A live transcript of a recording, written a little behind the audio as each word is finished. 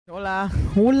Hola,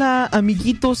 hola,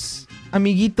 amiguitos,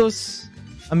 amiguitos,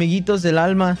 amiguitos del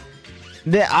alma.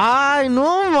 Ay,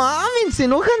 no mames, se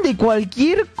enojan de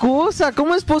cualquier cosa.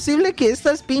 ¿Cómo es posible que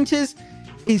estas pinches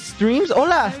streams?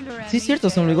 Hola, sí es cierto,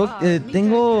 se me olvidó,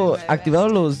 tengo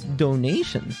activados los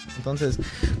donations. Entonces,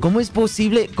 ¿cómo es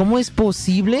posible,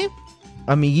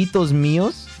 amiguitos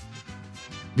míos,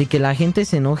 de que la gente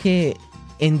se enoje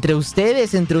entre ustedes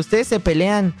se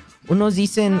pelean? Unos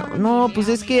dicen, no, pues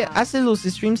es que hace los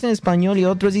streams en español, y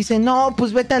otros dicen, no,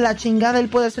 pues vete a la chingada, él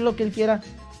puede hacer lo que él quiera.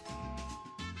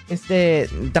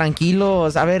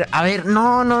 Tranquilos, a ver,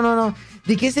 no.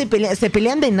 ¿De qué se pelean? Se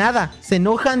pelean de nada, se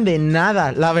enojan de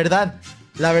nada, la verdad.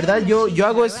 La verdad, yo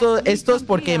hago estos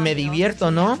porque me divierto,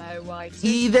 ¿no?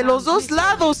 Y de los dos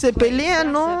lados se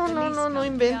pelean, no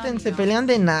inventen, se pelean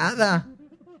de nada.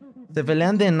 Se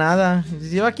pelean de nada.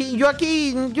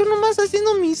 Yo nomás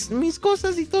haciendo mis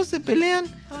cosas y todos se pelean.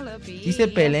 Sí se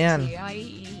pelean.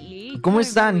 ¿Cómo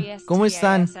están? ¿Cómo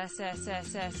están?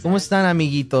 ¿Cómo están,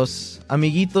 amiguitos?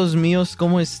 Amiguitos míos,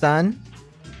 ¿cómo están?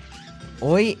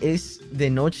 Hoy es de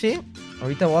noche.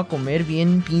 Ahorita voy a comer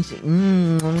bien pinche.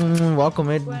 Voy a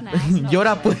comer.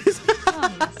 Llora, pues.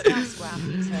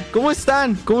 ¿Cómo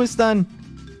están? ¿Cómo están?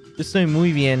 Yo estoy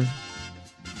muy bien.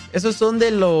 Esos son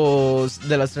de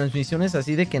las transmisiones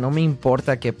así de que no me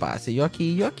importa qué pase. Yo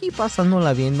aquí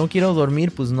pasándola bien. No quiero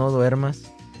dormir, pues no duermas.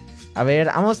 A ver,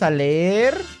 vamos a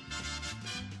leer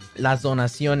las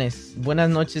donaciones. Buenas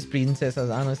noches, princesas.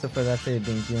 Ah, no, esto fue de hace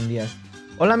 21 días.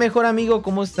 Hola, mejor amigo,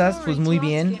 ¿cómo estás? Pues muy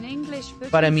bien.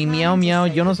 Para mi miau miau,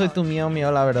 yo no soy tu miau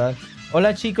miau, la verdad.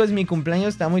 Hola, chicos, mi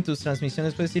cumpleaños, te amo y tus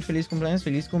transmisiones. ¿Puedes decir feliz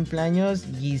cumpleaños,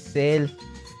 Giselle?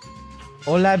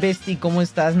 Hola, bestie, ¿cómo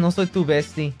estás? No soy tu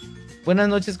bestie. Buenas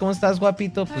noches, ¿cómo estás,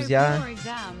 guapito? Pues ya,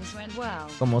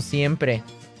 como siempre.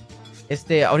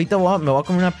 Ahorita me voy a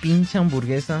comer una pinche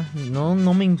hamburguesa.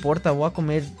 No me importa, voy a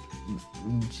comer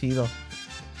chido.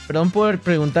 Perdón por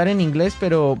preguntar en inglés,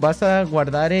 pero ¿vas a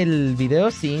guardar el video?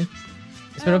 Sí.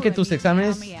 Espero que tus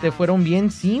exámenes te fueron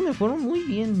bien. Sí, me fueron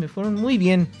muy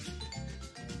bien.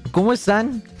 ¿Cómo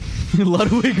están?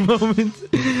 Ludwig moment.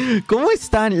 ¿Cómo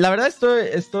están? La verdad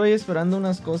estoy esperando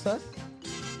unas cosas.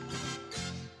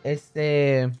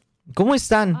 ¿Cómo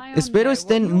están? Espero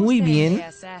estén muy bien.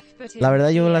 La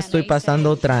verdad yo la estoy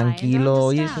pasando tranquilo.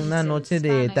 Hoy es una noche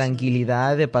de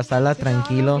tranquilidad, de pasarla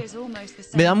tranquilo.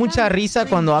 Me da mucha risa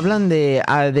cuando hablan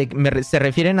se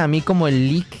refieren a mí como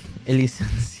el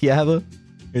licenciado.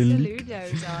 Me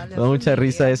da mucha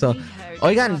risa eso.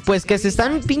 Oigan, pues que se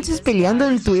están pinches peleando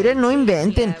en Twitter, no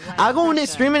inventen. Hago un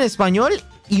stream en español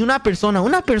y una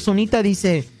personita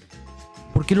dice,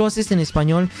 ¿por qué lo haces en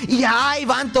español? Y ahí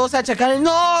van todos a achacar.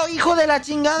 No, hijo de la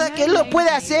chingada, que él lo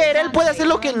puede hacer. Él puede hacer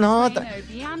lo que no.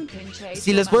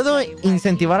 Si les puedo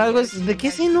incentivar algo, ¿de qué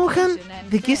se enojan?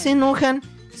 ¿De qué se enojan?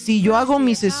 Si yo hago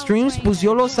mis streams, pues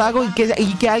yo los hago.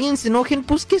 Y que alguien se enojen,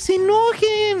 pues que se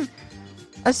enojen.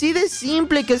 Así de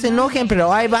simple, que se enojen.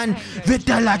 Pero ahí van,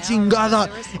 vete a la chingada.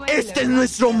 Este es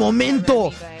nuestro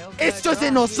momento. Esto es de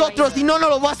nosotros y no nos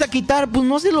lo vas a quitar. Pues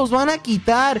no se los van a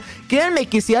quitar. Créanme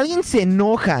que si alguien se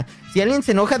enoja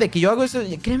de que yo hago eso,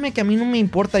 créanme que a mí no me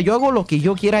importa. Yo hago lo que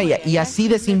yo quiera y así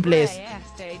de simple es.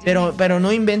 Pero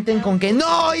no inventen con que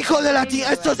no, hijo de la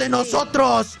chingada, esto es de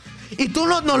nosotros y tú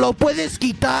no nos lo puedes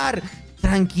quitar.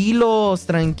 Tranquilos.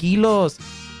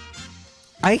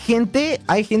 Hay gente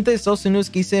de Estados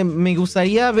Unidos que dice, me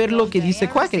gustaría ver lo que dice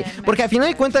Quackity. Porque al final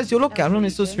de cuentas, yo lo que hablo en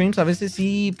estos streams a veces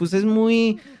sí, pues es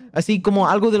muy así como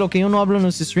algo de lo que yo no hablo en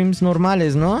los streams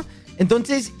normales, ¿no?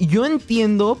 Entonces, yo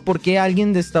entiendo por qué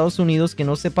alguien de Estados Unidos que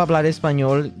no sepa hablar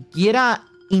español quiera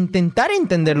intentar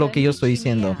entender lo que yo estoy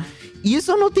diciendo. Y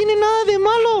eso no tiene nada de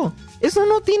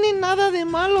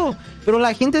malo. Pero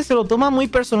la gente se lo toma muy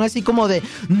personal, así como de,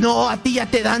 no, a ti ya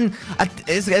te dan.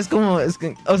 Es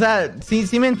que, o sea,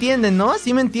 sí me entienden, ¿no?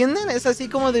 ¿Sí me entienden? Es así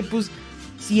como de, pues,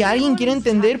 si alguien quiere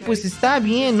entender, pues está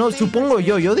bien, ¿no? Supongo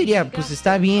yo diría, pues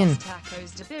está bien.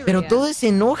 Pero todos se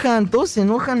enojan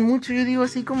mucho. Yo digo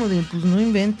así como de, pues no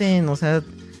inventen, o sea,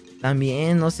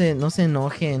 también no se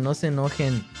enojen.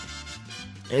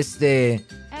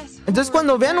 Entonces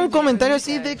cuando vean un comentario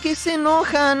así de que se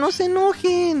enojan, no se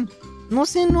enojen, o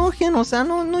sea,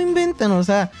 no inventen, o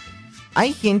sea,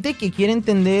 hay gente que quiere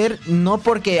entender no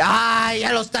porque,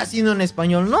 ya lo está haciendo en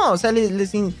español, no, o sea,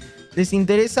 les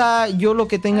interesa yo lo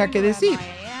que tenga que decir.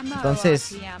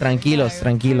 Entonces, tranquilos,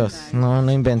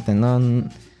 no inventen,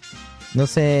 no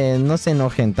se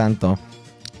enojen tanto.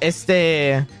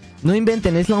 No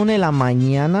inventen, es la 1 de la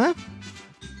mañana.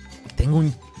 Tengo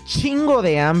un chingo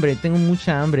de hambre, tengo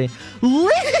mucha hambre.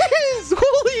 Liz,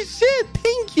 holy shit,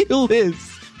 thank you, Liz.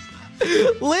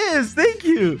 Liz, thank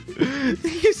you.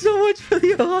 Thank you so much for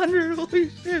the 100.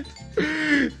 Holy shit.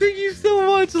 Thank you so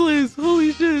much, Liz.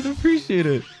 Holy shit, appreciate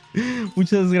it.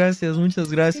 Muchas gracias,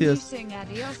 muchas gracias.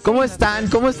 ¿Cómo están?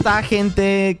 ¿Cómo está,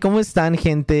 gente? ¿Cómo están,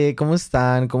 gente? ¿Cómo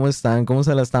están? ¿Cómo están? ¿Cómo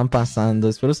se la están pasando?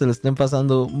 Espero se la estén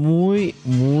pasando muy,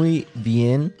 muy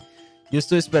bien. Yo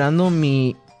estoy esperando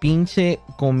mi pinche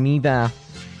comida.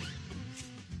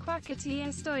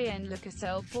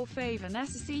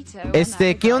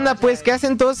 ¿Qué onda, pues? ¿Qué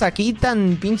hacen todos aquí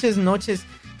tan pinches noches?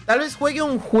 Tal vez juegue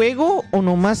un juego o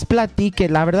nomás platique.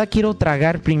 La verdad quiero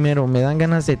tragar primero. Me dan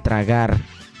ganas de tragar.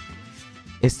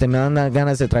 Me dan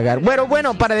ganas de tragar.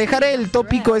 Bueno, para dejar el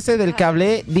tópico ese del que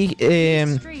hablé,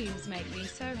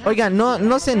 oigan,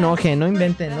 no se enojen, no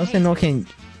inventen, no se enojen.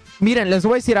 Miren, les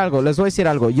voy a decir algo.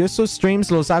 Yo estos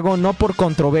streams los hago no por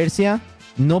controversia,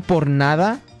 no por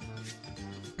nada.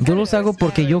 Yo los hago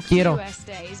porque yo quiero.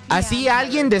 Así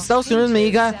alguien de Estados Unidos me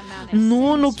diga,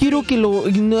 no quiero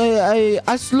que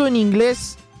hazlo en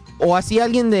inglés. O así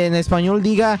alguien en español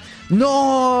diga,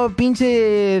 no, pinche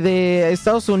de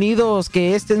Estados Unidos,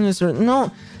 que este es nuestro...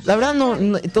 No, la verdad no,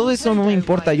 todo eso no me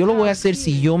importa. Yo lo voy a hacer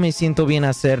si yo me siento bien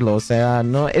hacerlo. O sea,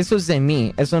 no, eso es de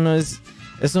mí. Eso no es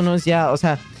ya, o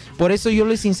sea, por eso yo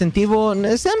les incentivo,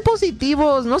 sean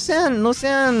positivos, no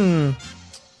sean,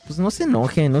 pues no se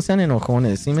enojen, no sean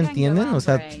enojones, ¿sí me entienden? O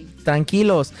sea,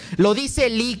 tranquilos. Lo dice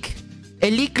el leak.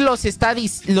 El leak lo está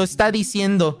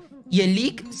diciendo. Y el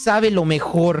leak sabe lo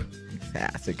mejor. O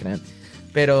sea, se creen.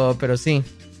 Pero sí.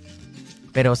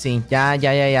 Pero sí, ya.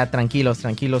 Tranquilos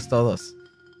todos.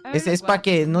 Es para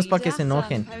que, no es para que se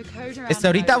enojen.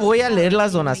 Ahorita voy a leer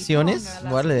las donaciones.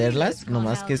 Voy a leerlas.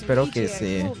 Nomás que espero que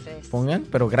se pongan.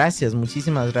 Pero gracias,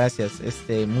 muchísimas gracias.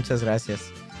 Muchas gracias.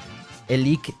 El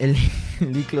leak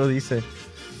lo dice.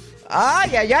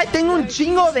 ¡Ay! Tengo un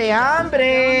chingo de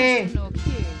hambre.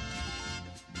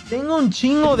 Tengo un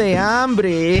chingo de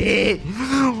hambre.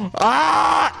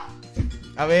 ¡Ah!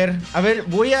 A ver,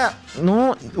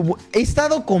 no, he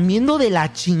estado comiendo de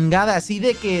la chingada, así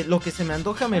de que lo que se me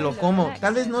antoja me lo como.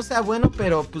 Tal vez no sea bueno,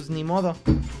 pero pues ni modo.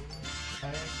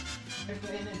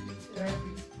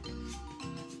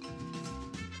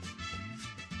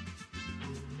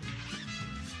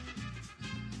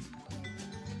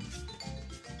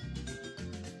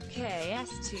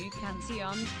 KS2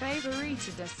 canción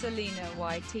favorita de Selena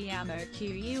Y te amo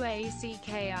QUACKITITO.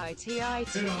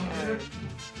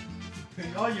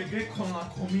 Pero llegué con la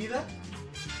comida.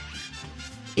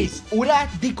 Es hora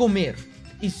de comer.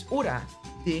 Es hora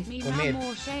de comer.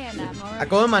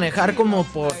 Acabo de manejar como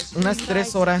por unas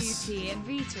 3 horas.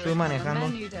 Estoy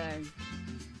manejando.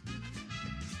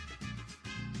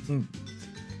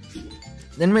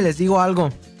 Denme, les digo algo.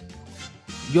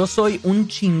 Yo soy un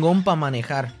chingón para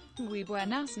manejar.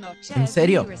 En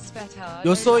serio,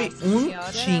 yo soy un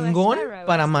chingón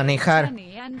para manejar.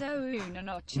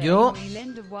 Yo he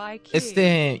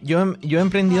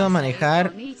aprendido a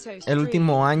manejar el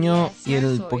último año y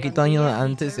el poquito año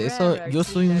antes de eso. Yo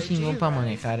soy un chingón para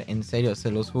manejar, en serio,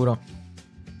 se los juro.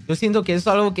 Yo siento que eso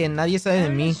es algo que nadie sabe de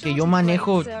mí, que yo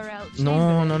manejo.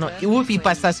 No. Uf, y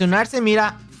para estacionarse,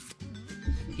 mira,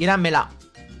 me la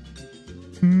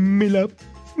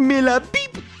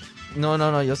pip.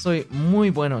 No, yo soy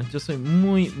muy bueno. Yo soy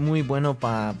muy bueno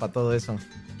para todo eso.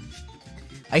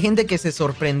 Hay gente que se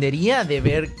sorprendería de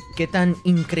ver qué tan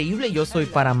increíble yo soy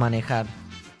para manejar.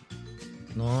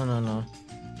 No.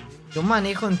 Yo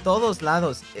manejo en todos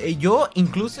lados. Yo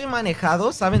incluso he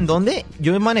manejado, ¿saben dónde?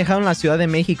 Yo he manejado en la Ciudad de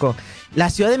México. La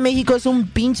Ciudad de México es un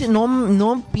pinche...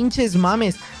 No pinches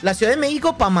mames. La Ciudad de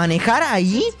México para manejar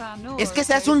ahí es que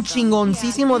se hace un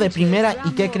chingoncísimo de primera.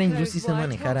 ¿Y qué creen? Yo sí sé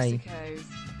manejar ahí.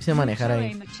 Yo he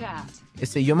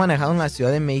manejado en la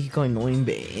Ciudad de México y no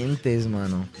inventes,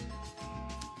 mano.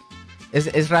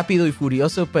 Es rápido y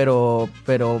furioso, pero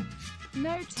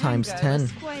times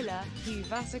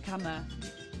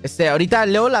 10. Ahorita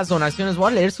leo las donaciones.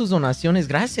 Voy a leer sus donaciones.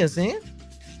 Gracias, Se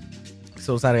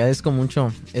os agradezco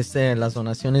mucho. Las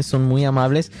donaciones son muy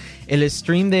amables. El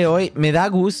stream de hoy, me da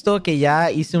gusto que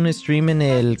ya hice un stream en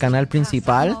el canal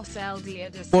principal.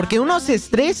 Porque uno se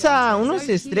estresa.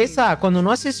 Cuando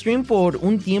no hace stream por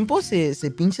un tiempo, se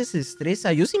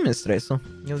estresa. Yo sí me estreso.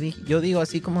 Yo digo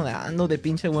así como de ando de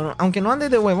pinche huevón. Aunque no ande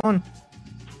de huevón.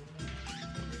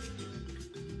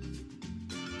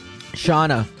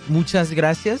 Shauna, muchas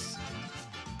gracias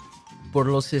por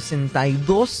los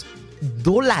 $62.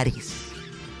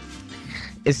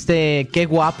 Qué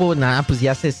guapo. Nada, pues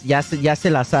ya se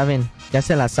la saben.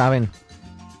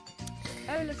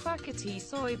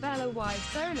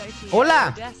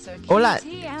 Hola.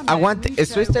 Aguante.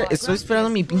 Estoy esperando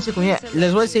mi pinche comida.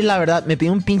 Les voy a decir la verdad. Me pedí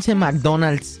un pinche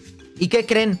McDonald's. ¿Y qué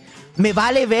creen? Me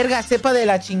vale verga, sepa de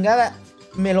la chingada.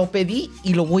 Me lo pedí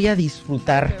y lo voy a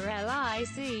disfrutar.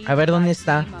 A ver, ¿dónde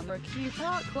está?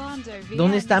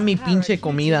 ¿Dónde está mi pinche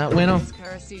comida? Bueno,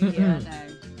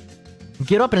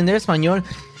 quiero aprender español.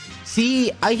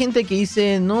 Sí, hay gente que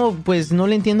dice, no, pues no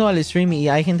le entiendo al stream. Y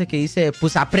hay gente que dice,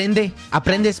 pues aprende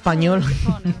español.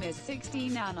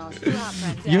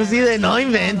 Yo sí de no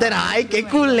inventen. Ay, qué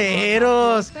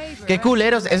culeros. Qué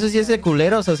culeros. Eso sí es de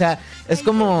culeros. O sea, es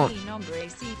como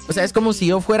si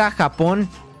yo fuera a Japón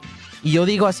y yo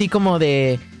digo así como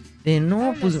de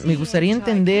no, pues me gustaría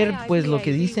entender pues lo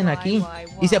que dicen aquí.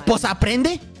 Y dice, pues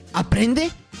aprende.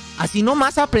 Así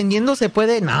nomás aprendiendo se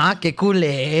puede. No, qué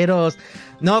culeros.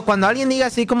 No, cuando alguien diga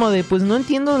así como de, pues no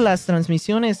entiendo las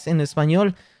transmisiones en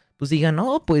español, pues diga,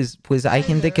 no, pues hay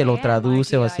gente que lo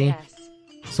traduce o así.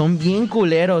 Son bien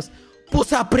culeros.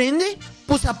 Pues aprende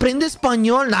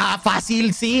español. Nah,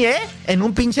 fácil, sí, ¿eh? En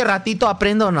un pinche ratito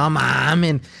aprendo. No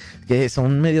mamen. Que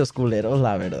son medios culeros,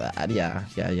 la verdad. Ya.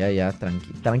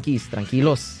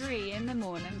 Tranquilos.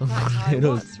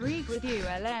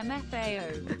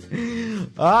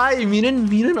 Ay, miren.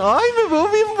 Ay, me veo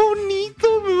bien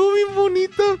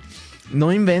bonito.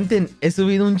 No inventen, he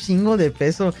subido un chingo de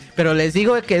peso. Pero les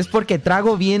digo que es porque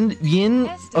trago bien.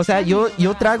 O sea, yo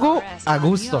trago a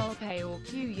gusto.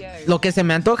 Lo que se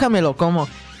me antoja me lo como.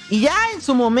 Y ya en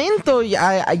su momento,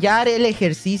 ya haré el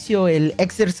ejercicio, el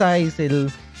exercise,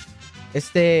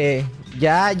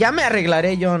 ya me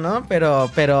arreglaré yo, ¿no?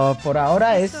 Pero por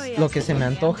ahora es lo que se me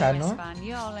antoja, ¿no?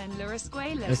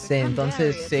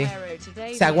 Entonces, sí.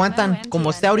 Se aguantan.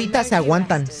 Como esté ahorita, se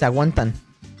aguantan.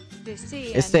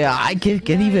 Ay,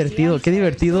 qué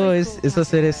divertido es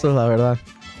hacer eso, la verdad.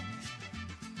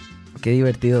 Qué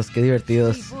divertidos.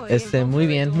 Muy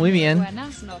bien.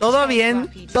 Todo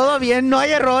bien, no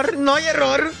hay error.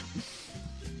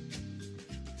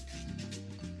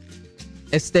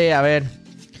 A ver.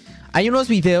 Hay unos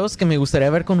videos que me gustaría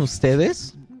ver con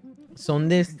ustedes. Son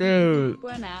de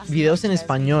videos en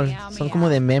español. Son como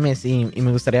de memes y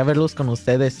me gustaría verlos con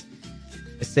ustedes.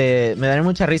 Me daría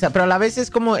mucha risa. Pero a la vez es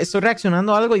como estoy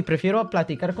reaccionando a algo y prefiero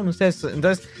platicar con ustedes.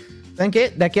 Entonces, ¿saben qué?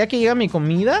 De aquí a que llega mi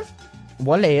comida,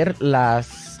 voy a leer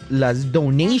las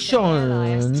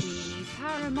donations.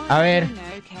 A ver.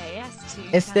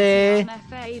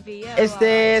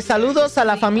 Saludos a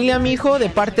la familia, mijo, de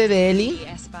parte de Eli.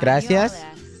 Gracias.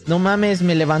 No mames,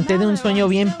 me levanté de un sueño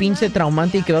bien pinche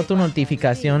traumante y quedó tu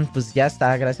notificación. Pues ya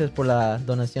está, gracias por la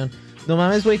donación. No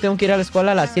mames, güey, tengo que ir a la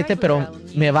escuela a las 7, pero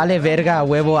me vale verga, a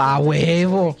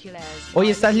huevo. Oye,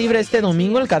 ¿estás libre este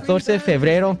domingo, el 14 de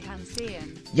febrero?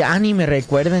 Ya ni me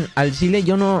recuerden. Al chile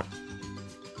yo no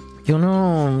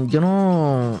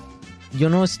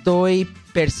estoy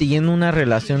persiguiendo una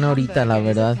relación ahorita, la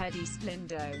verdad.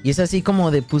 Y es así como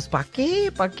de, pues, ¿pa'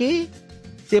 qué?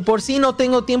 Si de por sí no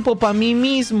tengo tiempo para mí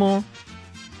mismo,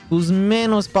 pues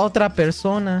menos para otra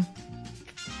persona.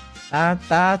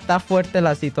 Está fuerte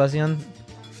la situación.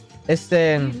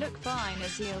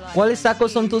 ¿Cuáles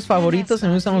tacos son tus favoritos?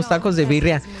 Me gustan los tacos de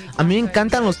birria. A mí me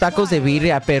encantan los tacos de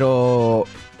birria, pero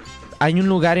hay un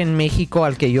lugar en México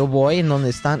al que yo voy en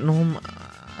donde están...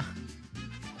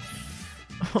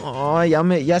 Oh,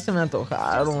 ya se me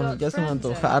antojaron.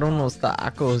 Los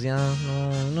tacos. Ya,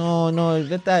 no.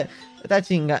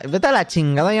 Vete a la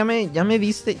chingada. Ya me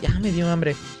diste. Ya me dio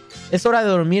hambre. Es hora de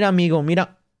dormir, amigo.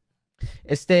 Mira.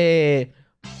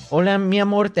 Hola, mi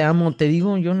amor, te amo. Te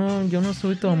digo, yo no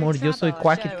soy tu amor. Yo soy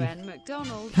Quackity.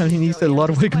 Alguien dice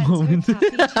Ludwig moment.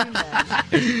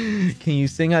 Can you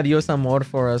sing adiós amor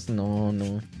for us? No.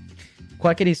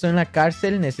 Quackity, estoy en la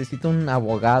cárcel. Necesito un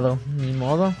abogado. Ni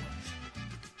modo.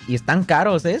 Y están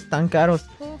caros, están caros.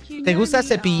 ¿Te gusta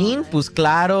Cepillín? Pues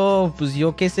claro, pues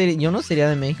yo qué sé, yo no sería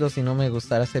de México si no me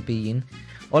gustara Cepillín.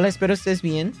 Hola, espero estés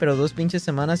bien, pero 2 pinches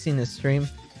semanas sin stream.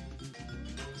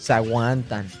 Se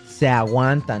aguantan.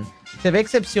 Se ve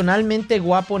excepcionalmente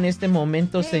guapo en este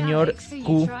momento, señor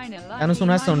Q. Danos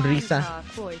una sonrisa.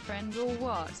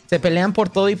 Se pelean por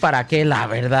todo y para qué, la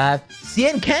verdad.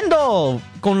 100, Kendall,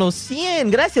 con los 100.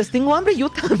 Gracias, tengo hambre, yo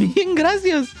también,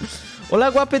 gracias. Hola,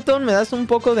 guapetón, ¿me das un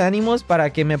poco de ánimos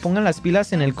para que me pongan las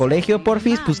pilas en el colegio,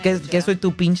 porfis? Pues, ¿qué soy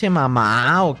tu pinche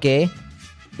mamá o qué?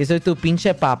 ¿Que soy tu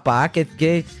pinche papá?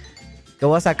 ¿Que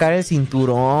voy a sacar el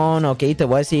cinturón? ¿Ok? Te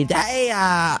voy a decir, ¡ay,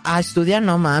 a estudiar!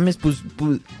 No mames, pues...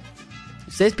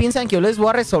 ¿Ustedes piensan que yo les voy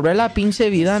a resolver la pinche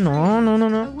vida? No.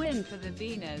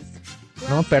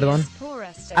 No, perdón.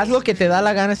 Haz lo que te da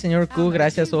la gana, señor Q.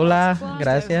 Gracias, hola,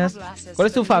 gracias. ¿Cuál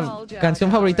es tu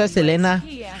canción favorita de Selena?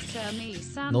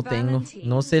 No tengo,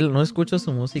 no sé, no escucho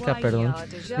su música, perdón.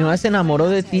 Mi mamá se enamoró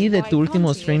de ti, de tu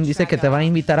último stream. Dice que te va a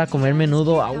invitar a comer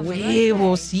menudo. ¡A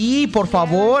huevo! ¡Sí, por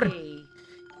favor!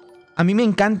 A mí me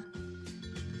encanta.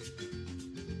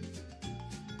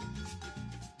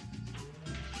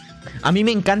 A mí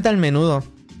me encanta el menudo.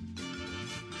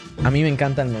 A mí me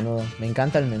encanta el menudo. Me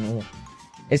encanta el menudo.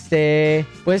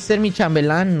 ¿Puedes ser mi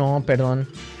chambelán? No, perdón.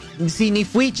 Si ni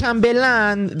fui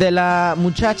chambelán de la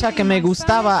muchacha que me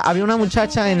gustaba. Había una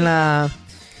muchacha en la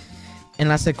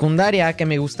secundaria que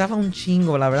me gustaba un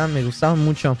chingo, la verdad, me gustaba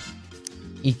mucho.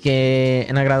 Y que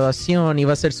en la graduación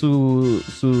iba a ser su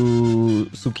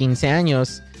 15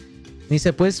 años.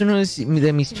 Dice, ¿puedes ser uno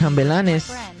de mis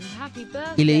chambelanes?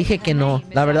 Y le dije que no,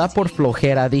 la verdad por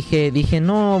flojera. Dije,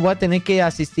 no, voy a tener que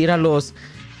asistir a los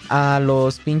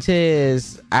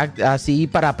pinches así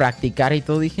para practicar y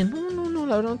todo. Dije, no,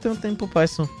 la verdad no tengo tiempo para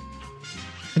eso.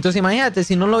 Entonces imagínate,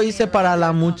 si no lo hice para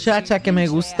la muchacha que me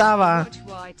gustaba,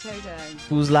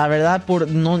 pues la verdad,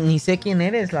 ni sé quién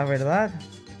eres, la verdad.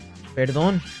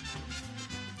 Perdón.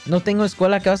 No tengo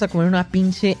escuela, que vas a comer una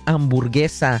pinche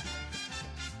hamburguesa.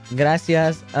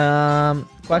 Gracias.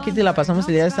 Quackity, ¿la pasamos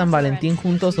el día de San Valentín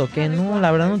juntos o qué? No,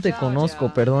 la verdad no te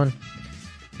conozco, perdón.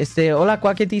 Hola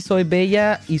Quackity, soy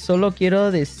Bella y solo quiero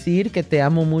decir que te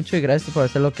amo mucho y gracias por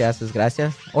hacer lo que haces.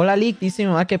 Gracias. Hola Lick, dice mi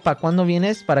mamá que ¿para cuándo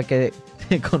vienes? Para que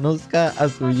te conozca a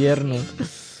su yerno.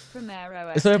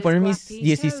 Eso de poner mis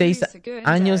 16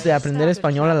 años de aprender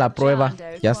español a la prueba.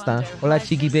 Ya está. Hola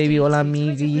Chiqui Baby, hola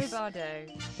amiguis. Son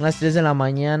las 3 de la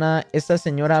mañana. Esta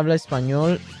señora habla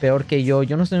español peor que yo.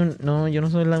 Yo no soy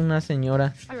una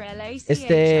señora.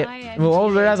 Me voy a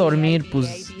volver a dormir,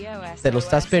 pues te lo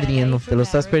estás perdiendo. Te lo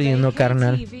estás perdiendo,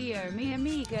 carnal.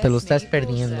 Te lo estás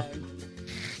perdiendo.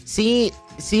 Sí,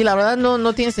 la verdad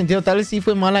no tiene sentido. Tal vez sí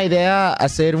fue mala idea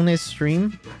hacer un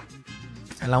stream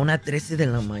a la 1:13 de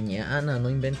la mañana, no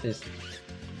inventes.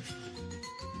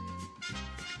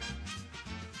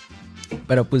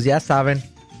 Pero pues ya saben.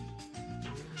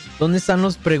 ¿Dónde están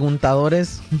los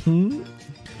preguntadores?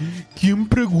 ¿Quién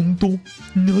preguntó?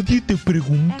 Nadie te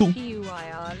preguntó.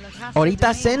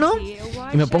 Ahorita ceno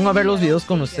y me pongo a ver los videos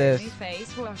con ustedes.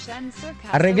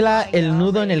 Arregla el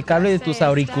nudo en el cable de tus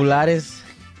auriculares.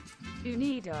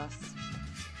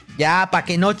 Ya, para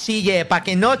que no chille, para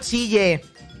que no chille.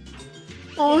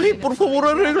 Ay, por favor,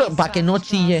 arregla. Para que no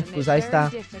chille. Pues ahí está.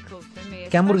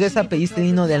 ¿Qué hamburguesa pediste,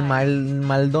 Dino, del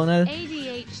McDonald's?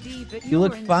 You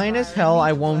look fine as hell,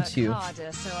 I won't you.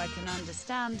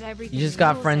 You just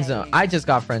got friend zone. I just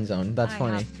got friend zone. That's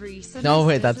funny. No,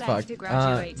 wait, that's fucked.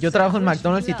 Yo trabajo en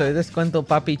McDonald's y te doy descuento,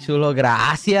 papi chulo.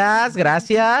 Gracias.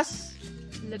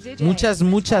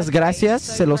 Muchas gracias.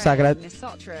 Se los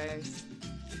agradezco.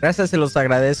 Gracias, se los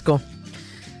agradezco.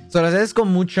 Se los agradezco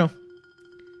mucho.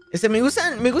 Me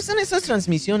gustan esas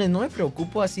transmisiones. No me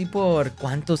preocupo así por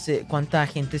cuánta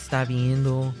gente está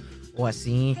viendo o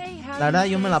así. La verdad,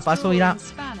 yo me la paso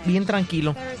bien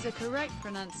tranquilo.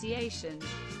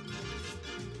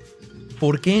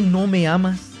 ¿Por qué no me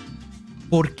amas?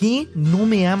 ¿Por qué no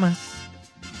me amas?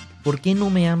 ¿Por qué no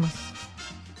me amas?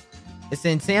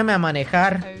 Enséñame a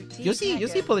manejar. Yo sí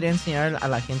podría enseñar a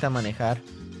la gente a manejar.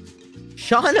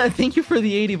 Shauna, thank you for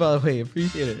the 80, by the way.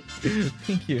 Appreciate it.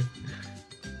 Thank you.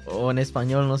 O en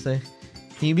español, no sé.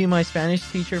 Can you be my Spanish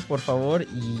teacher, por favor?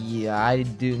 Yeah, I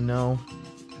don't know.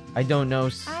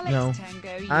 No.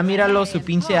 Míralo, su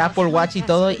pinche Apple Watch y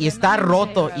todo. Y está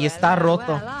roto.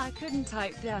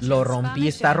 Lo rompí,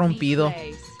 está rompido.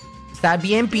 Está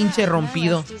bien pinche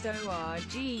rompido.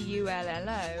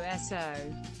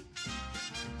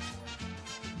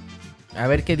 A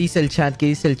ver qué dice el chat,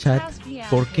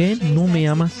 ¿Por qué no me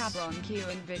amas?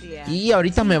 Y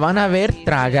ahorita me van a ver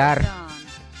tragar.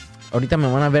 Va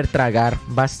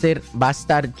a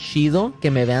estar chido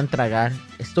que me vean tragar.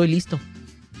 Estoy listo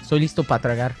para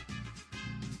tragar.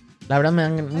 La verdad me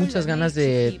dan muchas ganas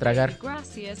de tragar.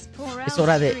 Es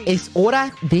hora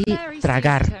de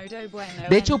tragar.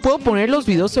 De hecho, puedo poner los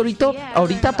videos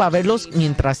ahorita para verlos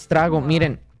mientras trago.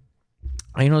 Miren,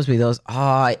 hay unos videos.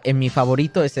 En mi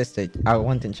favorito es este.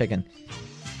 Aguanten, chequen.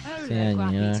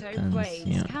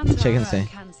 Chéquense.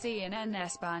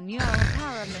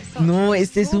 No,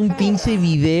 este es un pinche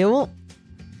video.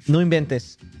 No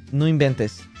inventes.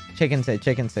 Chéquense.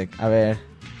 A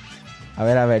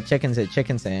ver, chéquense,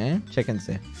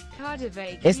 chéquense.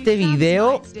 Este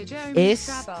video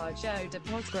es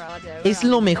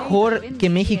lo mejor que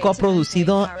México ha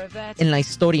producido en la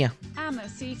historia.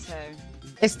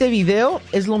 Este video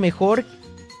es lo mejor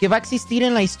que va a existir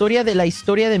en la historia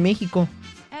de México.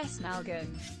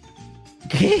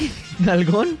 ¿Qué?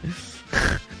 ¿Nalgón?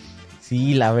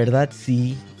 Sí, la verdad,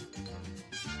 sí.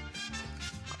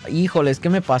 Híjoles, ¿qué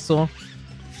me pasó?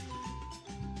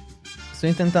 Estoy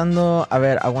intentando... A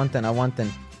ver, aguanten.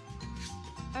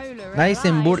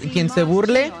 Quien se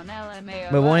burle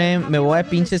Me voy a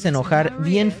pinches enojar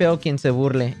bien feo quien se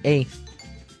burle. Ey,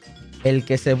 el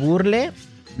que se burle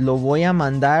lo voy a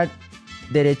mandar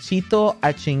derechito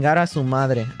a chingar a su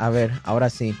madre. A ver, ahora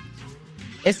sí.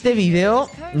 Este video,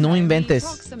 no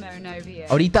inventes.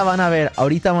 Ahorita van a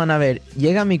ver.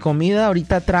 Llega mi comida,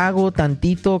 ahorita trago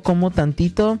tantito, como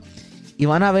tantito. Y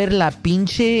van a ver la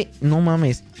pinche... No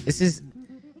mames, ese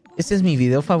es mi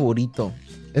video favorito.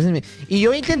 Y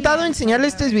yo he intentado enseñarle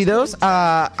estos videos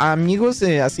a amigos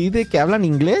así de que hablan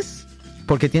inglés.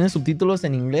 Porque tienen subtítulos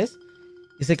en inglés.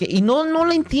 Y no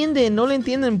lo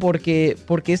entienden porque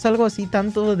es algo así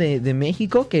tanto de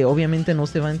México que obviamente no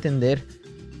se va a entender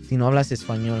si no hablas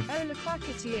español.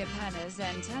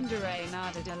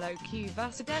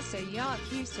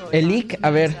 Elic, a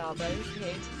ver.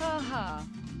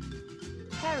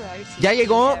 Ya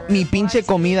llegó mi pinche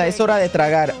comida, es hora de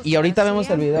tragar. Y ahorita vemos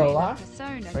el video, ¿va?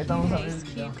 Ahorita vamos a ver el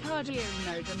video.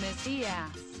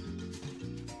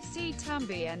 See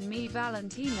Tambi and me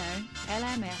Valentino,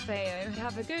 LMFAO,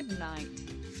 have a good night.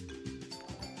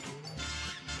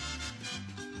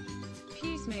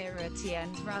 Pusmirati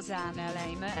and Razan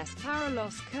Elema es para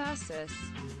los cursos.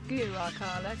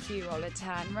 Guacala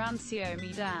Cuolatan Rancio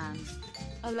mi dan.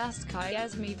 Alaska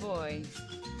es mi voy.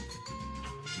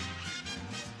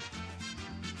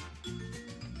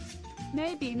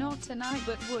 Maybe not tonight,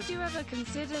 but would you ever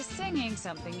consider singing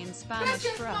something in Spanish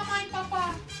for us? Mamá y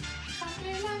papá.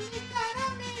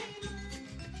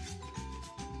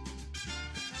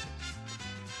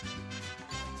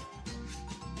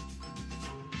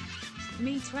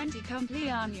 Mi 20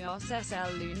 cumpleaños es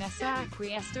el lunes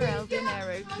aquí está el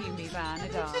dinero que me van a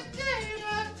dar.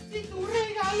 Si tu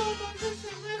regalo no es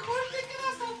el mejor, te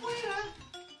quedas afuera.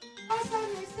 Vas a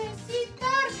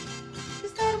necesitar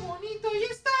estar bonito y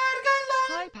estar galán.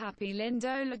 Hi papi lindo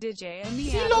la DJ.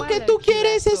 Si lo que tú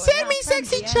quieres es ser mi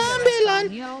sexy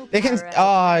chambelán. Déjense...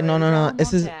 Ay, no.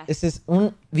 Ese es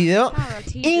un video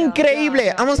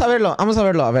increíble. Vamos a verlo,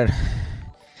 a ver.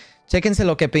 Chéquense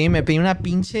lo que pedí. Me pedí una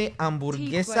pinche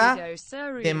hamburguesa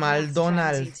de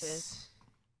McDonald's.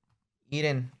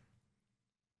 Miren.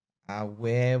 A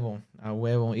huevo,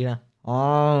 mira.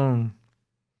 Oh.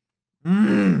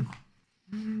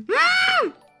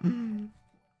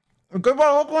 ¿Qué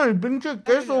pasó con el pinche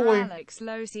queso, güey?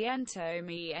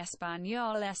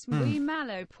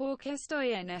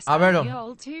 A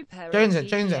verlo. Chéquense.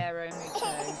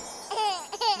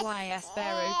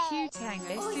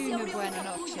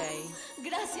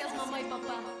 Gracias, mamá y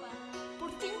papá.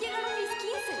 Por fin llegaron mis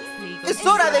 15. Es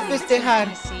hora de festejar.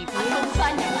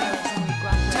 Acompáñame.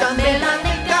 Chambelán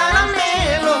de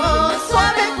caramelo,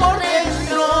 suave por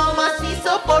dentro,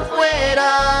 macizo por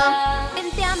fuera.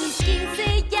 Vente a mis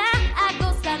 15 ya a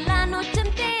gozar la noche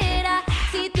entera.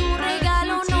 Si tu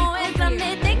regalo no es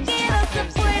grande, te quedas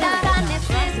afuera. Vas a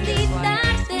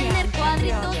necesitar tener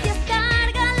cuadritos y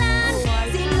estar galán.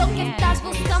 Si lo que estás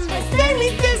buscando es ser mi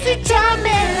sexy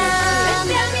chambelán.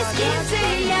 Vente a mis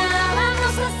 15 ya,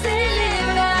 vamos a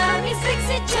celebrar mi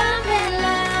sexy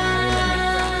chambelán.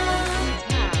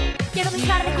 Quiero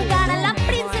dejar de jugar a la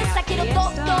princesa, quiero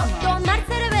tomar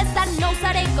cerveza. No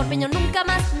usaré corpiño nunca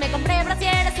más, me compré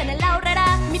brasieres en el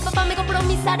Aurrera. Mi papá me compró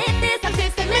mis aretes a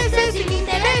 7 meses sin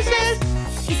intereses.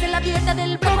 Hice la dieta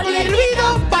del brócoli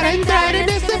hervido para entrar en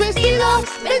este vestido.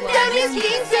 Vente a mis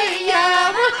 15 ya,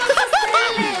 vamos a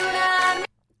celebrar.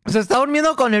 Se está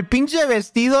durmiendo con el pinche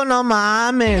vestido, no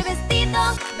mames.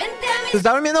 Se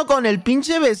está durmiendo con el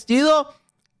pinche vestido.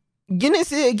 ¿Quién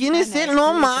es él?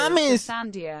 No mames.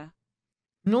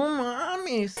 No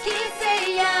mames. 15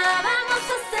 ya, vamos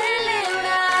a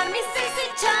celebrar mi sexy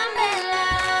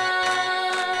chambelán.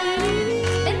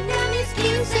 Vente a mis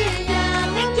 15 ya,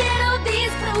 me quiero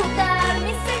disfrutar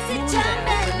mi sexy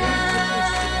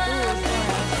chambelán.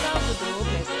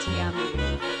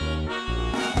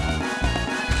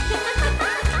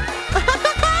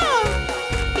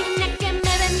 Vine que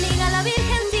me bendiga la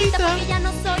virgencita, porque ya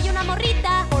no soy una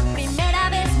morrita. Por primera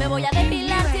vez me voy a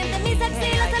depilar, siente mis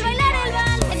axilas al bailar el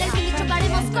vals. En el cine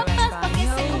chocaremos copas, pa' que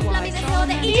se cumpla mi deseo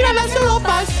de ir a las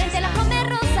sopas. Vente la come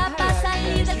rosa, pa'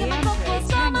 salir del quemacocos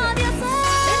como Dios es.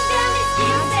 Vente a mis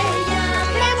 15 ya,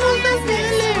 vamos a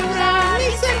celebrar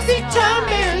mi sexy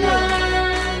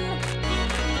chambelán.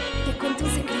 Te cuento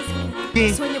un secreto.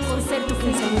 ¿Qué? Sueño con ser tu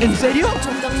princesa. ¿En serio?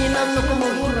 Yo también ando como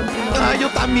burro en primavera. Ah, yo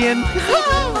también.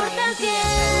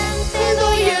 Te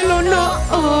doy el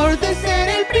honor de ser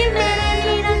el primero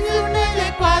en el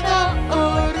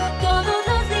Ecuador. Todos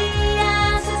los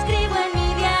días escribo en mi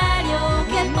diario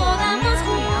que podamos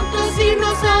juntos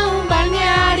irnos a un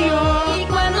balneario. Y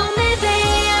cuando me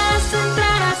veas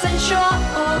entrarás en shock,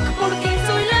 porque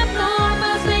soy la flor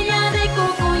más bella de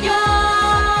Cocoyoc.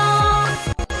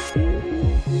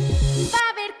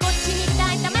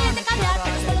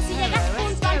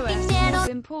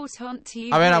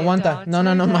 A ver, aguanta. No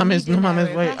mames,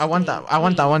 güey. Aguanta.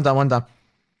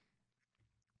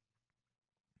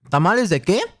 ¿Tamales de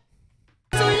qué?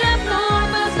 Soy la flor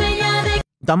más bella de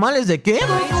 ¿Tamales de qué?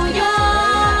 Coyol.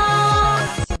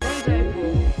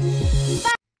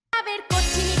 Va a haber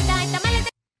cochinita y tamales de...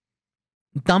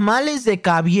 ¿Tamales de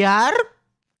caviar?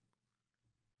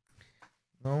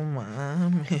 No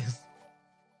mames.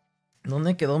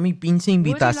 ¿Dónde quedó mi pinche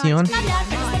invitación? Caviar,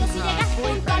 pero solo si llegas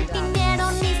junto al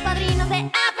vinieron mis padrinos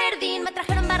de Aberdeen. Me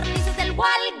trajeron barnices del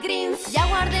Walgreens. Ya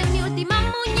guardé mi última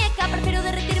muñeca. Prefiero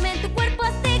derretirme en tu cuerpo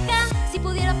azteca. Si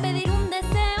pudiera pedir un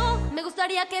deseo, me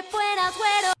gustaría que fueras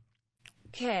güero.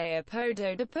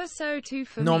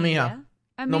 No, mija.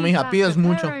 No, mija, pides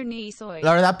mucho.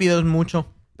 La verdad, pides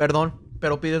mucho. Perdón,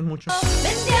 pero pides mucho.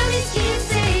 Vente a mis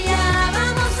 15 ya,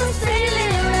 vamos a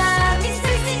celebrar mi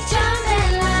sexy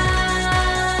chambelán.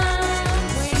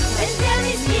 Vente a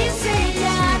mis 15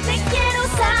 ya, te quiero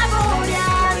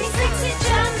saborear mi sexy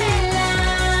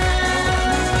chambelán.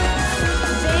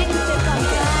 Vente a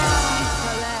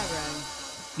cantar.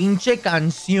 Pinche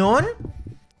canción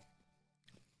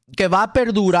que va a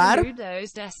perdurar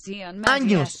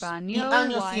años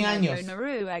y años.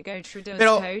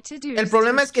 Pero el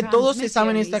problema es que todos se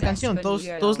saben esta canción,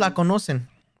 todos la conocen.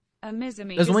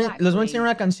 Les voy a enseñar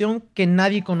una canción que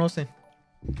nadie conoce.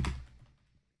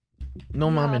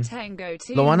 No mamen.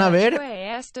 ¿Lo van a ver?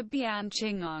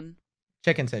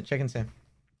 Chéquense.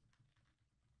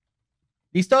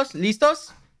 ¿Listos?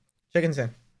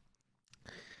 Chéquense.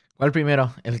 ¿Cuál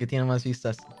primero? El que tiene más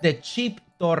vistas. De Chip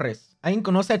Torres. ¿Alguien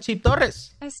conoce a Chip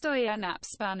Torres?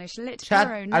 Chat,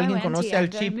 ¿alguien conoce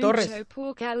al Chip Torres?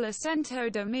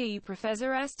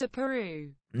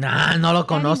 Nah, no lo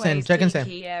conocen. Chéquense.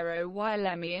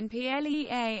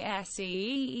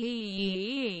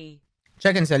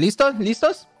 Chéquense.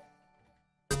 ¿Listos?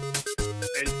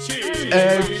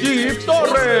 El Chip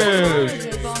Torres.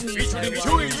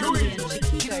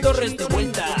 Chip Torres de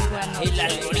vuelta. El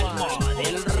algoritmo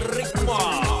del ritmo.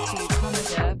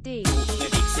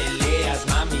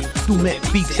 Tú me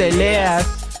pixeleas.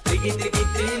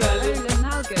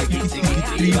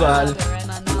 Tribal.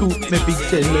 Tú me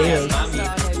pixeleas.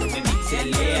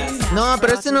 No,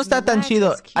 pero este no está tan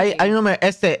chido. Hay uno,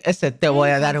 este, te voy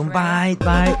a dar un bye.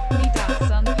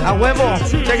 A huevo.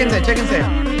 Chéquense. Te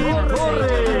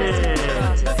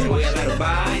voy a dar un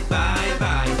bye.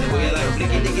 Te voy a dar un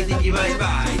tiki bye.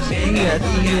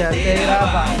 Tía, te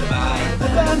graba.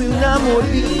 Dame una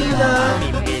mordida.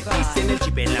 En el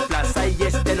chip en la plaza y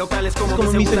este local es como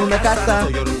mi segunda casa.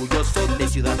 Soy orgulloso de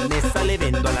Ciudad Neza, le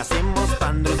vendo a las hemos,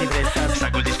 pandros y fresas.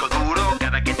 Saco el disco duro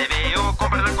cada que te veo,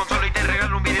 compra la consola y te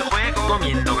regalo un videojuego.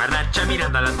 Comiendo garnacha,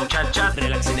 mirando a las muchachas,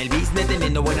 relax en el business,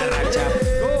 teniendo buena racha.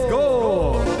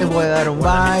 Go. Te voy a dar un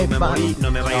bye.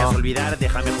 No me vayas a olvidar,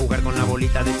 déjame jugar con la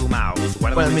bolita de tu mouse.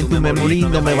 Guárdame en tu memory,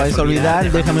 no me vayas a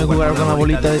olvidar, déjame jugar con la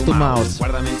bolita de tu mouse.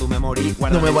 Guárdame en tu memory,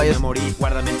 no me vayas.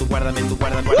 Guárdame en tu guarda.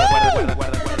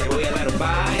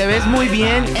 Te ves muy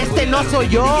bien. Este no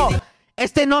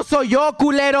soy yo,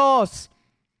 culeros.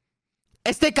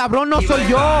 Este cabrón no soy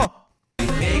yo.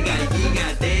 Mega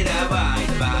giga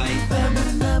terabyte, bye.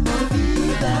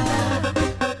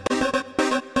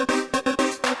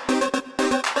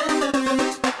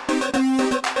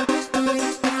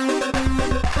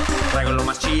 Traigo lo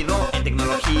más chido en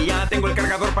tecnología. Tengo el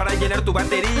cargador para llenar tu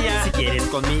batería. Si quieres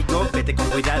conmigo, vete con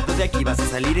cuidado. De aquí vas a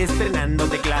salir estrenando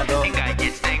teclado. En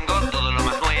gadgets tengo todo lo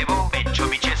más nuevo. Pecho,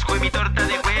 mi chesco y mi torta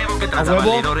de huevo. Que tras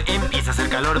valedor empieza a hacer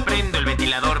calor. Prendo el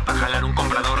ventilador para jalar un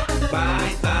comprador.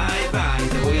 Bye.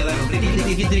 Te voy a dar un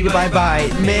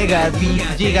bye. Mega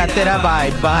giga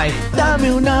terabyte, bye.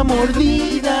 Dame una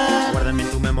mordida. Guárdame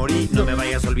en tu memory, no me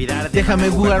vayas a olvidar. Déjame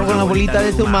jugar con la bolita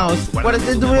de tu mouse.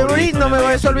 Guárdame en tu memory, no me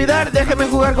vayas a olvidar. Déjame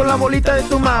jugar con la bolita de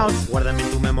tu mouse. Guárdame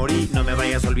en tu memory, no me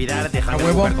vayas a olvidar. Déjame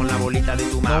jugar con la bolita de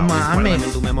tu mouse. No mames. Guárdame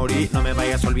en tu memory, no me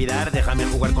vayas a olvidar. Déjame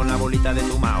jugar con la bolita de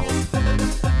tu mouse.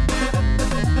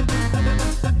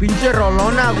 Pinche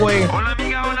rolona, güey. Hola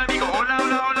amiga, hola amigo, hola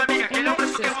amiga. ¿Qué le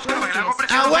ofrezco que buscaba? ¿Qué hago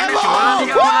precio? ¡A huevo! Hola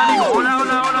amiga, hola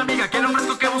amigo, hola amiga. ¿Qué le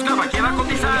ofrezco que buscaba? ¿Qué va a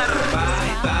cotizar?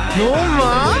 No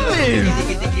mames.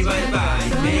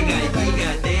 Mega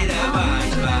giga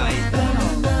terabyte, bye.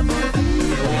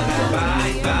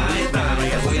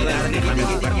 Voy a dar déjame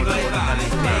jugar con la bolita de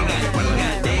tu mega giga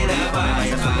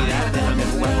terabyte, déjame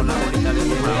jugar con la bolita de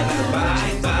tu bye.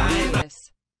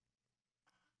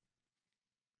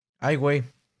 Ay, güey.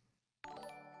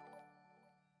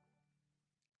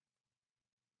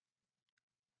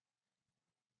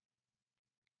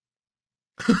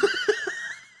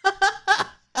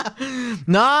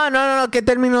 No, qué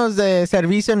términos de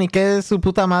servicio ni qué es su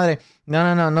puta madre.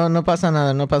 No pasa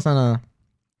nada.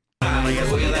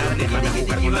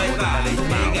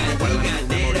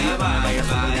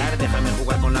 Déjame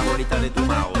jugar con la bolita de tu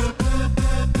mouse.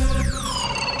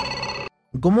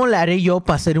 ¿Cómo le haré yo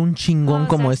para ser un chingón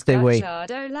como este güey?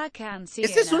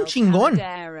 Este es un chingón.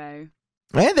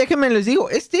 Déjenme les digo,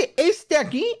 este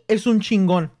aquí es un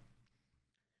chingón.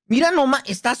 Mira nomás,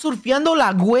 está surfeando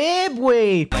la web,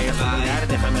 güey.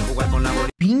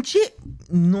 Pinche...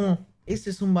 No, este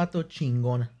es un vato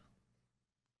chingón.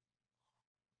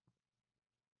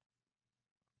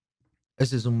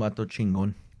 Este es un vato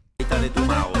chingón.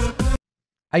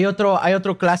 Hay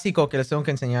otro clásico que les tengo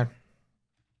que enseñar.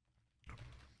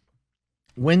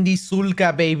 Wendy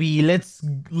Zulka, baby. Let's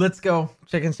go.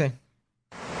 Chéquense.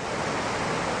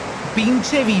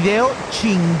 Pinche video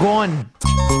chingón.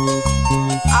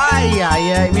 Ay,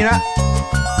 ay, ay. Mira.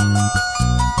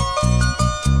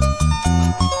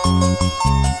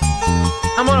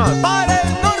 Vámonos. Para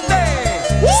el norte,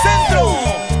 centro,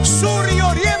 sur y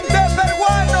oriente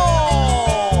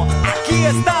peruano. Aquí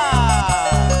está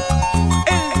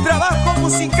el trabajo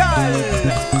musical,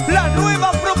 la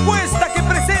nueva propuesta que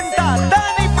presenta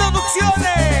Dani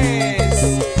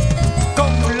Producciones,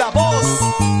 con la voz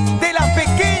de la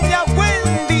pequeña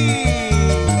Wendy.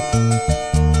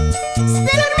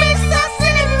 Cerveza,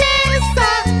 cerveza,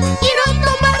 quiero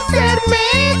tomar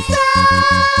cerveza.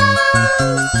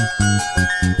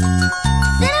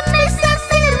 Cerveza,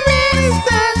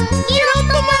 cerveza, quiero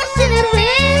tomar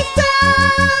cerveza.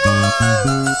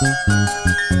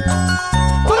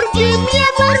 Porque mi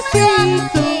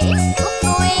amorcito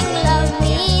estuvo en la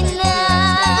mina.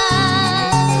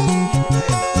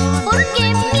 Porque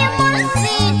mi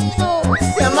amorcito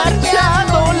Se ha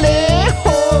marchado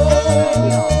lejos.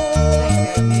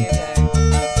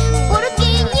 porque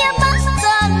ya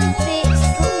bastante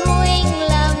estuvo en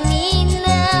la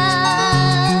mina.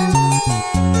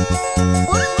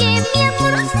 Porque mi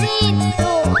amorcito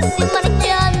se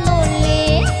marchando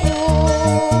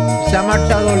lejos. Se ha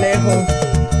marchado lejos.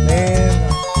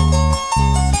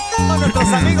 Con nuestros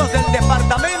amigos del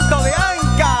departamento de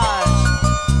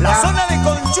Ancash, la Ya. zona de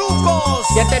Conchucos,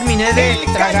 Ya terminé de el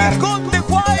tragar. callejón de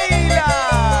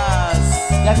Guaylas.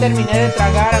 Ya terminé de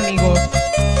tragar, amigos.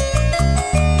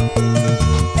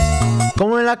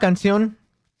 ¿Cómo es la canción?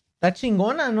 Está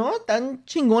chingona, ¿no? Tan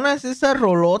chingonas esas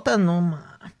rolotas, no,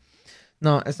 ma.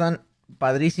 No, están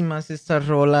padrísimas estas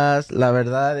rolas. La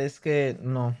verdad es que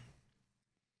no.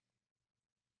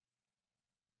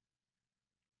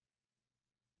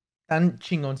 Están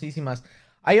chingoncísimas.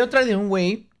 Hay otra de un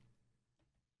güey.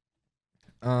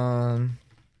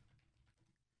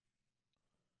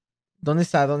 ¿Dónde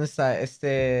está? ¿Dónde está?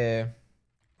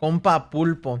 Compa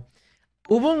Pulpo.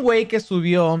 Hubo un güey que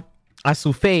subió a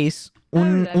su face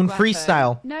un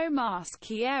freestyle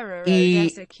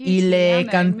y le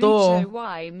cantó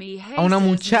a una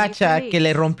muchacha que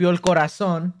le rompió el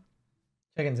corazón.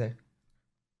 Chéquense.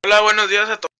 Hola, buenos días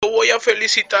a todos. Lo voy a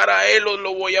felicitar a él o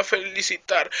lo voy a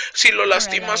felicitar. Si lo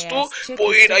lastimas tú,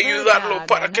 voy a ir a ayudarlo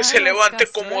para que se levante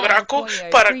como Draco,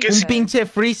 para que Un pinche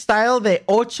freestyle de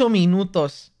 8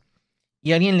 minutos.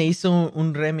 Y alguien le hizo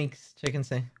un remix.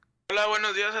 Chéquense. Hola,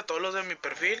 buenos días a todos los de mi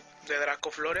perfil, de Draco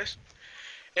Flores.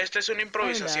 Esta es una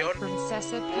improvisación.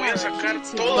 Voy a sacar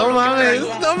todo No lo que mames,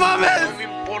 traigo. no mames. No me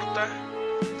importa.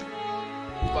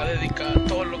 Va a dedicar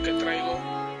todo lo que traigo.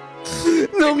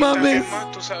 No De mi mames.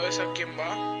 Tajema, tú sabes a quién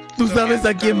va. Tú sabes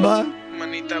a quién va.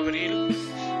 Manita Abril,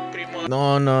 primo.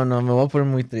 No, me voy a poner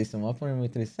muy triste,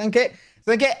 ¿Saben qué?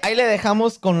 Ahí le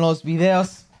dejamos con los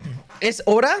videos. Es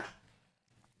hora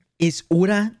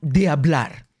de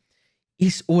hablar.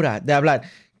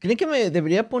 ¿Creen que me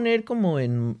debería poner como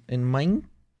en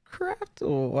Minecraft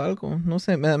o algo? No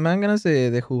sé, me dan ganas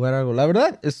de jugar algo. La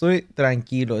verdad, estoy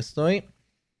tranquilo,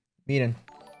 miren,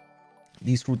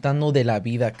 disfrutando de la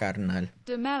vida, carnal.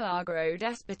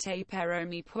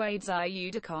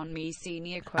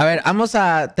 A ver, vamos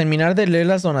a terminar de leer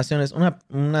las donaciones.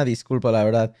 Una disculpa, la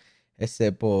verdad,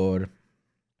 por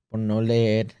no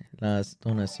leer las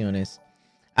donaciones.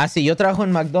 Ah, sí, yo trabajo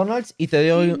en McDonald's y te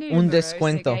doy un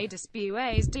descuento.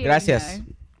 Gracias.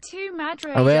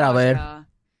 A ver.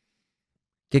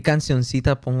 ¿Qué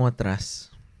cancioncita pongo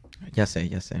atrás? Ya sé.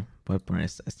 Voy a poner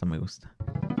esta me gusta.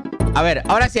 A ver,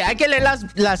 ahora sí, hay que leer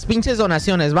las pinches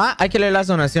donaciones, ¿va? Hay que leer las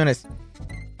donaciones.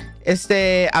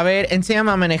 A ver,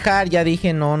 enséñame a manejar. Ya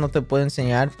dije, no te puedo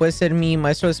enseñar. ¿Puedes ser mi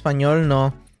maestro de español?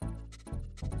 No.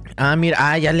 Ah,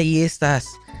 mira, ya leí estas.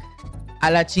 A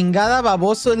la chingada,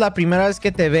 baboso, es la primera vez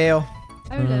que te veo.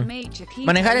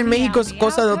 Manejar en México es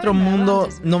cosa de otro mundo.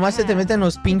 Nomás se te meten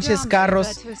los pinches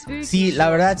carros. Sí, la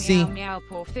verdad, sí.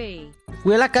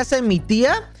 Fui a la casa de mi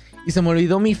tía y se me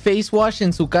olvidó mi face wash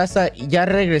en su casa y ya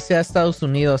regresé a Estados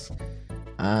Unidos.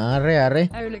 Arre, arre.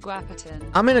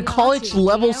 I'm in a college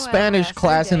level Spanish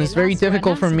class and it's very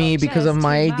difficult for me because of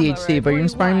my ADHD, but you're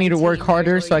inspiring me to work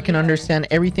harder so I can understand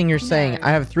everything you're saying.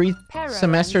 I have 3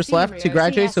 semesters left to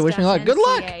graduate, so wish me luck. Good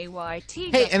luck!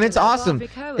 Hey, and it's awesome.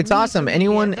 It's awesome.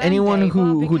 Anyone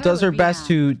who does their best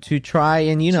to try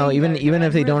and, you know, even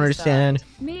if they don't understand,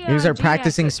 these are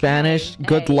practicing Spanish.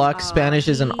 Good luck. Spanish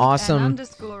is an awesome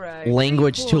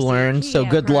language to learn, so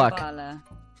good luck.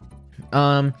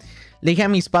 Le dije a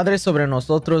mis padres sobre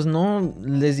nosotros, no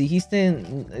les dijiste,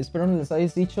 espero no les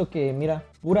hayas dicho que, mira,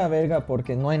 pura verga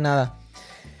porque no hay nada.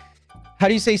 How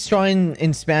do you say straw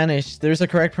in Spanish? There's a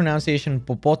correct pronunciation,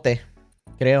 popote,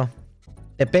 creo.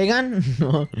 ¿Te pegan?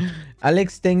 No.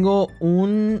 Alex, tengo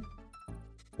un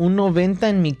 90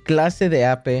 en mi clase de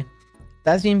AP.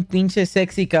 Estás bien pinche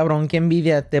sexy, cabrón, qué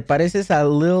envidia. Te pareces a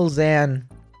Lil Xan.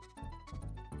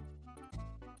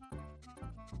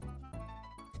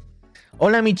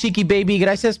 Hola, mi chiqui baby.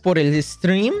 Gracias por el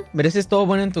stream. Mereces todo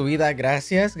bueno en tu vida.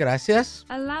 Gracias, gracias.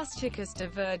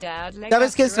 Cada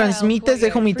vez que transmites,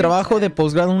 dejo mi trabajo de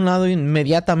posgrado a un lado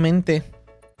inmediatamente.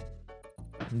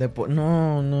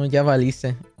 No, ya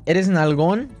valiste. ¿Eres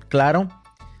nalgón? Claro.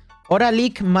 Hora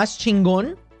leak más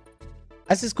chingón.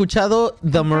 ¿Has escuchado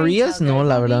The Marias? No,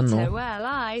 la verdad no.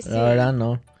 La verdad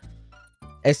no.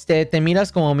 Te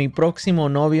miras como mi próximo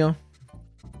novio.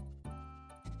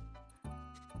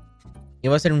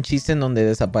 Iba a ser un chiste en donde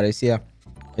desaparecía.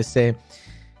 Se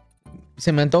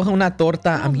me antoja una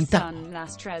torta. A mí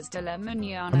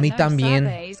también.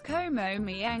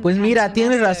 Pues mira,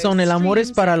 tienes razón. El amor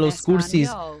es para los cursis.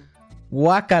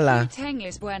 Guácala.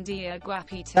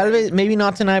 Tal vez, maybe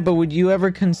not tonight, but would you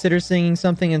ever consider singing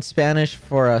something in Spanish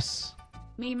for us?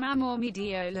 Mi mamor mi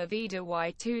dio la vida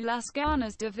y tú las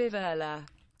ganas de vivirla.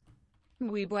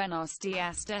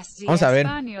 Vamos a ver.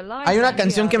 Hay una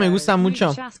canción que me gusta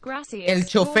mucho. El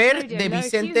chofer de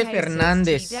Vicente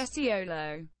Fernández.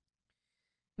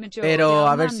 Pero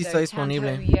a ver si está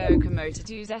disponible.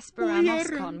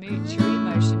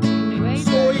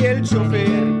 Soy el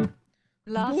chofer.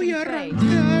 Voy a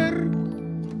arrancar.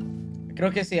 Creo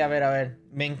que sí, a ver.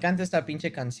 Me encanta esta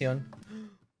pinche canción.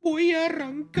 Voy a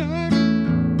arrancar.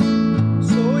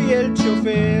 Soy el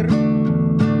chofer.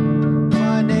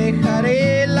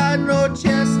 Manejaré la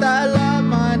noche hasta el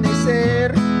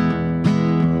amanecer.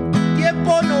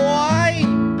 Tiempo no hay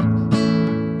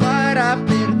para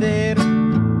perder.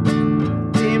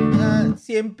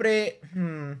 Siempre.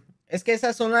 Es que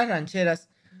esas son las rancheras.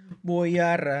 Voy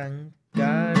a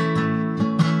arrancar.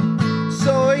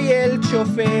 Soy el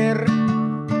chofer.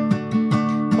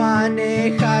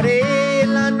 Manejaré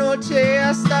la noche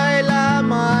hasta el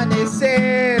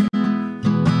amanecer.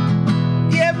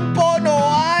 Tiempo no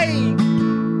hay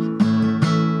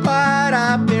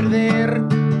para perder.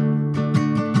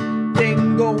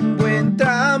 Tengo un buen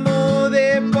tramo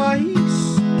de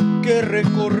país que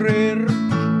recorrer.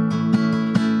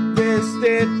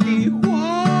 Desde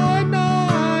Tijuana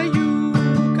a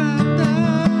Yucatán.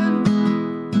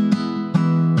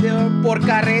 Por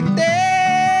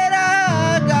carretera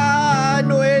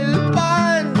gano el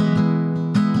pan.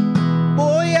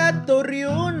 Voy a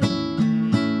Torreón.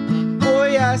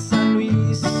 Voy a San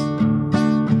Luis.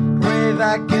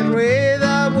 Rueda que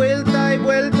rueda, vuelta y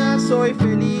vuelta, soy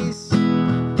feliz.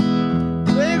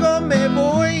 Luego me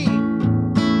voy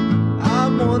a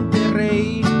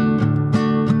Monterrey.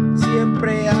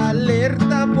 Siempre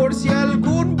alerta por si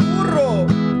algún burro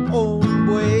o un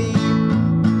buey.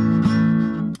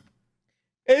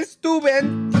 Estuve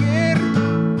antier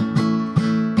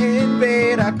en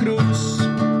Veracruz.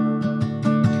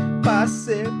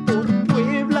 Pasé por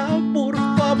Puebla, por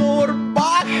favor,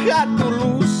 baja tu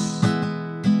luz.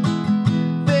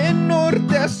 De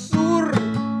norte a sur,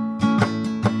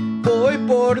 voy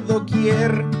por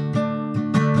doquier.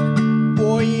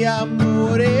 Voy a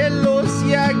Morelos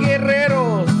y a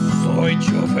Guerrero, soy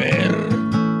chofer.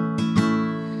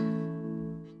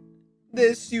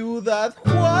 De Ciudad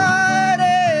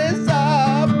Juárez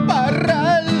a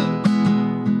Parral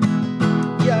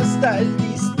y hasta el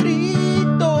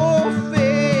Distrito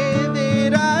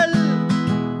Federal.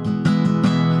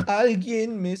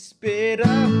 Alguien me espera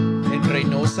en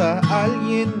Reynosa,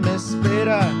 alguien me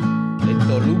espera en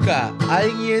Toluca,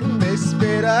 alguien me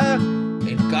espera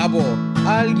en Cabo,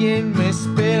 alguien me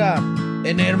espera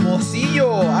en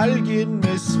Hermosillo, alguien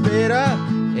me espera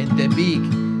en Tepic,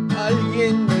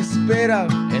 alguien me espera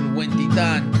en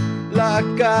Huentitán. La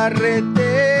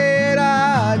carretera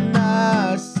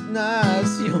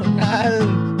nacional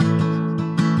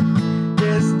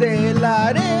desde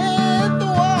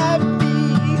Laredo a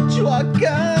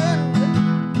Michoacán.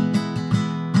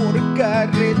 Por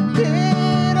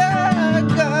carretera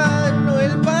gano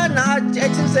el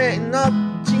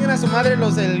su madre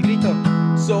los del grito.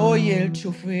 Soy el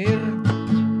chofer.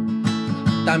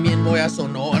 También voy a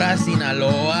Sonora,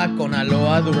 Sinaloa,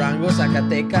 Conaloa, Durango,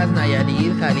 Zacatecas,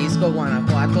 Nayarit, Jalisco,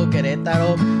 Guanajuato,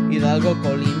 Querétaro, Hidalgo,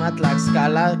 Colima,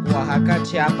 Tlaxcala, Oaxaca,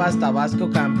 Chiapas,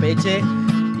 Tabasco, Campeche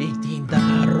y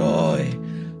Quintana Roo.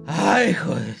 Ay,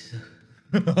 joder.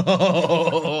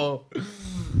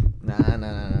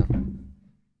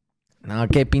 No,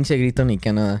 qué pinche grito ni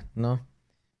qué nada. No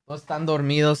están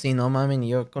dormidos y no mamen,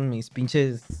 yo con mis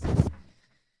pinches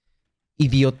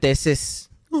idioteces.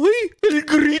 ¡Ay, el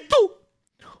grito!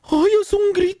 ¡Ay, es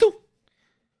un grito!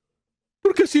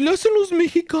 Porque así le hacen los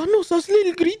mexicanos, hazle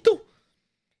el grito.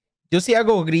 Yo sí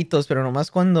hago gritos, pero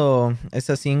nomás cuando es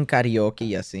así en karaoke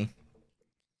y así.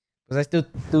 Pues ahí es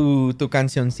tu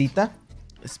cancioncita.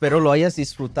 Espero lo hayas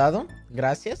disfrutado.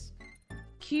 Gracias.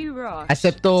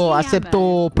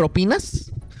 ¿Acepto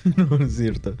propinas? No es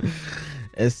cierto.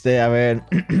 A ver.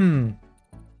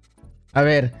 A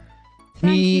ver.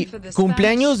 Mi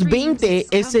cumpleaños 20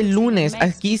 es el lunes.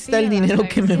 Aquí está el dinero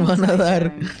que me van a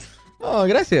dar. Oh,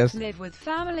 gracias. Le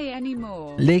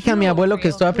dije a mi abuelo que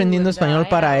estoy aprendiendo español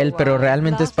para él, pero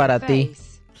realmente es para ti.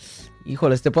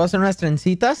 Híjoles, ¿te puedo hacer unas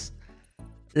trencitas?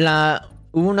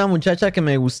 Hubo una muchacha que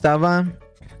me gustaba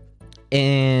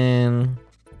en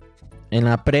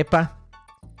la prepa.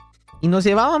 Y nos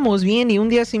llevábamos bien y un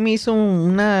día sí me hizo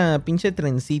una pinche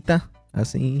trencita.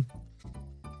 Así.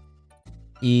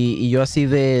 Y yo así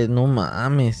de, no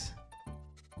mames.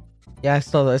 Ya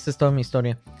es todo, esa es toda mi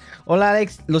historia. Hola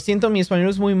Alex, lo siento, mi español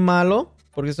es muy malo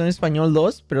porque soy en español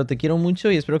 2, pero te quiero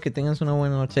mucho y espero que tengas una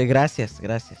buena noche. Gracias.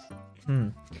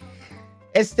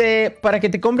 Para que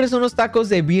te compres unos tacos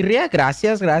de birria,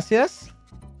 gracias.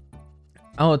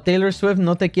 Oh, Taylor Swift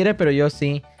no te quiere, pero yo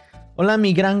sí. Hola,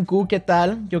 mi gran Q, ¿qué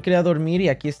tal? Yo quería dormir y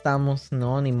aquí estamos.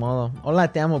 No, ni modo.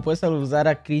 Hola, te amo. ¿Puedes saludar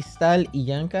a Cristal y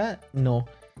Yanka? No.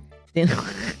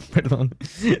 Perdón.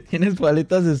 ¿Tienes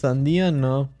paletas de sandía?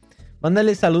 No.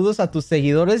 Mándale saludos a tus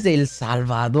seguidores de El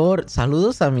Salvador.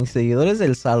 Saludos a mis seguidores de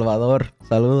El Salvador.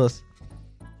 Saludos.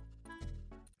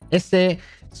 Estoy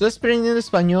aprendiendo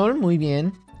español. Muy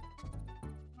bien.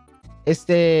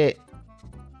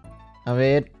 A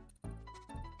ver.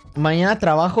 Mañana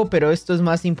trabajo, pero esto es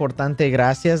más importante.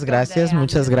 Gracias.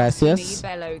 Muchas gracias.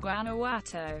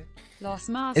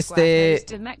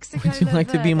 Would you like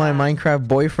to be my Minecraft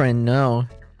boyfriend? No.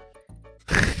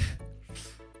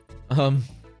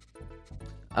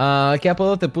 ¿Qué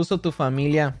apodo te puso tu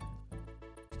familia?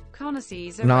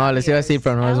 No, les iba a decir,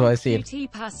 pero no les voy a decir.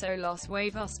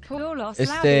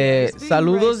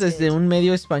 Saludos desde un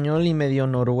medio español y medio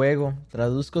noruego.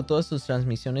 Traduzco todas sus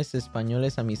transmisiones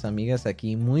españoles a mis amigas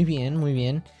aquí. Muy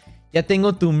bien. Ya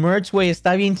tengo tu merch, güey.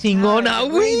 Está bien chingón. ¡A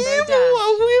huevo!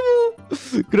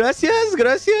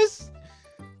 Gracias.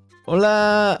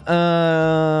 Hola.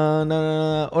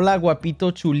 Hola,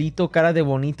 guapito, chulito, cara de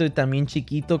bonito y también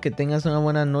chiquito. Que tengas una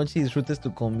buena noche y disfrutes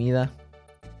tu comida.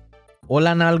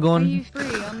 Hola, Nalgón. Are you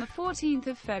free on the 14th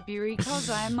of February? Cause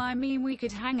I am my meme, we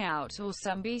could hang out or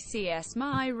some BCS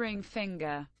my ring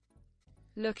finger.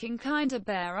 Looking kinda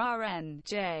bare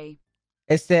RNJ.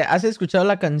 ¿Has escuchado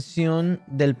la canción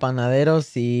del panadero?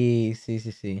 Sí.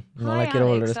 No la quiero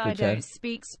volver a escuchar. I don't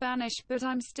speak Spanish, but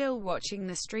I'm still watching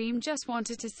the stream. Just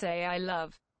wanted to say I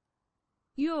love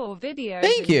your videos.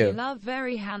 Thank you. You love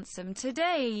very handsome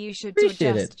today. You should do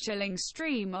just chilling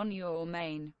stream on your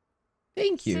main.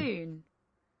 Thank you. Soon.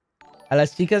 A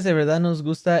las chicas de verdad nos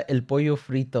gusta el pollo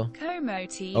frito.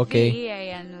 Ok.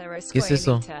 ¿Qué es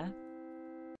eso?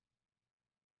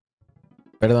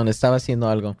 Perdón, estaba haciendo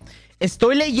algo.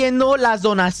 Estoy leyendo las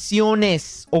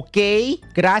donaciones, ¿ok?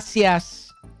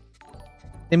 Gracias.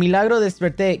 De milagro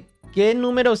desperté. ¿Qué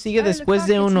número sigue después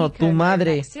de 1? Tu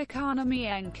madre.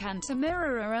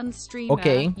 Ok.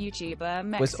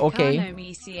 Pues ok.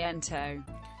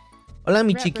 Hola,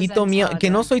 mi chiquito mío. Que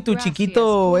no soy tu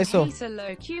chiquito, eso.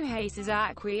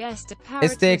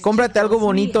 Cómprate algo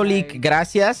bonito, Lick.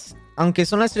 Gracias. Aunque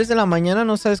son las 3 de la mañana,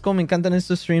 no sabes cómo me encantan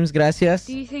estos streams. Gracias.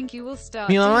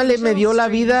 Mi mamá me dio la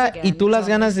vida y tú las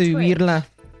ganas de vivirla.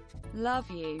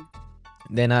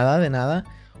 De nada.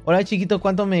 Hola, chiquito,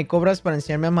 ¿cuánto me cobras para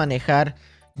enseñarme a manejar?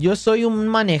 Yo soy un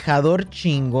manejador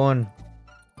chingón.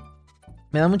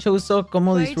 Me da mucho gusto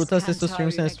cómo disfrutas estos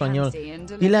streams en español.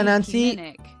 Dile a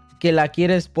Nancy que la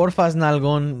quieres, porfas,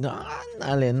 nalgón. No,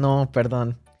 dale, no,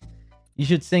 perdón. You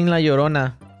should sing La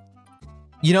Llorona.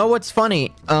 You know what's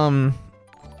funny?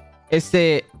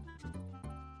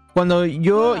 Cuando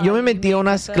yo me metí a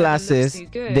unas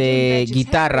clases de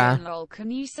guitarra.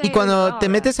 Y cuando te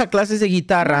metes a clases de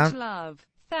guitarra,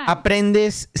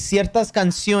 aprendes ciertas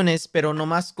canciones, pero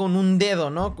nomás con un dedo,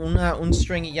 ¿no? Con un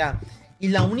string y ya. Y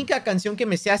la única canción que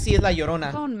me sé así es La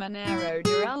Llorona. Con Monero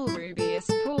Durell Rubius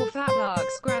Paul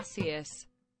Fatlarks Gracias.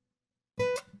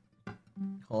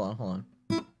 Hold on.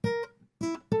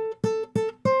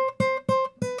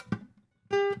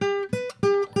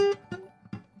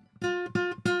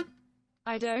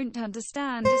 I don't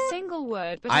understand a single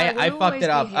word, but I I will fucked always it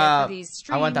up. be here for these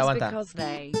streams Aguanta. because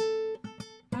they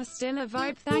are still a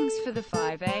vibe. Thanks for the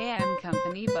 5 a.m.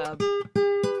 company, bub.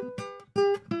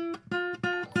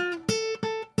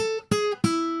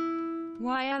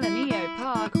 Why Alanio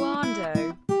Park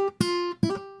Wando?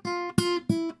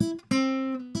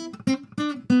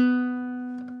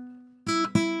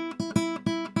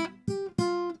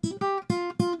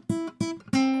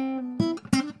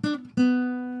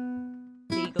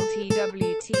 Legal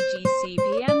TWTGCP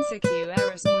NCQ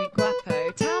eres muy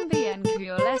guapo también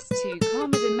cuales tu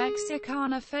comida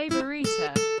mexicana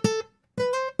favorita.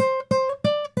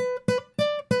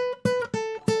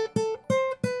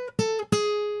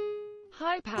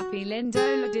 Hi papi lindo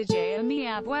la DJ a mi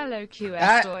abuelo que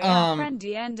estoy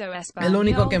aprendiendo español. Es lo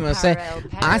único que me sé.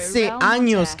 Hace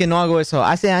años que no hago eso.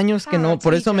 Hace años que no.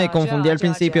 Por eso me confundí al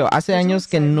principio. Hace años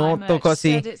que no toco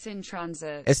así.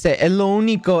 Es lo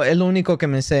único que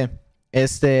me sé.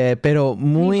 Pero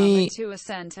muy...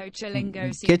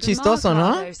 Qué chistoso,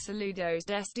 ¿no? Es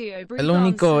lo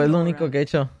único que he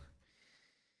hecho.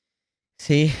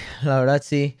 Sí, la verdad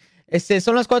sí.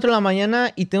 Son las 4 de la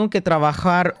mañana y tengo que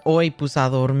trabajar hoy, pues a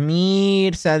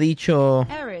dormir, se ha dicho.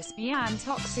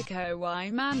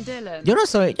 Yo no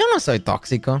soy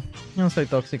tóxico. Yo no soy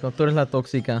tóxico, tú eres la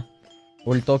tóxica.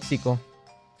 O el tóxico.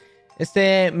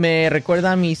 Me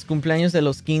recuerda a mis cumpleaños de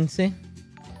los 15.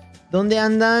 ¿Dónde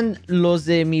andan los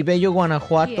de mi bello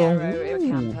Guanajuato?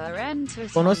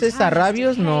 ¿Conoces a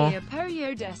Rabios? No.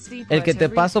 El que te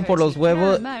pasó por los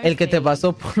huevos. El que te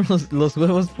pasó por los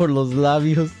huevos por los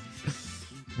labios.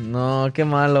 No, qué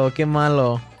malo. Qué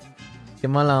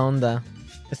mala onda.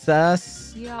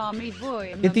 ¿Estás?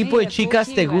 ¿Qué tipo de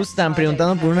chicas te gustan?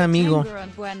 Preguntando por un amigo.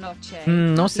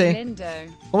 No sé.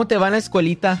 ¿Cómo te va en la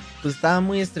escuelita? Pues estaba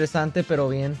muy estresante, pero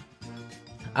bien.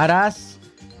 ¿Harás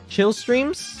chill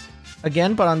streams?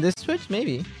 Again, but on this Twitch,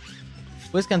 maybe.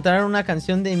 ¿Puedes cantar una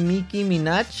canción de Nicki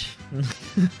Minaj?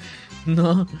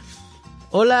 No.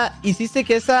 Hola, ¿hiciste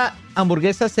que esa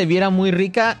hamburguesa se viera muy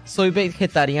rica? Soy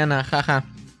vegetariana, jaja.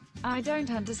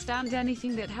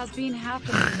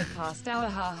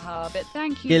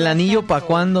 ¿Y el anillo pa'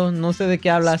 cuándo? No sé de qué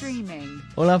hablas.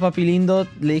 Hola, papi lindo.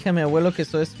 Le dije a mi abuelo que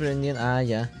estoy aprendiendo. Ah,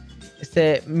 ya.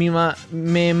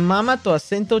 Me mama tu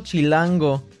acento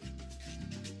chilango.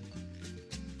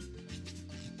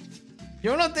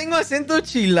 Yo no tengo acento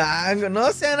chilango.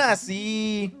 No sean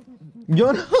así.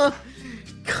 Yo no...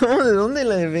 ¿Cómo? ¿De dónde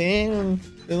le ven?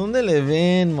 ¿De dónde le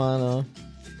ven, mano?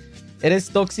 Eres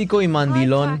tóxico y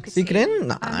mandilón. ¿Sí creen?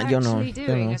 No, yo no.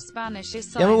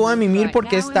 Ya me voy a mimir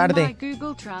porque es tarde.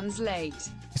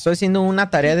 Estoy haciendo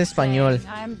una tarea de español.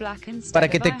 Para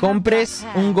que te compres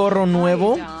un gorro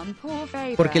nuevo.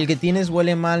 Porque el que tienes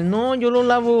huele mal. No, yo lo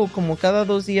lavo como cada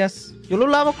 2 días. Yo lo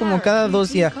lavo como cada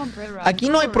 2 días. Aquí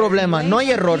no hay problema. No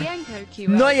hay error.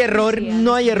 No hay error.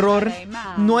 No hay error.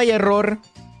 No hay error.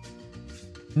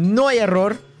 No hay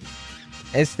error.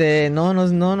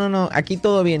 No. Aquí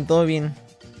todo bien, todo bien.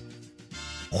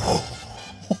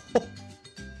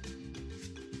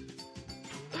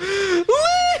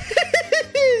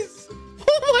 Liz!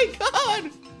 Oh my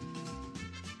god!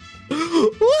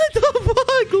 What the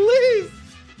fuck, Liz?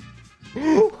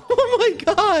 Oh my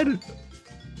god!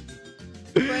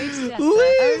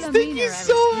 Liz, thank you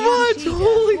so much!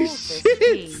 Holy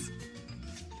shit!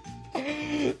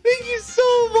 Thank you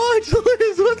so much,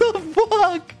 Liz! What the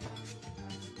fuck?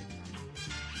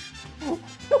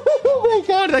 Oh my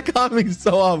god, that caught me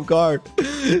so off guard.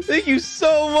 Thank you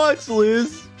so much,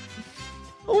 Liz.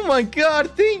 Oh my god,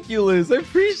 thank you, Liz. I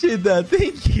appreciate that.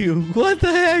 Thank you. What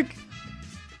the heck?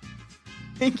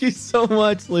 Thank you so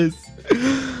much, Liz.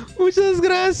 Muchas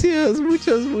gracias.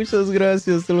 Muchas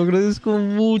gracias. Te lo agradezco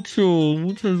mucho.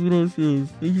 Muchas gracias.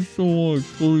 Thank you so much.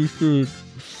 Holy shit.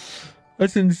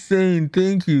 That's insane.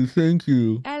 Thank you.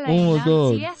 Oh my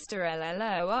god.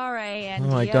 Oh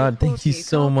my god, thank you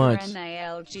so much.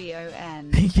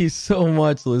 Thank you so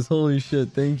much, Liz. Holy shit,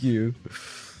 thank you.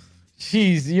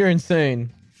 Jeez, you're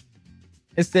insane.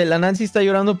 La Nancy está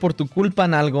llorando por tu culpa,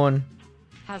 nalgón.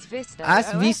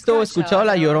 ¿Has visto o escuchado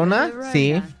La Llorona?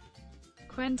 Sí.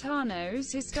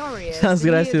 Muchas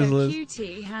gracias, Liz.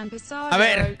 A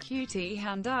ver.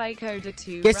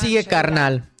 ¿Qué sigue,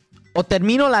 carnal? O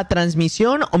termino la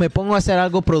transmisión o me pongo a hacer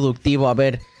algo productivo. A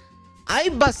ver. hay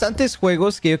bastantes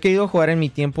juegos que yo he querido jugar en mi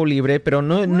tiempo libre, pero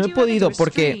no he podido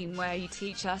porque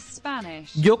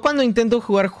yo cuando intento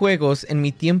jugar juegos en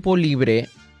mi tiempo libre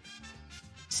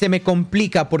se me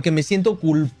complica porque me siento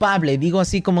culpable. Digo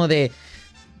así como de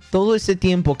todo ese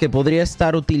tiempo que podría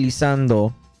estar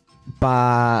utilizando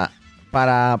para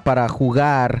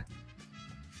jugar,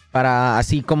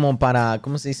 así como para,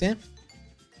 ¿cómo se dice?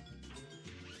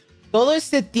 Todo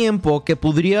este tiempo que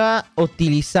podría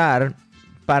utilizar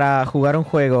para jugar un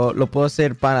juego, lo puedo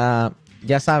hacer para,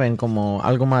 ya saben, como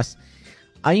algo más.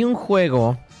 Hay un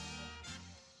juego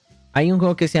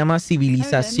que se llama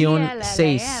Civilización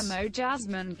 6.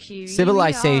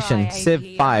 Civilization,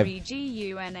 Civ 5.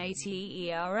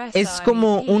 Es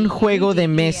como un juego de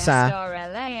mesa.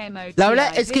 La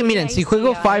verdad es que miren, si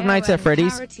juego Five Nights at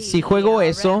Freddy's, si juego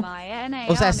eso,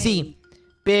 o sea, sí.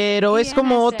 Pero es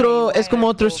como otro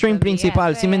stream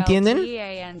principal, ¿sí me entienden?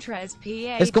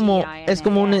 Es como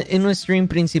un stream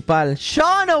principal.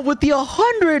 Shauna with the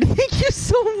 100, thank you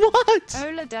so much.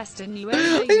 I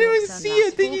didn't see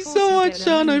it. Thank you so much,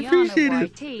 Shauna. I appreciate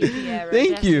it.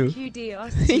 Thank you.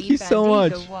 Thank you so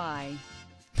much.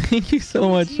 Thank you so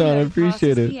much, Sean. I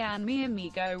appreciate it.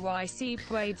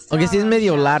 Aunque sí es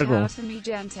medio largo.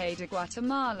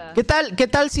 ¿Qué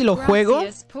tal si lo juego?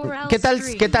 ¿Qué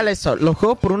tal eso? Lo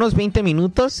juego por unos 20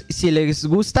 minutos. Si les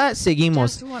gusta,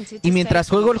 seguimos. Y mientras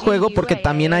juego el juego, porque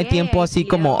también hay tiempo así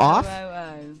como off,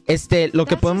 lo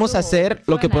que podemos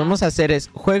hacer es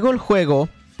juego el juego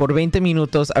por 20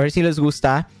 minutos, a ver si les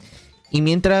gusta. Y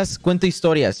mientras cuento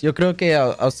historias. Yo creo que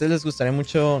a ustedes les gustaría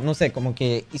mucho, no sé, como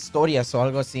que historias o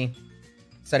algo así.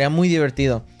 Estaría muy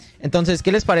divertido. Entonces,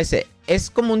 ¿qué les parece? Es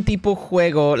como un tipo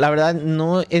juego. La verdad,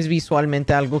 no es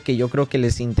visualmente algo que yo creo que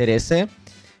les interese.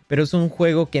 Pero es un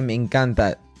juego que me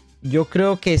encanta. Yo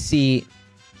creo que si...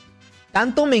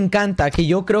 Tanto me encanta que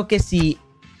yo creo que si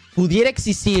pudiera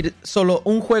existir solo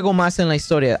un juego más en la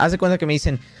historia. Haz de cuenta que me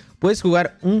dicen, puedes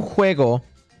jugar un juego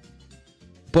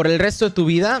por el resto de tu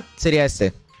vida, sería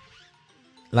este.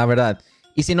 La verdad.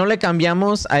 Y si no le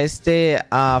cambiamos a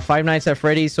Five Nights at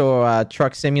Freddy's o a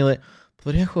Truck Simulator.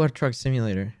 Podría jugar Truck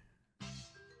Simulator.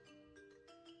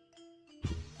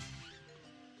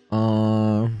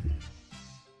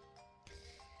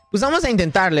 Pues vamos a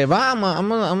intentarle.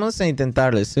 Vamos a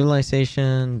intentarle.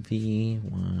 Civilization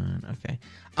V1. Ok.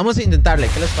 Vamos a intentarle.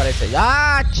 ¿Qué les parece?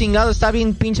 ¡Ah, chingado! Está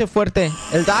bien pinche fuerte.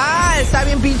 Está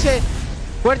bien pinche...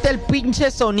 Fuerte el pinche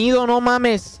sonido, no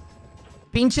mames.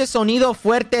 Pinche sonido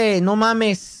fuerte, no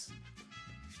mames.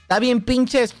 Está bien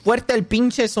pinches fuerte el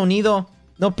pinche sonido.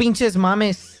 No pinches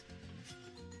mames.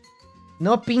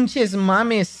 No pinches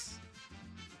mames.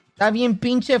 Está bien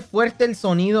pinche fuerte el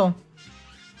sonido.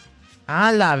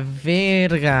 A la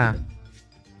verga.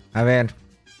 A ver.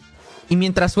 ¿Y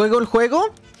mientras juego el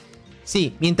juego?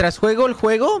 Sí, mientras juego el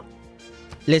juego,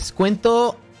 les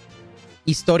cuento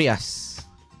historias.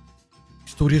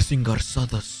 Historias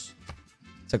engarzadas.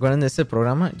 ¿Se acuerdan de este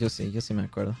programa? Yo sí me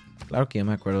acuerdo. Claro que yo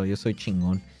me acuerdo. Yo soy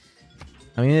chingón.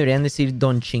 A mí me deberían decir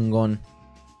Don Chingón.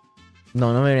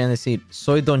 No me deberían decir.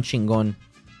 Soy Don Chingón.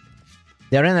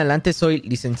 De ahora en adelante soy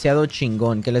licenciado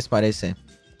Chingón. ¿Qué les parece?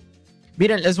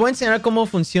 Miren, les voy a enseñar cómo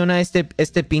funciona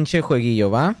este pinche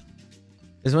jueguillo, ¿va?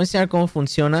 Les voy a enseñar cómo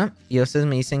funciona. Y ustedes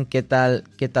me dicen qué tal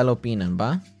opinan,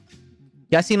 ¿va?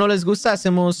 Ya si no les gusta,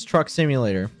 hacemos Truck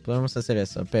Simulator. Podemos hacer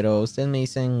eso. Pero ustedes me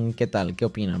dicen qué tal, qué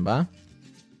opinan, ¿va?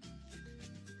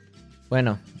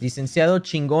 Bueno, licenciado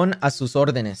Chingón a sus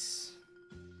órdenes.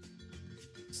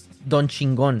 Don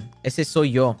Chingón. Ese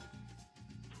soy yo.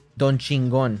 Don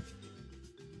Chingón.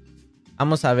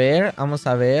 Vamos a ver.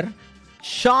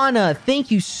 Shauna, thank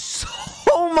you so...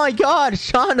 Oh my God,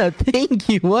 Shauna, thank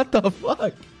you. What the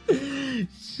fuck?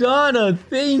 Shauna,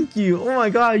 thank you. Oh my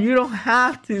God, you don't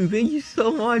have to. Thank you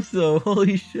so much, though.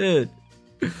 Holy shit.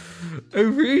 I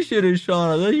appreciate it,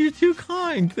 Shauna. You're too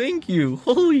kind. Thank you.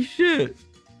 Holy shit.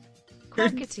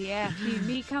 Thank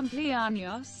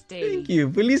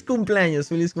you. Feliz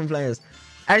cumpleaños.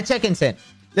 A ver, chéquense.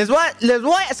 Les voy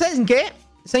a... ¿Saben qué?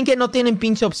 ¿Saben que no tienen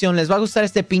pinche opción? Les va a gustar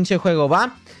este pinche juego,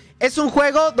 ¿va? Es un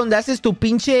juego donde haces tu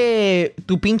pinche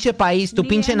país, tu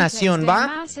pinche nación,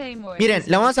 ¿va? Miren,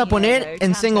 le vamos a poner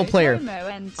en single player.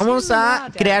 Vamos a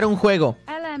crear un juego.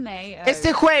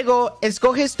 Este juego,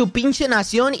 escoges tu pinche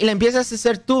nación y la empiezas a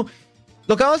hacer tú.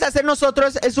 Lo que vamos a hacer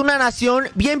nosotros es una nación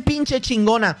bien pinche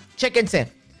chingona.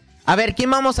 Chéquense. A ver,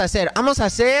 ¿quién vamos a hacer? Vamos a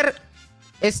hacer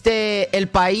el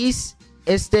país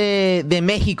de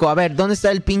México. A ver, ¿dónde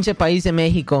está el pinche país de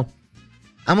México?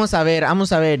 Vamos a ver.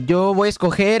 Yo voy a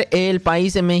escoger el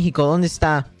país de México. ¿Dónde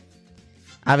está?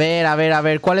 A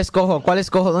ver. ¿Cuál escojo?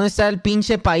 ¿Dónde está el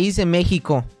pinche país de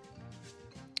México?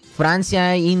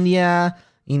 Francia, India,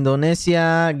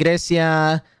 Indonesia,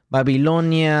 Grecia,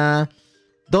 Babilonia.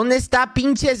 ¿Dónde está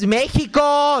pinches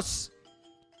Méxicos?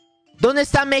 ¿Dónde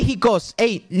está Méxicos?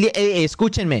 Ey,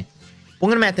 escúchenme.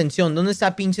 Pónganme atención. ¿Dónde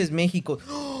está pinches México?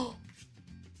 ¡Oh!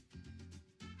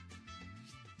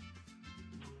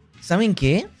 ¿Saben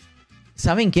qué?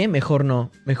 ¿Saben qué? Mejor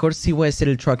no. Mejor sí voy a hacer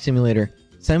el Truck Simulator.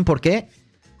 ¿Saben por qué?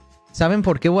 ¿Saben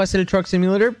por qué voy a hacer el Truck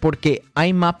Simulator? Porque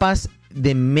hay mapas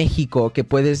de México que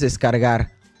puedes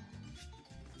descargar.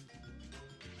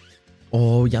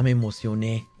 Oh, ya me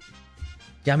emocioné.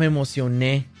 Ya me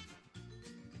emocioné.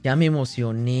 Ya me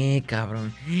emocioné,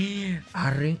 cabrón.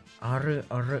 Arre, arre,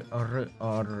 arre, arre,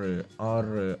 arre,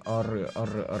 arre, arre,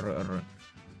 arre, arre, arre.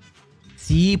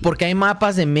 Sí, porque hay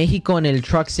mapas de México en el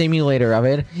Truck Simulator. A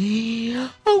ver.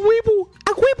 ¡A huevo!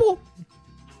 ¡A huevo!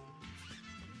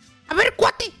 A ver,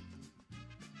 cuate.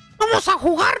 Vamos a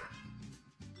jugar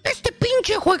este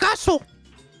pinche juegazo.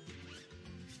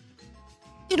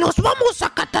 Y nos vamos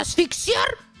a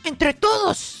catasfixiar entre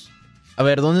todos. A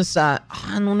ver, ¿dónde está?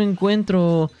 Ah, no lo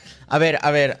encuentro. A ver.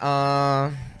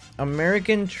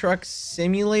 American Truck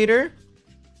Simulator.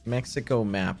 Mexico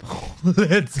map.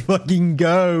 Let's fucking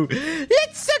go.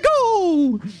 Let's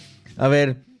go. A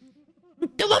ver.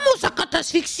 Te vamos a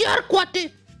catasfixiar,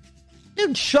 cuate.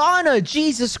 Dude, Shauna,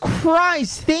 Jesus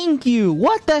Christ, thank you.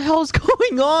 What the hell's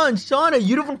going on? Shauna,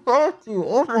 you don't have to.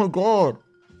 Oh my god.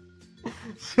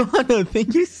 Shauna,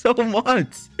 thank you so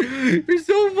much. You're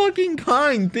so fucking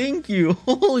kind. Thank you.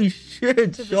 Holy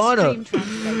shit, Shauna.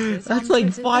 That's like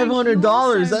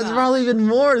 $500. That's probably even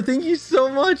more. Thank you so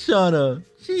much, Shauna.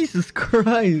 Jesus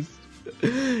Christ.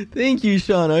 Thank you,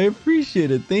 Shauna. I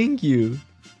appreciate it. Thank you.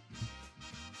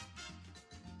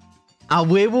 A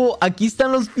huevo, aquí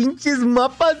están los pinches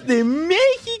mapas de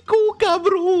México,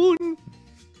 cabrón.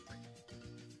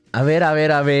 A ver,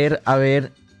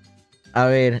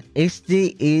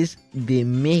 este es de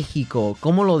México.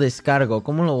 ¿Cómo lo descargo?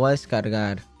 ¿Cómo lo voy a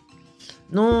descargar?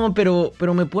 No, pero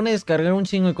me pone a descargar un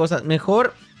chingo de cosas.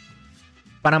 Mejor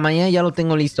para mañana ya lo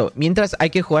tengo listo. Mientras hay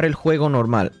que jugar el juego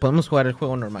normal. Podemos jugar el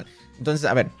juego normal. Entonces,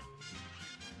 a ver.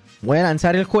 Voy a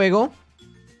lanzar el juego.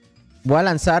 Voy a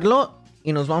lanzarlo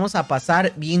y nos vamos a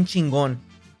pasar bien chingón.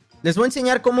 Les voy a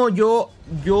enseñar cómo yo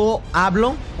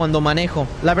hablo cuando manejo.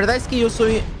 La verdad es que yo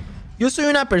soy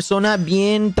una persona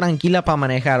bien tranquila para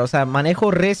manejar. O sea,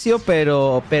 manejo recio,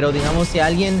 pero digamos, si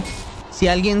alguien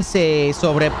se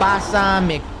sobrepasa,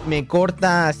 me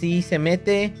corta así, se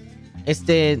mete,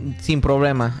 sin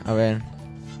problema. A ver.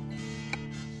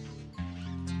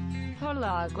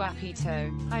 Hola, guapito.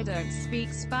 I don't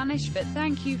speak Spanish, but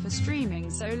thank you for streaming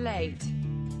so late.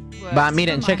 Va,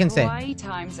 miren, chéquense.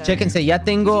 Chéquense, ya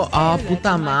tengo... ¡Oh,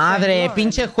 puta madre!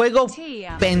 ¡Pinche juego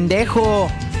pendejo!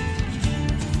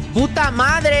 ¡Puta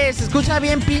madre! Se escucha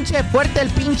bien pinche fuerte el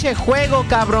pinche juego,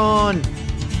 cabrón.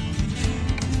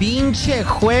 Pinche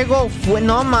juego.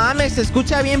 No mames, se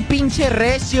escucha bien pinche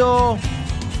recio.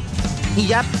 Y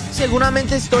ya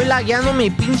seguramente estoy lagueando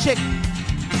mi pinche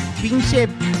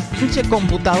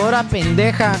computadora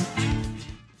pendeja.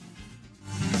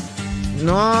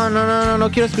 No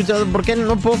quiero escuchar. ¿Por qué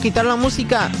no puedo quitar la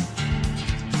música?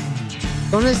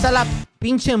 ¿Dónde está la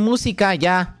pinche música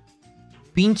ya?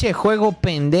 Pinche juego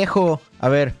pendejo. A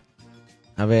ver.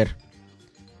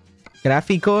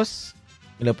 Gráficos.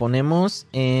 Y lo ponemos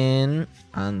en...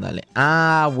 Ándale.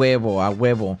 Ah, a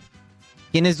huevo.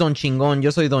 ¿Quién es Don Chingón?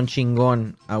 Yo soy Don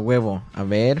Chingón. A huevo. A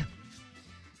ver.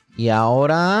 Y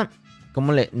ahora...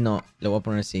 ¿Cómo le...? No, le voy a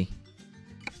poner así.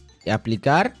 Y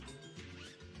aplicar.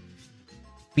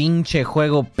 Pinche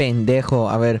juego pendejo.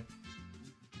 A ver.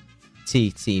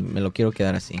 Sí, me lo quiero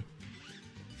quedar así.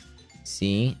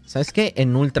 Sí. ¿Sabes qué?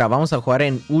 En ultra. Vamos a jugar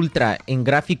en ultra. En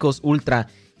gráficos ultra.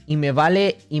 Y me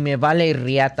vale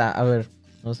riata. A ver.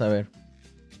 Vamos a ver.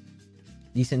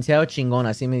 Licenciado chingón.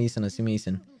 Así me dicen.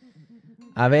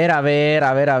 A ver.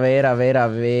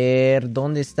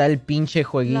 ¿Dónde está el pinche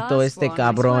jueguito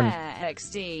cabrón?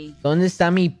 ¿Dónde está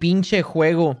mi pinche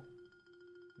juego?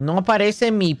 No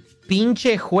aparece mi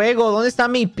pinche juego. ¿Dónde está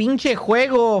mi pinche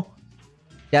juego?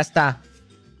 Ya está.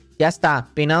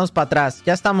 Peinados para atrás.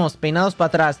 Ya estamos peinados para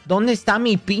atrás. ¿Dónde está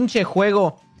mi pinche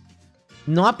juego?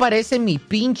 No aparece mi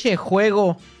pinche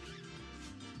juego.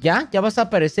 ¿Ya vas a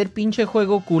aparecer pinche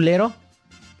juego culero?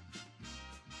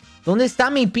 ¿Dónde está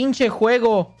mi pinche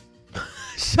juego?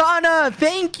 Shauna,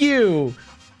 thank you.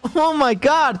 Oh my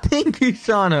god, thank you,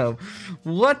 Shauna.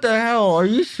 What the hell? Are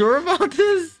you sure about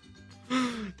this?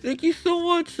 Thank you so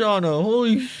much, Shauna.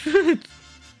 Holy shit.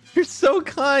 You're so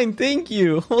kind. Thank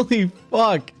you. Holy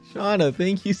fuck. Shauna,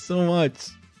 thank you so much.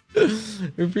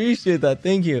 Appreciate that.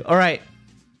 Thank you. All right.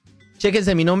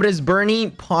 Chéquense, mi nombre es Bernie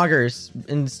Poggers.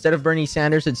 Instead of Bernie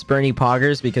Sanders, it's Bernie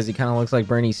Poggers because he kind of looks like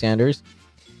Bernie Sanders.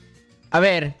 A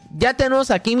ver, ya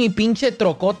tenemos aquí mi pinche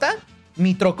trocota.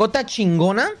 Mi trocota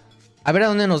chingona. A ver, ¿a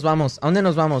dónde nos vamos? ¿A dónde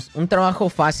nos vamos? Un trabajo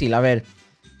fácil, a ver.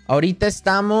 Ahorita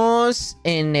estamos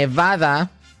en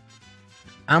Nevada.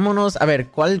 Vámonos, a ver,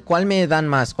 ¿cuál me dan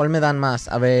más? ¿Cuál me dan más?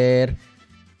 A ver,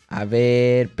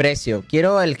 precio.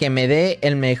 Quiero el que me dé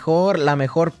la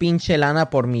mejor pinche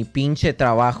lana por mi pinche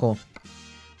trabajo.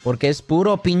 Porque es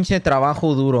puro pinche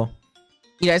trabajo duro.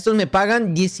 Mira, estos me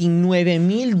pagan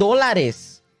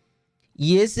 $19,000.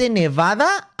 Y es de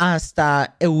Nevada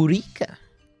hasta Eureka.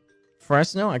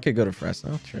 Fresno? I could go to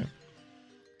Fresno. True.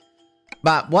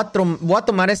 Va, voy a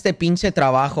tomar este pinche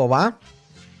trabajo, ¿va?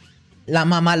 La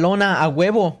mamalona, a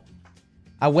huevo.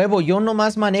 A huevo, yo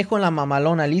nomás manejo en la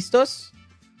mamalona. ¿Listos?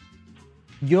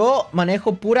 Yo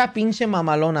manejo pura pinche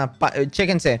mamalona.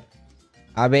 Chéquense.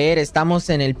 A ver, estamos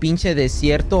en el pinche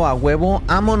desierto, a huevo.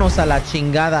 Vámonos a la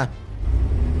chingada.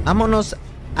 Vámonos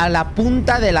a la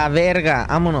punta de la verga.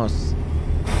 Vámonos.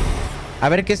 A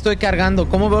ver qué estoy cargando.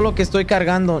 ¿Cómo veo lo que estoy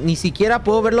cargando? Ni siquiera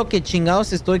puedo ver lo que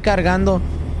chingados estoy cargando.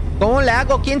 ¿Cómo le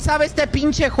hago? ¿Quién sabe este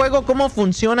pinche juego cómo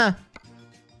funciona?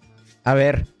 A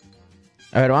ver.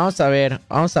 A ver, vamos a ver.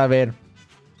 Vamos a ver.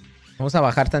 Vamos a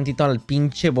bajar tantito al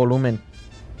pinche volumen.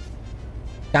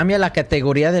 Cambia la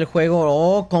categoría del juego.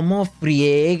 Oh, cómo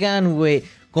friegan, güey.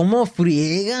 Cómo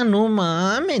friegan, no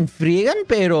mamen. Friegan,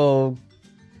 pero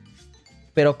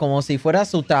como si fuera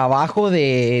su trabajo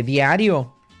de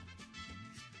diario.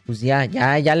 Pues ya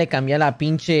le cambié la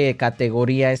pinche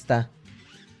categoría esta.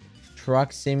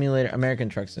 Truck Simulator. American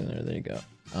Truck Simulator. There you go.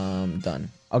 Done.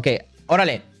 Ok,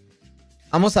 órale.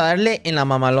 Vamos a darle en la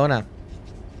mamalona.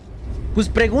 Pues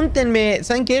pregúntenme.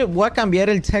 ¿Saben qué? Voy a cambiar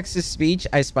el Texas Speech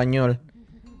a español.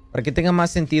 Para que tenga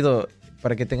más sentido.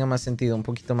 Para que tenga más sentido. Un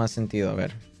poquito más sentido. A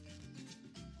ver.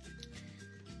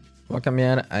 Voy a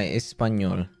cambiar a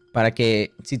español. Para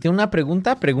que... Si tienen una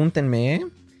pregunta, pregúntenme, ¿eh?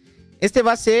 Este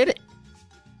va a ser...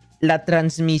 la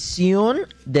transmisión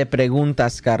de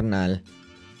preguntas, carnal.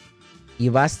 Y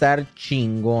va a estar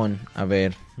chingón. A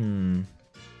ver.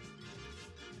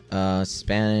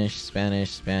 Spanish.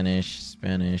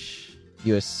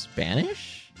 US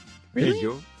Spanish? Really? Hey,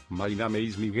 my name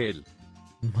is Miguel.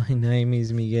 My name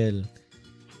is Miguel.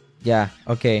 Ya,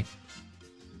 ok.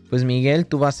 Pues Miguel,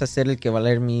 tú vas a ser el que va a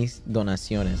leer mis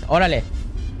donaciones. ¡Órale!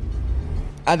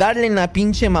 A darle en la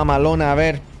pinche mamalona, a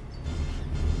ver.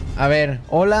 A ver,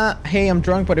 hola. Hey, I'm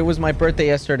drunk, but it was my birthday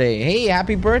yesterday. Hey,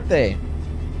 happy birthday.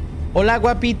 Hola,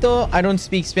 guapito. I don't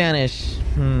speak Spanish.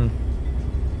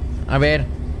 A ver.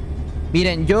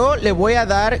 Miren, yo le voy a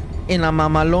dar en la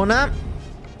mamalona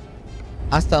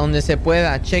hasta donde se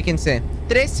pueda. Chéquense.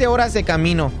 13 horas de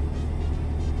camino.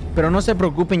 Pero no se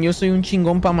preocupen, yo soy un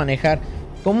chingón para manejar.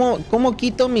 ¿Cómo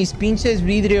quito mis pinches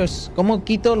vidrios? ¿Cómo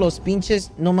quito los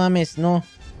pinches? No mames, no.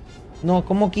 No,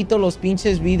 ¿cómo quito los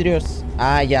pinches vidrios?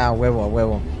 Ah, ya, a huevo, a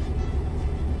huevo.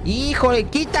 ¡Híjole!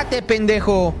 ¡Quítate,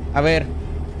 pendejo! A ver.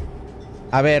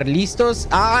 A ver, ¿listos?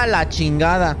 ¡Ah, la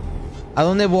chingada! ¿A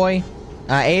dónde voy?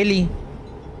 A Eli.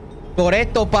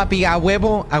 Toretto, papi, a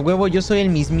huevo. A huevo, yo soy el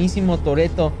mismísimo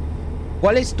Toretto.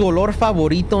 ¿Cuál es tu olor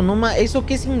favorito? No ma... ¿Eso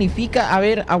qué significa? A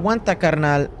ver, aguanta,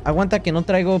 carnal. Aguanta que no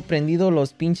traigo prendido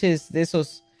los pinches de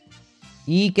esos.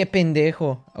 ¡Y qué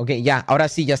pendejo! Ok, ya, ahora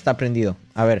sí ya está prendido.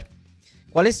 A ver.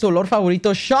 ¿Cuál es tu olor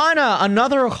favorito? Shauna,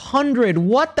 another 100.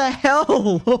 What the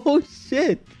hell? Oh,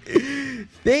 shit.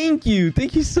 Thank you.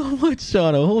 Thank you so much,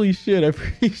 Shauna. Holy shit, I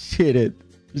appreciate it.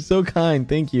 You're so kind.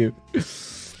 Thank you.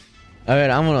 A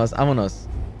ver, vámonos, vámonos.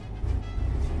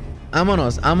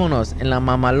 Vámonos, vámonos. En la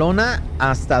mamalona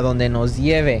hasta donde nos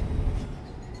lleve.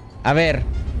 A ver.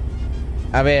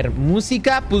 A ver,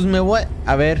 música, pues me voy...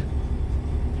 A ver.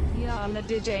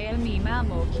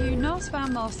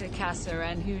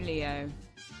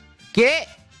 ¿Qué?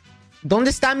 ¿Dónde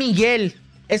está Miguel?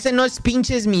 Ese no es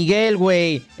pinches Miguel,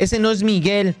 güey. Ese no es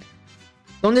Miguel.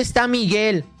 ¿Dónde está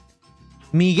Miguel?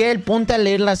 Miguel, ponte a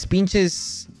leer las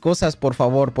pinches cosas, por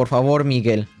favor,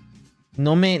 Miguel.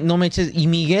 No me eches... ¿Y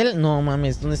Miguel? No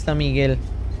mames, ¿dónde está Miguel?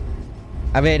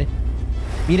 A ver.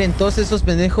 Miren, todos esos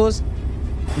pendejos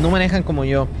no manejan como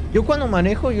yo. Yo cuando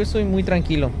manejo, yo soy muy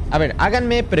tranquilo. A ver,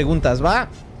 háganme preguntas, ¿va?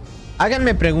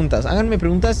 Háganme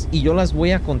preguntas y yo las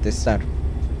voy a contestar.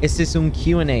 Este es un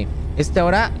Q&A. Este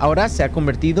ahora se ha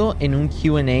convertido en un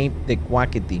Q&A de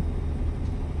Quackity.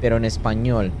 Pero en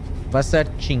español. Va a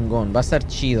estar chingón, va a estar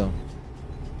chido.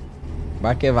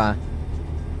 Va que va.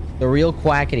 The real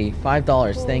quackity.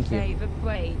 $5. Thank you.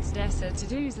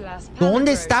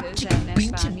 ¿Dónde está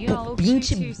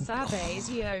pinche?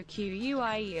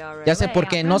 Ya sé por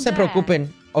qué. No se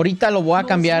preocupen. Ahorita lo voy a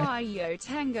cambiar.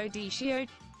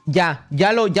 Ya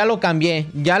lo cambié.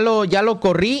 Ya lo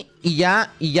corrí y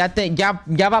ya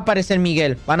va a aparecer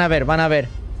Miguel. Van a ver. Va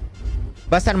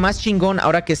a estar más chingón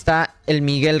ahora que está el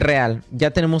Miguel real. Ya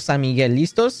tenemos a Miguel.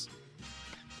 ¿Listos?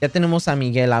 Ya tenemos a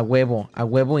Miguel a huevo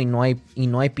y no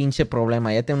hay pinche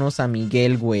problema. Ya tenemos a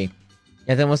Miguel, güey.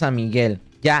 Ya tenemos a Miguel.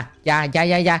 Ya,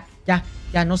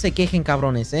 no se quejen,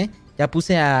 cabrones, Ya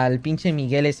puse al pinche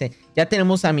Miguel ese. Ya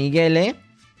tenemos a Miguel,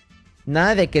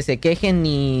 Nada de que se quejen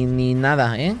ni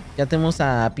nada, Ya tenemos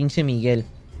a pinche Miguel.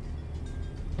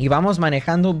 Y vamos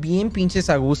manejando bien pinches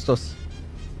a gustos.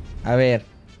 A ver.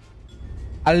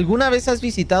 ¿Alguna vez has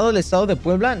visitado el estado de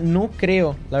Puebla? No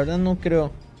creo, la verdad no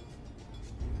creo.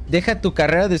 Deja tu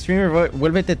carrera de streamer,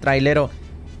 vuélvete trailero.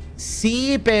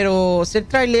 Sí, pero ser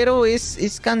trailero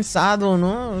es cansado,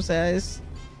 ¿no? O sea, es...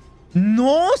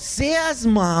 ¡No seas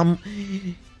mam!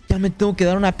 Ya me tengo que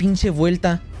dar una pinche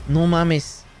vuelta. No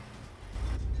mames.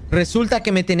 Resulta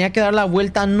que me tenía que dar la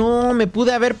vuelta. No, me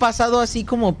pude haber pasado así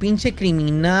como pinche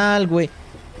criminal, güey.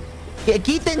 Que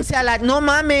quítense a la... ¡No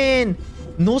mamen!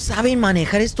 No saben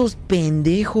manejar estos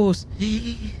pendejos.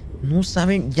 No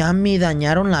saben, ya me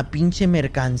dañaron la pinche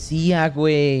mercancía,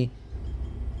 güey.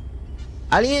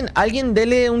 Alguien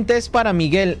dele un test para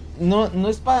Miguel. No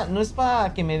es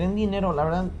para que me den dinero,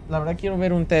 la verdad quiero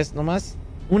ver un test, nomás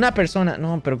una persona.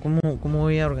 No, pero ¿cómo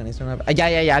voy a organizar una?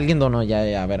 Ya, alguien donó, ya,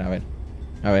 a ver.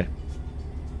 A ver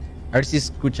si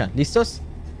escuchan. ¿Listos?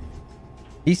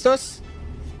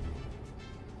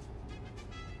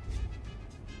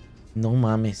 No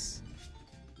mames.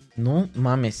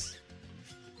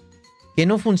 ¿Que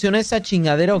no funciona esa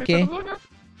chingadera o qué?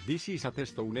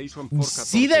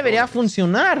 Sí debería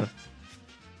funcionar.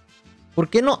 ¿Por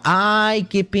qué no? ¡Ay,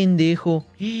 qué pendejo!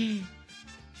 ¡Qué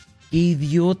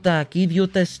idiota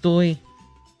estoy!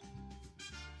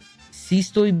 Sí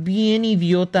estoy bien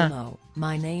idiota. Hello,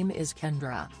 my name is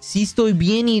Kendra. Sí estoy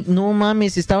bien y... No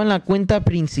mames, estaba en la cuenta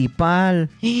principal.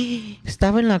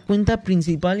 Estaba en la cuenta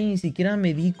principal y ni siquiera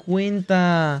me di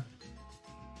cuenta.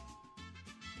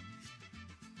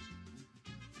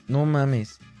 No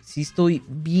mames. Sí estoy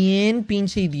bien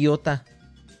pinche idiota.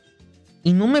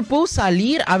 Y no me puedo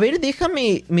salir. A ver,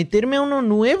 déjame meterme a uno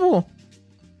nuevo.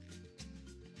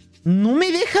 No me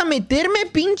deja meterme,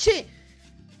 pinche...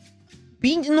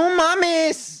 No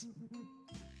mames.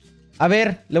 A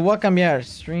ver, le voy a cambiar.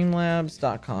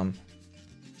 Streamlabs.com.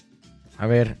 A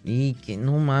ver, y que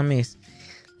no mames.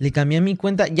 Le cambié mi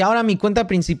cuenta. Y ahora mi cuenta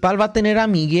principal va a tener a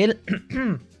Miguel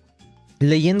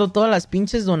leyendo todas las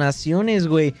pinches donaciones,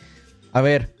 güey. A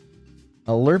ver.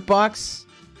 Alert box.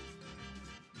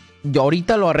 Yo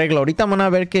ahorita lo arreglo. Ahorita van a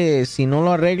ver que si no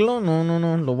lo arreglo,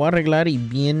 no. Lo voy a arreglar y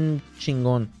bien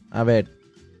chingón. A ver.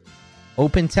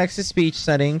 Open text-to-speech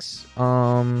settings.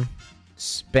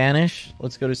 Spanish.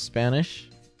 Let's go to Spanish.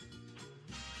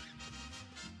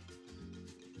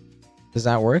 Does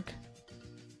that work?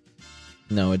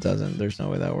 No, it doesn't. There's no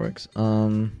way that works.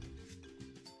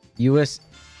 US.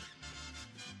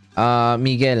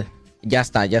 Miguel. Ya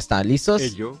está. ¿Listos?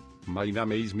 My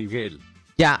name is Miguel.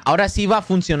 Ya, ahora sí va a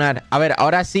funcionar. A ver,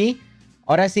 ahora sí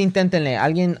inténtenle.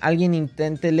 Alguien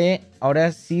inténtele.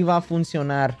 Ahora sí va a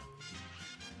funcionar.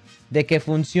 De que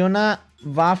funciona,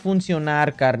 va a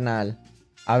funcionar, carnal.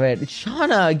 A ver,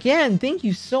 Shauna, again, thank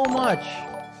you so much.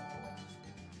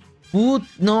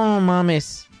 No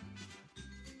mames.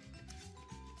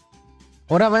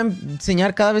 Ahora va a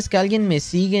enseñar cada vez que alguien me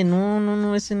sigue.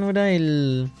 No, ese no era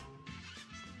el...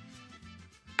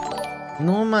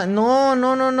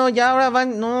 No, ya ahora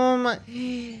van... No,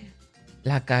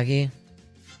 la cagué.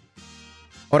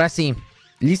 Ahora sí.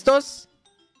 ¿Listos?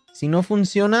 Si no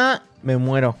funciona, me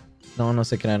muero. No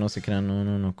se crean.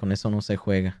 No, con eso no se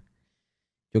juega.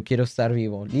 Yo quiero estar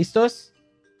vivo. ¿Listos?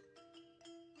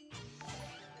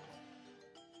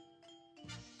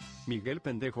 Miguel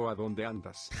pendejo, ¿a dónde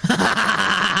andas?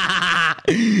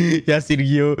 Ya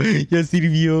sirvió.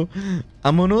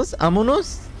 Vámonos.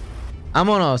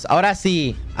 Ahora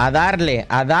sí. A darle.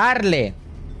 A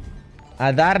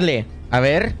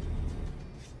ver.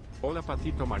 Hola,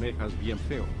 Patito, manejas bien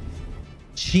feo.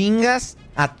 Chingas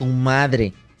a tu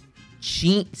madre.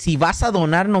 Si vas a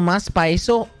donar nomás para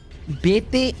eso,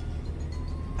 vete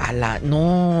a la...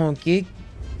 No, ¿qué?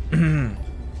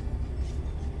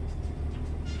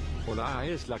 Hola,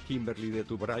 es la Kimberly de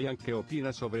tu Brian. ¿Qué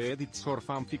opinas sobre edits or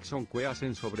fanfiction que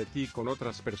hacen sobre ti con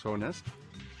otras personas?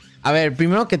 A ver,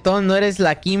 primero que todo, no eres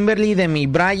la Kimberly de mi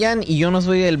Brian y yo no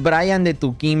soy el Brian de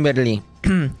tu Kimberly.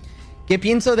 ¿Qué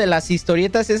pienso de las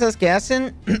historietas esas que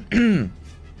hacen?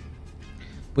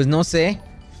 Pues no sé.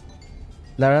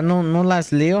 La verdad no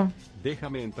las leo.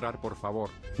 Déjame entrar, por favor.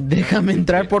 Déjame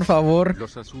entrar, por favor.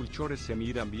 Los azulchores se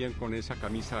miran bien con esa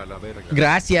camisa a la verga.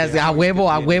 Gracias, a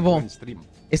huevo, a huevo.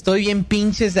 Estoy bien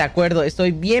pinches de acuerdo.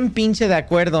 Estoy bien pinche de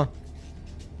acuerdo.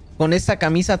 Con esta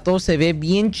camisa todo se ve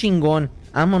bien chingón.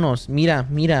 Vámonos, mira,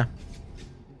 mira.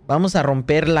 Vamos a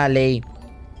romper la ley.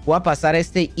 Voy a pasar a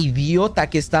este idiota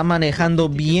que está manejando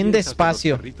bien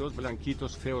despacio. Los perritos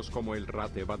blanquitos feos como el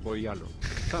rat de Bad Boy Alo.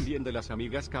 También de las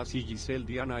amigas Casi, Giselle,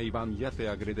 Diana, Iván, ya te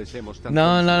agradecemos tanto.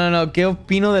 No. ¿Qué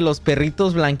opino de los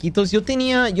perritos blanquitos? Yo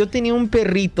tenía un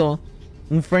perrito,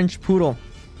 un French Poodle.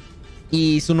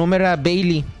 Y su nombre era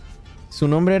Bailey.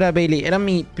 Era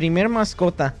mi primer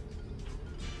mascota.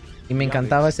 Y me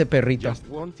encantaba ese perrito.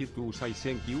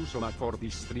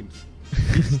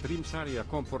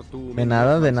 De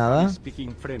nada.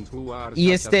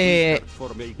 Y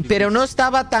pero no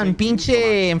estaba tan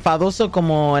pinche enfadoso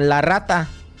como la rata.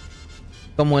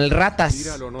 Como el ratas.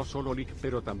 Míralo, no solo lic,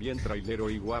 pero también trailero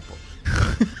y guapo.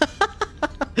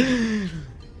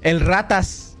 El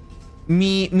ratas.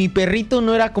 Mi perrito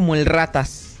no era como el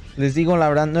ratas. Les digo la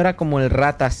verdad, no era como el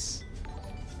ratas.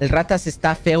 El ratas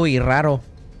está feo y raro.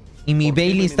 Y mi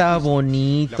Bailey estaba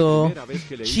bonito.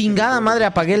 Chingada madre,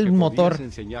 apagué el motor.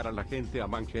 Enseñar a la gente a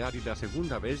manjear y la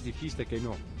segunda vez dijiste que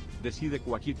no. Decide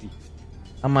Cuaquiti.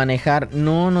 A manejar.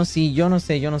 No, sí, yo no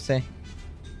sé.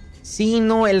 Sí,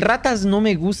 no, el ratas no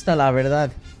me gusta, la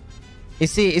verdad.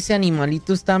 Ese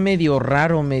animalito está medio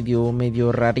raro,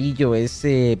 medio rarillo,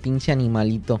 ese pinche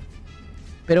animalito.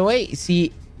 Pero, hey,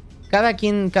 sí, cada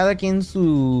quien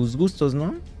sus gustos,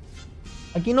 ¿no?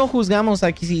 Aquí no juzgamos,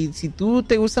 aquí si tú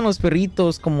te gustan los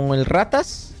perritos como el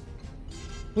ratas,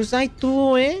 pues ay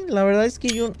tú, la verdad es que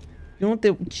yo no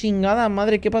te... Chingada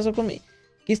madre, ¿qué pasó con mi...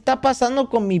 ¿Qué está pasando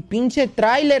con mi pinche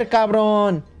tráiler,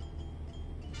 cabrón?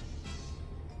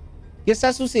 ¿Qué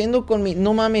está sucediendo con mi...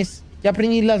 No mames, ya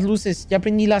prendí las luces, ya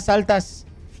prendí las altas.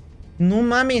 No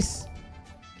mames.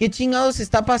 ¿Qué chingados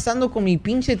está pasando con mi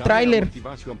pinche tráiler?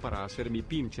 Motivación para hacer mi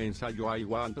pinche ensayo. I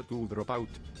want to drop out.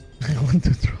 I want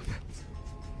to drop out.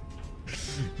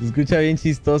 Se escucha bien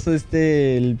chistoso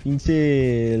el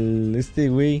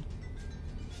güey.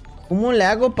 ¿Cómo le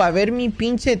hago para ver mi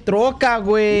pinche troca,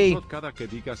 güey? Cada que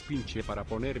digas pinche para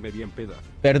ponerme bien peda.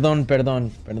 Perdón,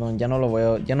 ya no lo voy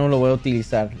a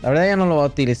utilizar. La verdad ya no lo voy a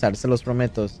utilizar, se los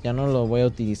prometo. Ya no lo voy a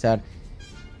utilizar.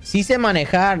 Sí sé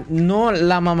manejar. No,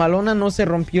 la mamalona no se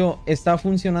rompió. Está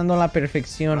funcionando a la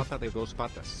perfección. Rata de dos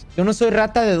patas. Yo no soy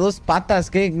rata de dos patas.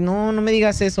 ¿Qué? No me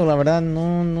digas eso, la verdad.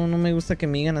 No me gusta que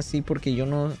me digan así porque yo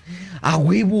no... ¡A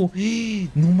huevo!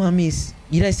 No mames.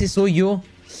 Mira, ese soy yo.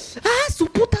 ¡Ah, su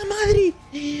puta madre!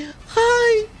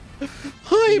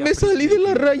 ¡Ay! Me salí de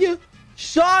la raya.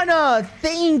 Shauna,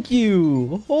 thank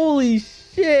you. Holy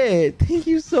shit. Thank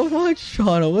you so much,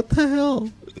 Shauna. What the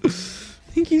hell?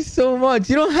 Thank you so much.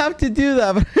 You don't have to do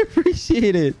that, but I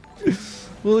appreciate it.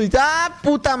 ¡Ah,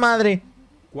 puta madre!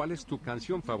 ¿Cuál es tu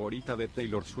canción favorita de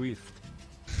Taylor Swift?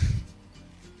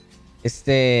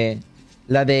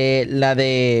 La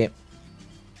de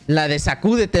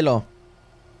Sacúdetelo.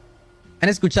 ¿Han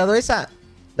escuchado esa?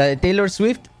 La de Taylor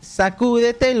Swift.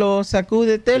 Sacúdetelo.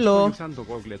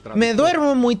 Me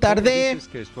duermo muy tarde. Dices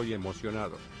que estoy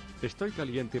emocionado. Estoy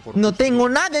caliente por... No tengo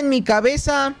nada en mi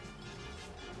cabeza.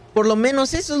 Por lo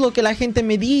menos eso es lo que la gente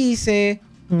me dice.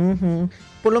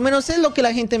 Por lo menos es lo que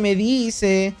la gente me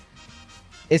dice.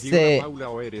 Paula,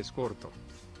 ¿o eres corto?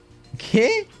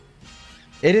 ¿Qué?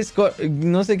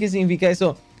 No sé qué significa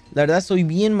eso. La verdad soy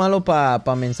bien malo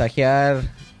para mensajear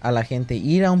a la gente.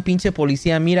 Ir a un pinche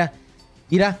policía, mira.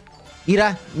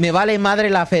 Me vale madre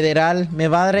la federal. Me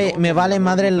vale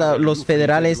madre los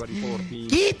federales.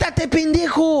 ¡Quítate,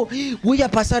 pendejo! Voy a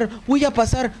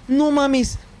pasar. No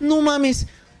mames.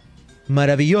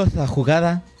 Maravillosa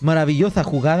jugada.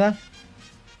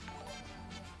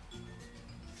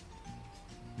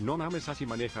 No mames, así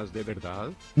manejas de verdad.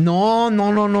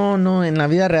 No. En la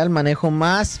vida real manejo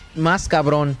más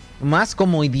cabrón. Más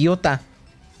como idiota.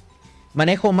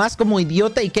 Manejo más como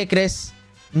idiota. ¿Y qué crees?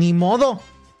 Ni modo.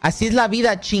 Así es la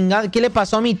vida, chingada. ¿Qué le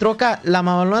pasó a mi troca? La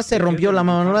mamalona se rompió. La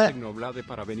mamalona...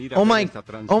 Oh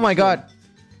my God.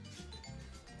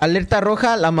 Alerta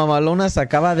roja. La mamalona se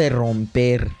acaba de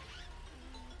romper.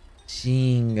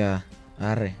 Chinga.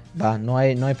 Arre. Va, no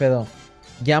hay pedo.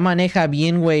 Ya maneja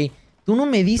bien, güey. Tú no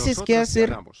me dices qué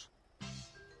hacer.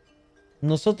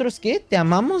 ¿Nosotros qué? ¿Te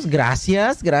amamos?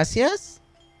 Gracias.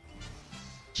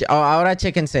 Ahora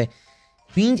chéquense.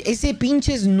 Ese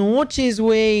pinches noches,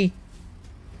 güey.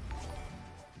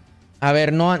 A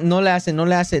ver, no le hace.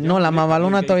 No, la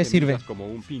mamalona todavía sirve. Como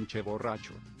un pinche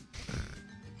borracho.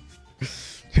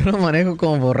 Yo lo manejo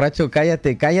como borracho.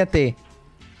 Cállate.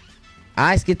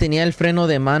 Ah, es que tenía el freno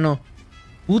de mano.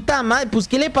 Puta madre, pues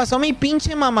 ¿qué le pasó a mi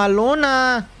pinche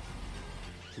mamalona?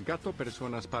 Gato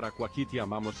personas para Cuaquiti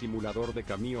amamos simulador de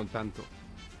camión tanto.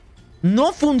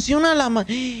 No funciona la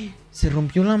Se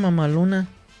rompió la mamalona.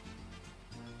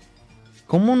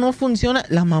 ¿Cómo no funciona?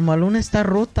 La mamalona está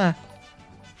rota.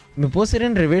 ¿Me puedo hacer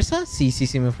en reversa? Sí,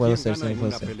 me puedo hacer. ¿Quién gana en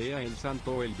una pelea, el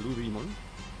Santo o el Blue Demon?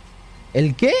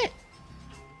 ¿El qué?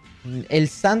 ¿El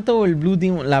Santo o el Blue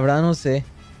Demon? La verdad no sé.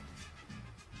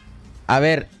 A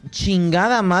ver,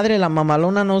 chingada madre, la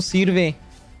mamalona no sirve.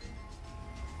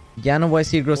 Ya no voy a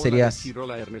decir groserías.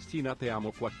 Hola, Ernestina, te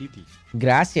amo, Cuaquiti.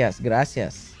 Gracias.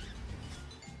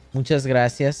 Muchas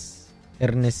gracias,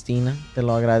 Ernestina. Te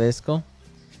lo agradezco.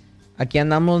 Aquí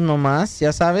andamos nomás,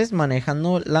 ya sabes,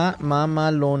 manejando la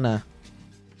mamalona.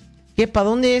 ¿Qué? ¿Para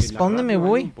dónde es? ¿Para dónde me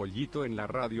voy? Hay un pollito en la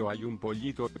radio, hay un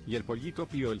pollito. Y el pollito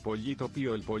pío, el pollito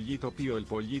pío, el pollito pío, el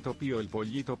pollito pío, el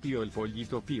pollito pío, el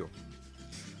pollito pío.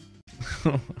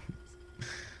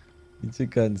 Pinche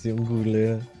canción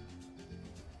culera.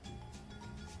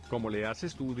 ¿Cómo le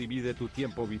haces tú? Divide tu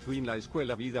tiempo between la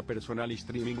escuela, vida personal y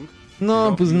streaming.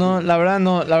 No, pues no, la verdad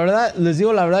no. La verdad, les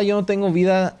digo la verdad, yo no tengo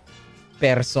vida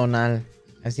personal.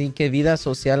 Así que vida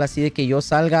social, así de que yo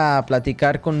salga a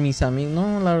platicar con mis amigos.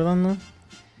 No, la verdad no.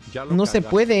 No se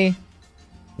puede.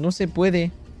 No se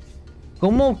puede.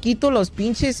 ¿Cómo quito los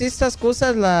pinches estas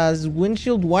cosas, las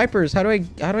windshield wipers? How do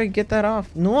I get that off?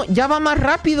 No, ya va más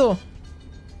rápido.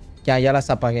 Ya las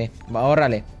apagué. Va,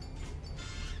 órale.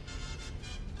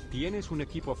 ¿Tienes un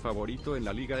equipo favorito en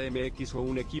la Liga MX o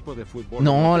un equipo de fútbol?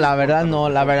 No, la verdad no,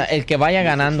 la verdad. El que vaya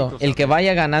ganando. El que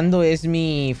vaya ganando es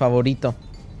mi favorito.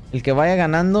 El que vaya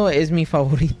ganando es mi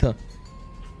favorito.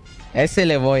 Ese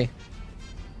le voy.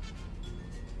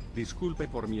 Disculpe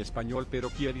por mi español, pero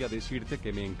quería decirte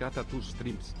que me encanta tus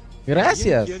streams.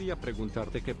 Gracias. Quería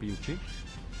preguntarte qué pinche.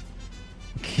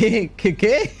 ¿Qué?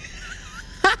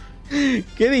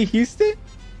 ¿Qué dijiste?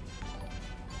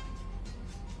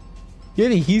 ¿Qué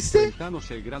dijiste?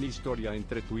 Cuéntanos el gran historia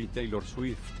entre tú y Taylor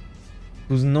Swift.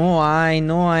 Pues no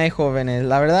hay jóvenes.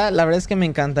 La verdad es que me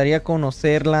encantaría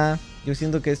conocerla. Yo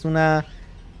siento que es una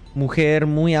mujer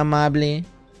muy amable.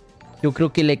 Yo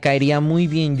creo que le caería muy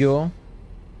bien yo.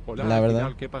 Hola, la verdad.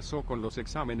 Final, ¿qué pasó con los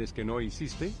exámenes que no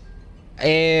hiciste?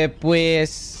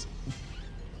 Pues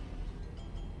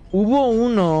hubo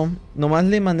uno. Nomás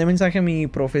le mandé mensaje a mi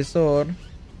profesor.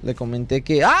 Le comenté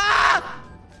que... ¡Ah!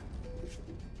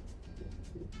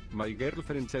 My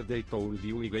girlfriend said they told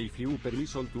you I gave you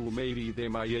permission to marry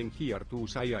them. I am here to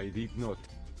say I did not.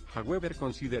 However,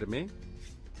 consider me.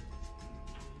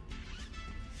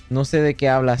 No sé de qué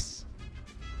hablas.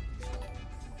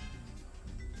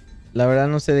 La verdad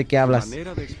no sé de qué hablas.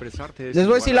 Manera de expresarte es les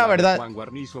voy a decir la verdad. Juan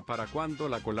Guarnizo, ¿para cuándo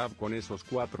la collab con esos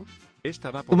cuatro?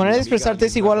 Tu manera de expresarte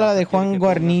es igual a la de Juan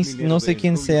Guarniz. No sé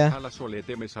quién sea.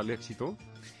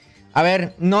 A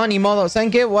ver, no, ni modo.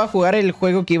 ¿Saben qué? Voy a jugar el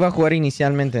juego que iba a jugar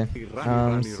inicialmente.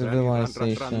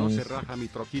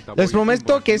 Les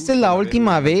prometo que esta es la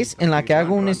última vez en la que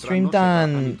hago un stream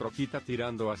tan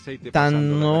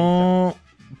no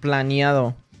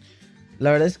planeado.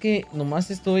 La verdad es que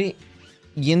nomás estoy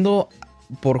yendo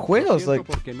por juegos.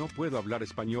 Porque no puedo hablar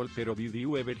español, pero did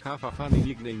you ever have a funny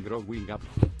nickname growing up?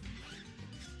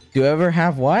 Do you ever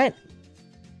have what?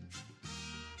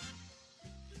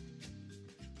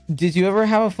 Did you ever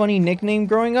have a funny nickname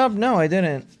growing up? No, I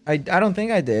didn't. I don't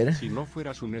think I did. Si no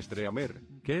fueras un streamer,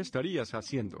 ¿qué estarías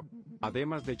haciendo?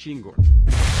 Además de chingón.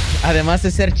 Además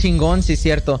de ser chingón, sí es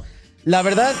cierto. La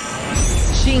verdad,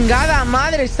 chingada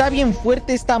madre, está bien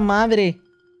fuerte esta madre.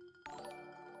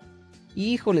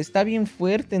 Híjole, está bien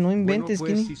fuerte, no inventes.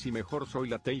 Bueno, pues, si mejor soy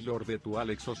la Taylor de tu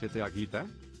Alex o se te agita.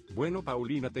 Bueno,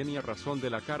 Paulina tenía razón de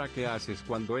la cara que haces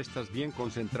cuando estás bien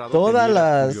concentrado. Todas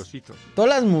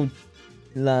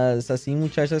las así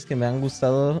muchachas que me han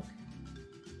gustado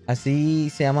así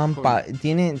se llaman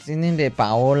tienen de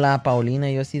Paola, Paulina,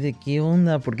 y yo así de ¿qué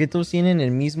onda? ¿Por qué todos tienen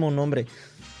el mismo nombre?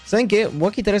 ¿Saben qué? Voy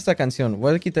a quitar esta canción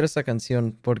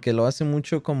porque lo hace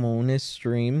mucho como un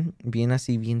stream bien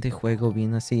así, bien de juego,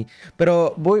 bien así.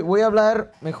 Pero voy a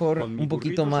hablar mejor un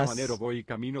poquito más. Sabanero voy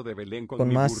camino de Belén con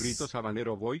mi más... burrito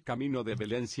sabanero voy camino de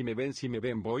Belén, si me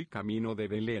ven voy camino de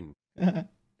Belén.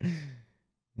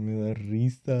 Me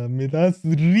das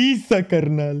risa,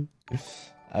 carnal.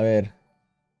 A ver.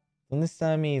 ¿Dónde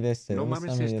está mi de este? No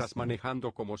mames, estás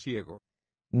manejando como ciego.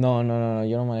 No,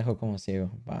 yo no manejo como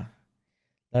ciego. Va.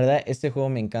 La verdad, este juego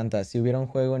me encanta. Si hubiera un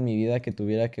juego en mi vida que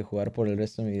tuviera que jugar por el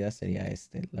resto de mi vida, sería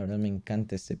este. La verdad, me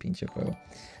encanta este pinche juego.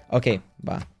 Ok,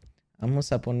 va.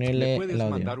 Vamos a ponerle ¿Me puedes el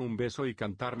audio. mandar un beso y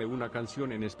cantarme una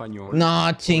canción en español?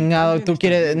 No, chingado, tú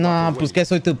quieres... No, pues que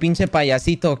soy tu pinche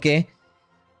payasito, ¿o qué?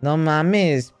 No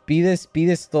mames,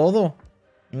 pides todo.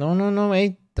 No,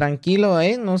 tranquilo,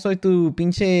 no soy tu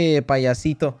pinche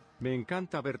payasito. Me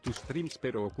encanta ver tus streams,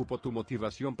 pero ocupo tu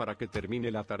motivación para que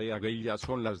termine la tarea gay. Ya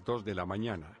son las 2 de la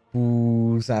mañana.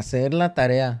 Pues hacer la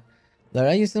tarea. La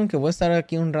verdad yo siento que voy a estar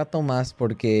aquí un rato más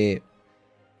porque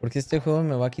este juego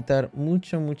me va a quitar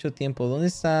mucho tiempo. ¿Dónde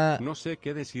está No sé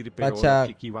qué decir, pero hola,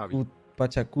 Chiquibabi.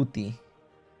 Pachacuti?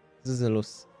 Ese es de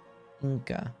los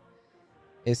Inca.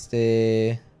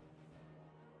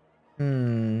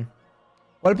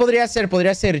 ¿Cuál podría ser?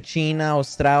 Podría ser China,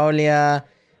 Australia,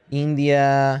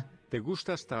 India, ¿Te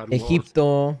gusta Star Wars?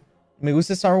 Egipto. ¿Me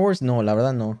gusta Star Wars? No, la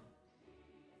verdad no.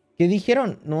 ¿Qué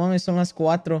dijeron? No mames, son las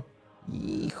 4.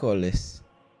 Híjoles.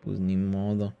 Pues ni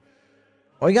modo.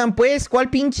 Oigan, pues, ¿cuál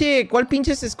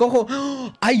pinches escojo?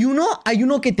 ¡Oh! Hay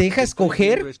uno que te deja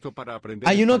escoger.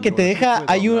 Hay uno que te deja.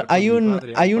 Hay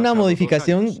una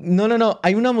modificación. No.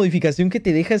 Hay una modificación que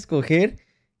te deja escoger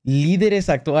líderes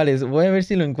actuales. Voy a ver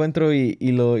si lo encuentro y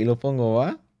lo pongo,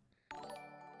 ¿va?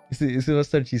 Ese va a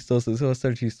estar chistoso,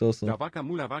 La vaca,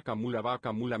 mula,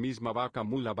 misma vaca,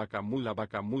 mula, vaca, mula,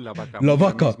 vaca, mula, vaca, La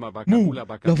vaca, misma vaca, mula,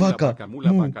 vaca, la vaca,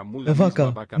 mula, vaca, mula,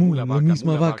 vaca, mula, la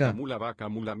misma vaca. mula, vaca,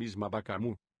 mula, misma vaca,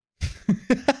 mu.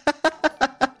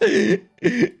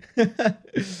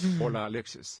 Hola,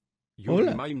 Alexis. You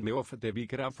Hola. remind me of the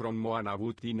Vikra from Moana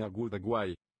Butina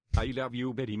Guay. I love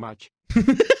you very much.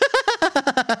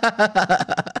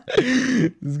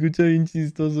 Se escucha bien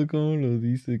chistoso como lo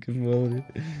dice, qué padre.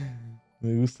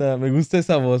 Me gusta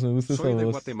esa voz, Soy de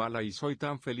Guatemala y soy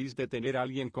tan feliz de tener a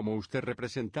alguien como usted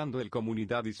representando la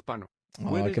comunidad hispano.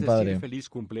 Puedes qué decir padre. feliz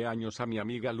cumpleaños a mi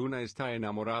amiga Luna, está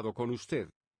enamorado con usted.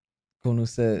 Con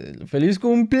usted. ¡Feliz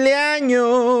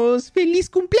cumpleaños! ¡Feliz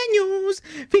cumpleaños!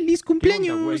 ¡Feliz ¿Qué onda, güey?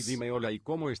 cumpleaños! Dime hola y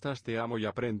cómo estás, te amo y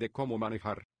aprende cómo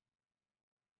manejar.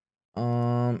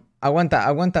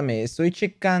 Aguántame. Estoy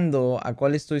checando a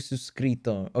cuál estoy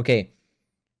suscrito. Ok.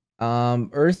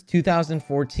 Earth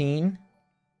 2014.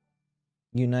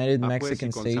 United Pues, Mexican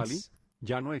 ¿y con Sally? States.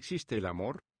 ¿Ya no existe el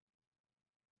amor?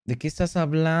 ¿De qué estás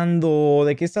hablando?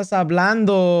 ¿De qué estás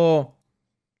hablando?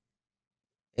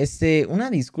 Una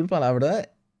disculpa, la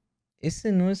verdad.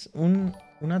 No es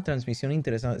una transmisión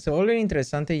interesante. Se va a volver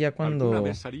interesante ya cuando... ¿Alguna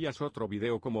vez harías otro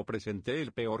video como presenté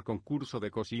el peor concurso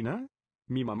de cocina?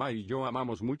 Mi mamá y yo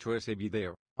amamos mucho ese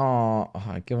video. Oh,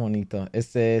 qué bonito.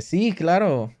 Sí,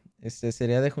 claro.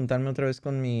 Sería de juntarme otra vez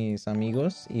con mis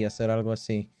amigos y hacer algo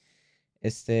así.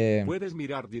 Puedes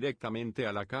mirar directamente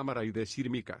a la cámara y decir,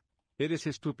 Mika, ¿eres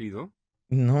estúpido?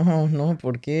 No,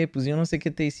 ¿por qué? Pues yo no sé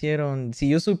qué te hicieron. Si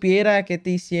yo supiera qué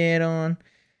te hicieron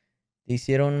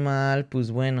mal,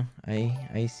 pues bueno,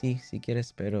 ahí sí, si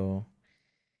quieres, pero...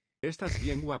 Estás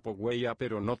bien guapo, güeya,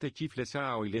 pero no te chifles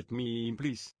y let me in,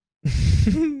 please.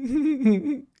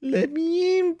 Let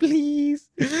me in,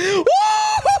 please. ¡Oh!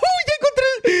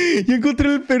 Ya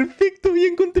encontré el perfecto. ¿Has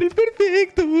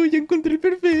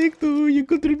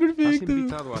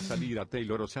invitado a salir a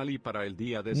Taylor o Sally para el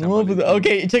día de San No, pues,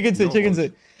 Valentín? ok, chéquense, No,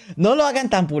 chéquense. No lo hagan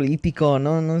tan político,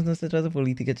 no se trata de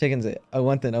política, chéquense.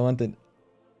 Aguanten.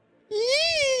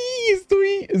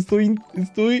 Estoy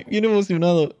bien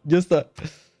emocionado. Ya está.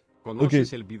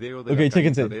 ¿Conoces el video de Ok, la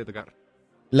chéquense. carita de Edgar?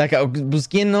 Pues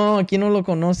 ¿quién no lo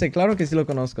conoce? Claro que sí lo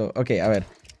conozco. Ok, a ver.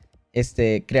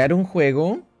 Crear un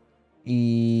juego.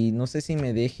 Y no sé si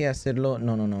me deje hacerlo.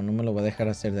 No me lo va a dejar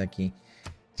hacer de aquí.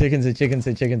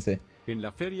 Chéquense. En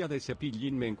la feria de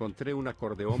Cepillín me encontré un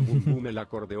acordeón bum bum, el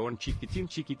acordeón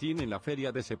chiquitín en la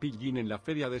feria de Cepillín. En la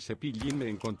feria de Cepillín me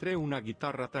encontré una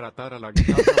guitarra taratara, la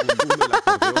guitarra bum bum, el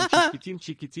acordeón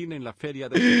chiquitín en la feria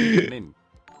de Cepillín.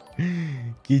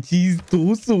 ¡Qué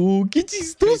chistoso! Hey,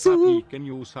 papi, can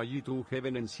you say to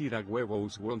heaven and Sira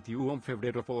huevos want you on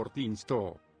Febrero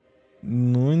 14th?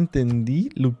 No entendí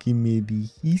lo que me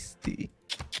dijiste.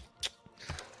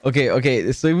 Ok,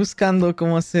 estoy buscando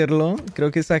cómo hacerlo. Creo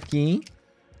que es aquí.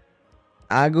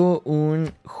 Hago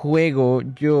un juego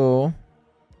yo.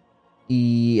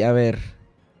 Y a ver.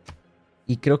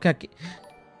 Y creo que aquí...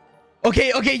 Ok,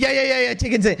 ya,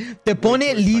 chéquense. Te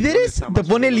pone líderes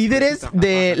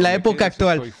de la época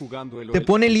actual. Te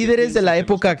pone líderes de la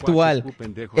época actual.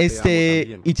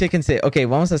 Y chéquense. Ok,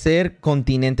 vamos a hacer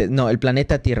continentes. No, el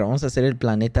planeta Tierra. Vamos a hacer el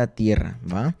planeta Tierra,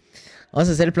 ¿va? Vamos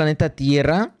a hacer el planeta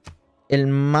Tierra. El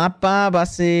mapa va a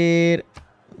ser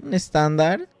un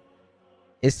estándar.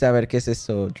 A ver, ¿qué es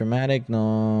eso? Dramatic,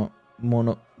 no.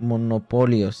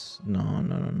 monopolios. No.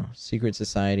 Secret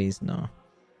societies, no.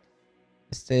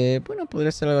 Bueno,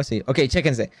 podría ser algo así. Ok,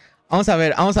 chéquense. Vamos a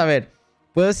ver.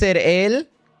 Puedo ser él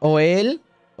o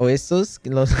estos,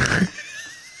 los...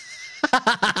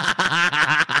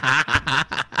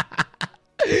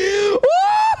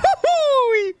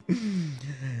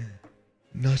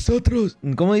 Nosotros...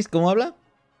 ¿Cómo habla?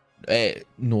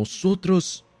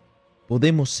 Nosotros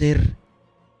podemos ser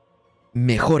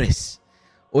mejores.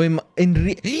 O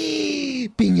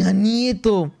Peña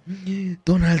Nieto.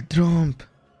 Donald Trump.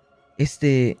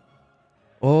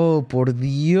 Oh, por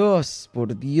Dios,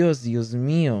 Dios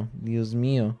mío.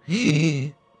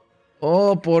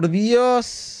 Oh, por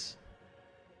Dios.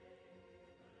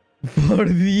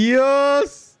 Por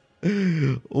Dios.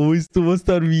 Oh, esto va a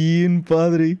estar bien,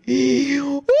 padre.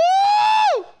 ¡Oh!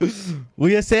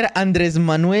 Voy a ser Andrés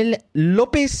Manuel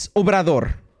López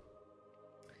Obrador.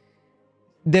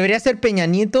 ¿Debería ser Peña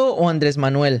Nieto o Andrés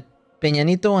Manuel? Peña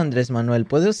Nieto o Andrés Manuel.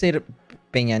 Puedo ser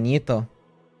Peña Nieto.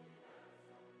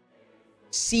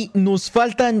 Sí, nos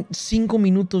faltan 5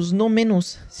 minutos, no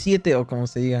menos, 7 o como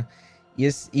se diga. Y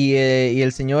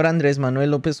el señor Andrés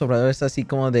Manuel López Obrador es así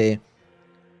como de...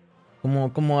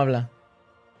 ¿Cómo habla?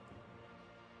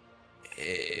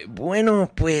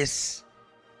 Bueno, pues...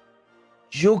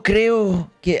 Yo creo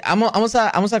que... Vamos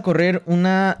a correr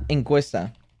una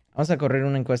encuesta. Vamos a correr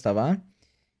una encuesta, ¿va?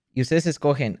 Y ustedes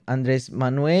escogen Andrés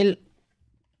Manuel...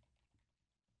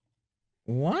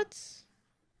 What?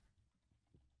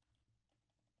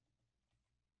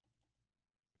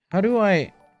 How do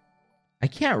I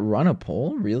can't run a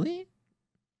poll, really?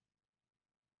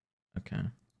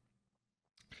 Okay.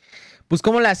 Pues,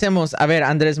 ¿cómo le hacemos? A ver,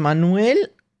 ¿Andrés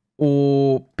Manuel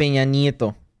o Peña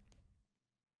Nieto?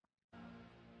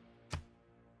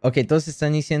 Ok, todos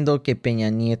están diciendo que Peña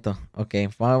Nieto. Ok,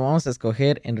 vamos a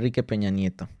escoger Enrique Peña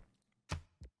Nieto.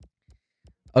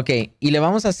 Ok, y le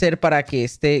vamos a hacer para que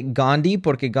esté Gandhi,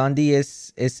 porque Gandhi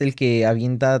es el que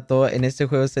avienta todo, en este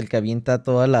juego es el que avienta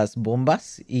todas las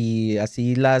bombas y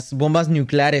así las bombas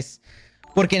nucleares.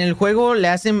 Porque en el juego le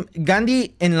hacen...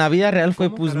 Gandhi en la vida real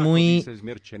fue pues muy...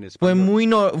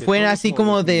 Fue así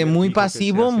como de muy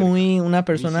pasivo, muy una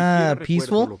persona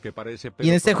peaceful. Y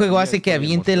en este juego hace que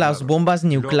aviente las bombas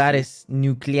nucleares.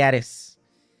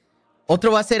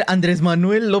 Otro va a ser Andrés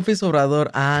Manuel López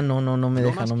Obrador. Ah, no me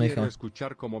deja.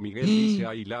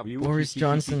 Boris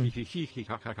Johnson.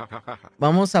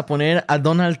 Vamos a poner a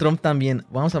Donald Trump también.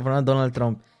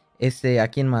 ¿A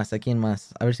quién más?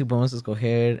 A ver si podemos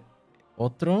escoger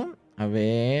otro. A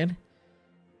ver.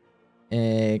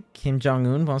 Kim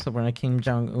Jong-un. Vamos a poner a Kim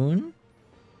Jong-un.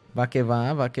 Va que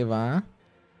va.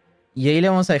 Y ahí le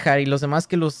vamos a dejar. Y los demás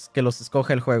que los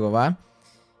escoja el juego, ¿va?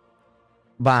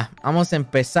 Va, vamos a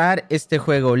empezar este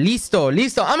juego. ¡Listo!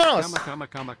 ¡Vámonos!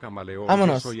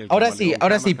 Vámonos. Ahora sí,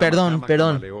 perdón.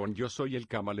 Yo soy el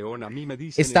camaleón, a mí me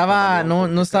dicen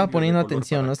no estaba poniendo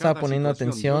atención,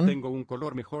 Yo tengo un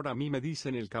color mejor, a mí me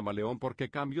dicen el camaleón porque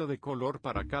cambio de color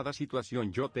para cada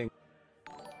situación. Yo tengo...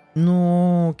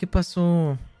 No, ¿qué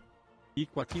pasó? We're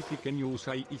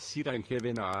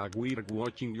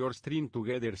watching your stream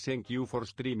together. Thank you for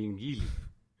streaming, Gil.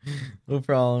 No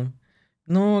problem.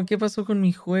 No, ¿qué pasó con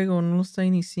mi juego? No lo está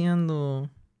iniciando.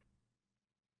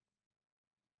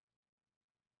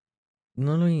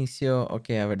 No lo inició. Ok,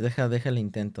 a ver, déjale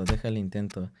intento.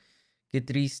 Qué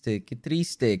triste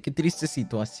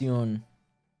situación.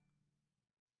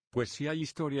 Pues sí hay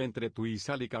historia entre tu y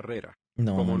Sally Carrera.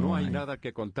 No, no hay nada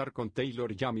que contar con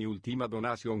Taylor, ya mi última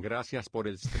donación. Gracias por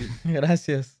el stream.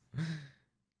 Gracias.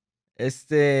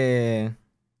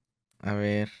 A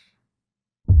ver.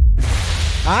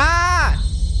 ¡Ah!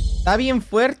 Está bien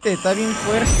fuerte.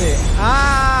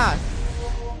 ¡Ah!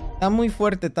 Está muy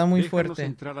fuerte. Déjanos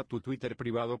entrar a tu Twitter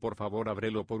privado, por favor,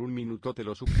 ábrelo por un minuto, te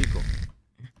lo suplico.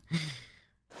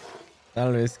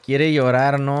 Tal vez quiere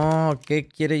llorar, ¿no? ¿Qué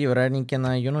quiere llorar ni qué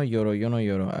nada? Yo no lloro.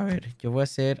 A ver, yo voy a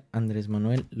hacer Andrés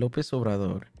Manuel López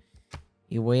Obrador.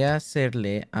 Y voy a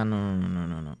hacerle... Ah,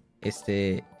 no.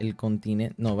 El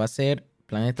continente... No, va a ser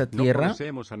Planeta Tierra. No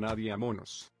conocemos a nadie,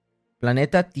 monos.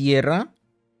 Planeta Tierra.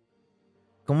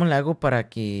 ¿Cómo le hago para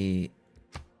que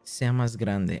sea más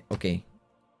grande? Ok.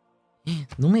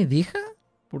 ¿No me deja?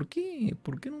 ¿Por qué?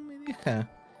 ¿Por qué no me deja?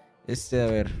 A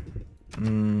ver.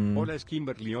 Hola, es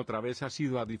Kimberly. ¿Otra vez has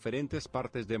ido a diferentes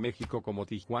partes de México como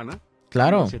Tijuana?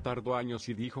 Claro. Se tardó años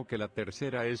y dijo que la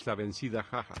tercera es la vencida,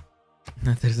 jaja.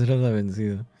 La tercera es la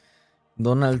vencida.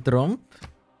 Donald Trump.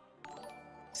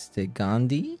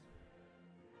 Gandhi.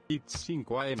 It's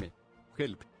 5 AM.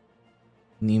 Help.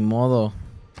 Ni modo.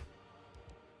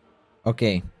 Ok.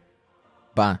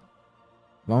 Va.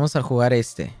 Vamos a jugar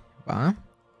 ¿va?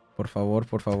 Por favor,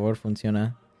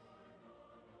 funciona.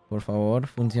 Por favor,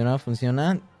 funciona,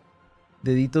 funciona.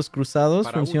 Deditos cruzados,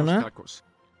 Para funciona. unos tacos.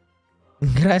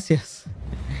 Gracias.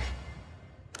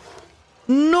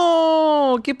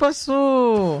 ¡No! ¿Qué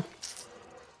pasó?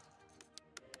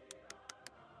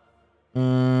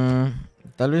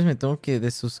 Tal vez me tengo que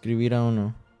desuscribir a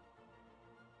uno.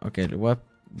 Ok, voy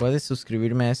a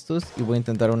desuscribirme a estos y voy a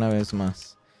intentar una vez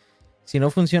más. Si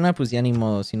no funciona, pues ya ni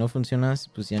modo. Si no funciona,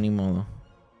 pues ya ni modo.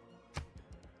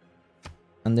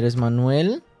 Andrés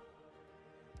Manuel.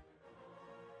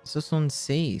 Esos son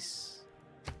 6.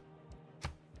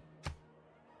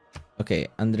 Ok,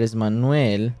 Andrés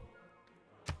Manuel.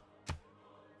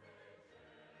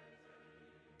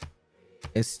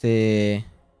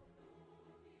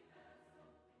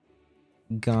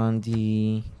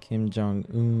 Gandhi, Kim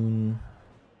Jong-un.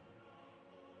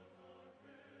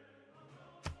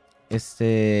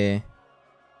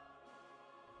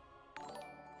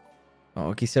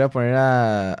 Oh, quisiera poner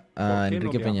a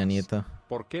Enrique Peña Nieto.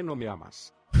 ¿Por qué no me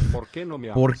amas? ¿Por qué no me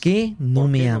amas? ¿Por qué no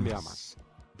me amas?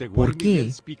 ¿Por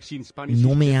qué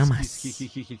no me amas?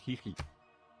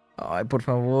 Ay, por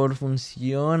favor,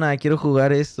 funciona. Quiero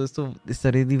jugar esto. Esto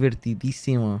estaría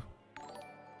divertidísimo.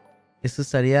 Esto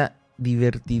estaría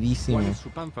divertidísimo. ¿Cuál es su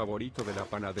pan favorito de la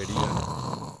panadería?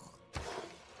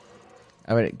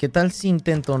 A ver, ¿qué tal si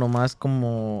intento nomás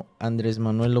como Andrés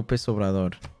Manuel López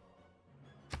Obrador?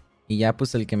 Y ya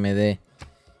pues el que me dé.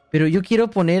 Pero yo quiero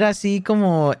poner así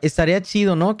como... Estaría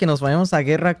chido, ¿no? Que nos vayamos a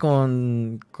guerra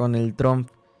con el Trump.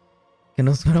 Que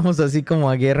nos fuéramos así como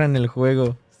a guerra en el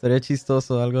juego. Estaría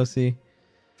chistoso, algo así.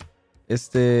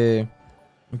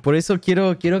 Por eso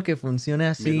quiero que funcione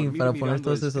así. Para poner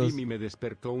todos esos... Y me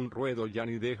despertó un ruedo, ya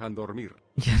ni dejan dormir.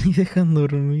 Ya ni dejan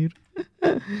dormir.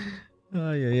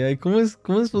 Ay, ay, ay. ¿Cómo es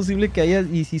posible que haya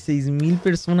 16,000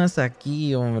 personas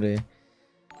aquí, hombre?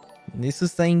 Eso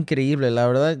está increíble, la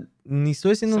verdad. Ni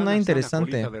estoy haciendo nada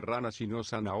interesante. De rana, si no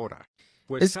sana ahora.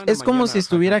 Pues es como si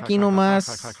estuviera aquí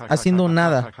nomás haciendo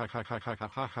nada.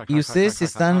 Y ustedes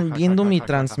están viendo mi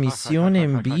transmisión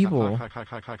en vivo.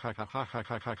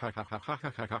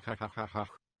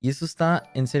 Y eso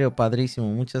está en serio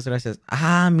padrísimo. Muchas gracias.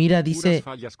 Ah, mira, dice...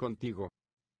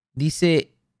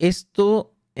 Dice,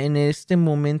 esto en este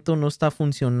momento no está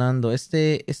funcionando.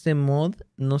 Este mod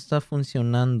no está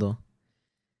funcionando.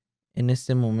 En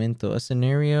este momento. A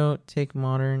scenario, take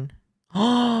modern.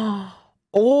 ¡Oh!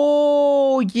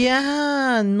 ¡Oh!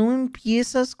 Ya. No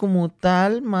empiezas como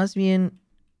tal. Más bien.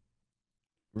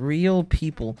 Real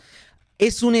people.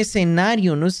 Es un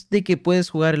escenario. No es de que puedes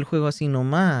jugar el juego así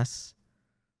nomás.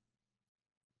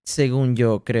 Según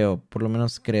yo creo. Por lo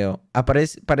menos creo.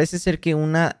 Parece ser que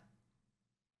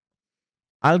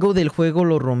algo del juego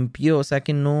lo rompió. O sea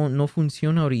que no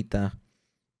funciona ahorita.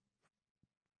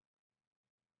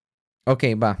 Ok,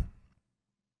 va.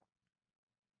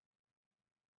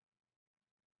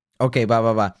 Ok,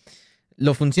 va.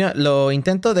 Lo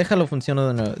intento, déjalo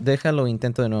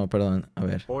intento de nuevo, perdón. A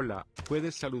ver. Hola,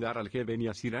 ¿puedes saludar al G.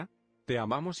 Beniasira? Te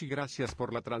amamos y gracias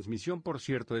por la transmisión. Por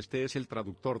cierto, este es el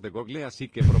traductor de Google, así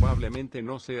que probablemente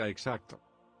no sea exacto.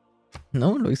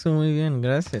 No, lo hizo muy bien,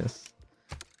 gracias.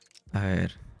 A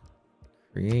ver.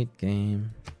 Create game.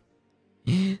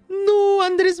 ¡No,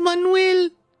 Andrés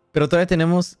Manuel! Pero todavía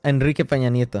tenemos a Enrique Peña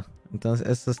Nieto. Entonces,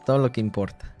 eso es todo lo que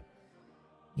importa.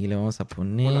 Y le vamos a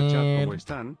poner... Hola, chat, ¿cómo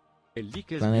están? El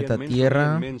dique es Planeta bien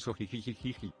Tierra. menso,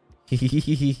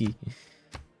 jijijijiji.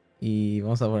 Y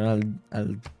vamos a poner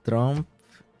al Trump.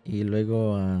 Y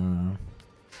luego a...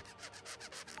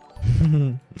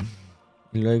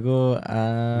 y luego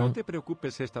a... No te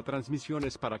preocupes, esta transmisión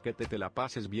es para que te la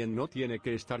pases bien. No tiene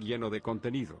que estar lleno de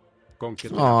contenido.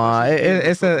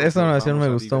 Esa donación me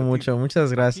gustó mucho.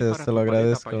 Muchas gracias, te lo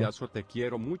agradezco. Payaso, te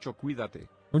quiero mucho, cuídate.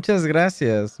 Muchas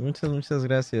gracias, muchas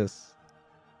gracias.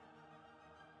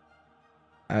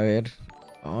 A ver.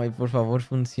 Ay, por favor,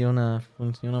 funciona,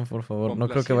 por favor. No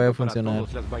creo que vaya a funcionar.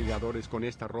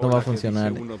 No va a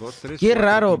funcionar. Qué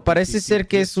raro, parece ser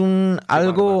que es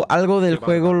algo del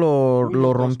juego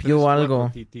lo rompió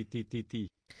algo.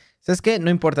 ¿Sabes qué?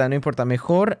 No importa.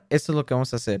 Mejor esto es lo que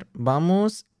vamos a hacer.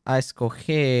 Vamos a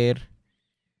escoger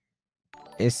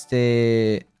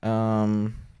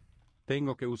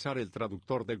Tengo que usar el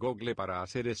traductor de Google para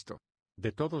hacer esto.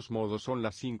 De todos modos son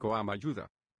las 5 am.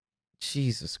 Ayuda.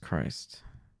 Jesus Christ.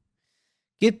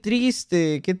 Qué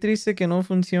triste que no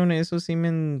funcione. Eso sí me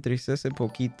entristece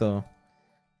poquito.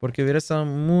 Porque hubiera estado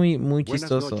muy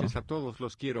chistoso. Buenas noches a todos,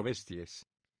 los quiero, bestias.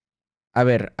 A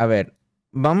ver.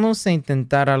 Vamos a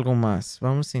intentar algo más.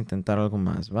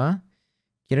 ¿Va?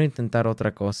 Quiero intentar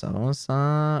otra cosa. Vamos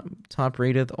a top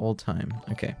rated all time.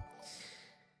 Ok.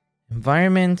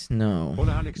 Environment, no.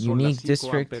 Hola Alex, son las Unique 5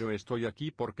 District. pero estoy aquí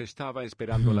porque estaba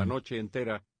esperando la noche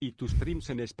entera y tus streams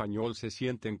en español se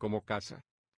sienten como casa.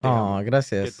 Te amo. Que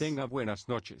Gracias. tenga buenas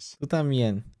noches. Tú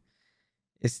también.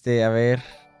 A ver.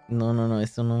 No,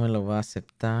 esto no me lo va a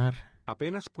aceptar.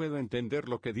 Apenas puedo entender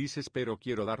lo que dices, pero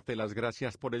quiero darte las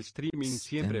gracias por el streaming.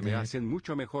 Siempre me hacen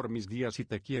mucho mejor mis días y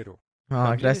te quiero.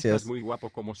 También Gracias. Estás muy guapo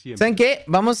como siempre. ¿Saben qué?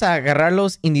 Vamos a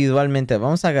agarrarlos individualmente.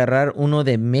 Vamos a agarrar uno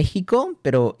de México,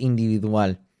 pero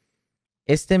individual.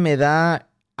 Este me da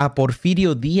a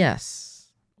Porfirio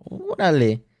Díaz.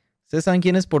 Órale. ¿Ustedes saben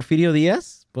quién es Porfirio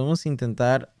Díaz? Podemos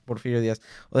intentar Porfirio Díaz.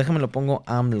 O déjame lo pongo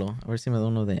AMLO. A ver si me da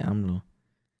uno de AMLO.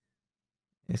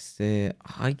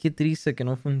 Ay, qué triste que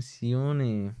no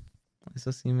funcione.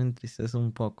 Eso sí me entristece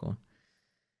un poco.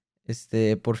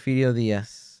 Porfirio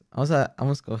Díaz. Vamos a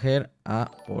escoger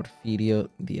a Porfirio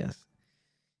Díaz.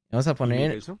 Vamos a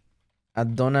poner eso? a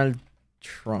Donald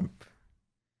Trump.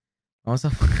 Vamos a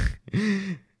poner...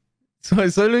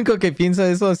 Soy el único que piensa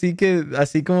eso,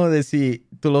 así como de si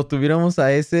tú lo tuviéramos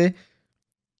a ese,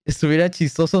 estuviera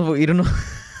chistoso irnos,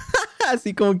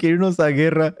 así como que irnos a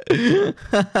guerra.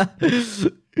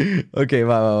 Ok,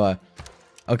 va.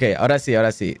 Ok, ahora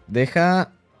sí.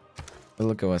 Deja, es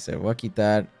lo que voy a hacer, voy a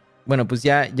quitar, bueno, pues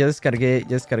ya descargué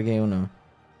uno.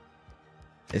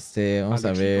 Vamos a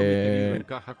Alexito, mi querido, ver.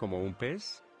 encaja como un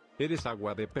pez. Eres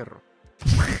agua de perro.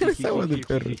 Eres agua de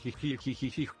perro.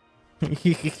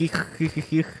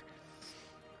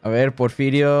 A ver,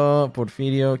 Porfirio.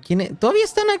 ¿Todavía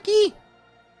están aquí?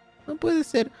 No puede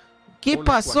ser. ¿Qué Hola,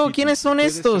 pasó? Joaquín. ¿Quiénes son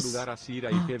Puedes estos? saludar a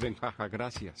Cira y Kevin, jaja,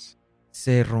 gracias.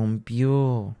 Se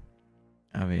rompió.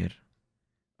 A ver.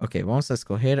 Ok, vamos a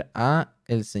escoger a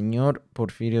el señor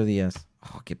Porfirio Díaz.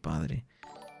 Oh, qué padre.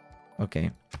 Ok,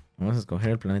 vamos a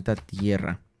escoger el planeta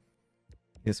Tierra.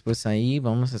 Después ahí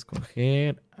vamos a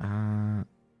escoger a...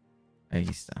 Ahí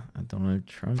está, a Donald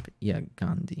Trump y a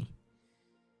Gandhi.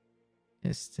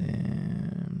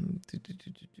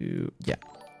 Ya.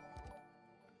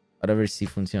 Ahora a ver si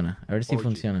funciona. Oye,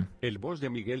 funciona. El voz de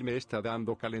Miguel me está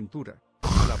dando calentura.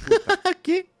 A la puta.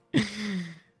 ¿Qué?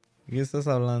 ¿Qué estás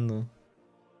hablando?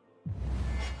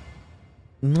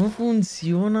 No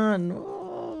funciona,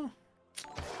 no.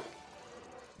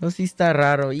 No, sí está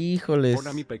raro, híjoles.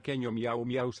 Hola mi pequeño miau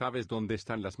miau, ¿sabes dónde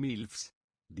están las MILFs?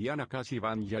 Diana, Casi,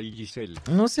 Vanya y Giselle.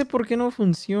 No sé por qué no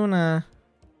funciona.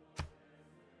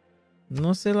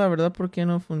 No sé la verdad por qué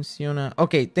no funciona.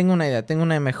 Ok, tengo una idea, tengo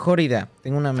una mejor idea.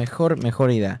 Tengo una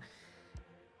mejor idea.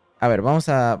 A ver, vamos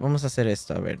a hacer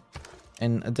esto, a ver.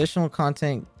 En additional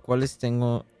content, ¿cuáles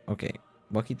tengo? Ok,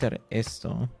 voy a quitar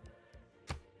esto.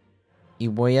 Y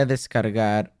voy a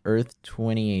descargar Earth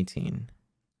 2018.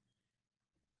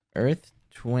 Earth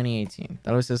 2018.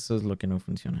 Tal vez eso es lo que no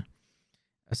funciona.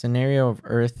 A scenario of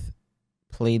Earth.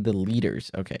 Play the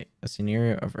leaders. Okay. A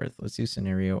scenario of Earth. Let's do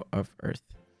scenario of Earth.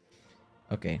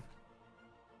 Ok.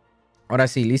 Ahora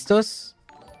sí, ¿listos?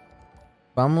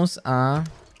 Vamos a...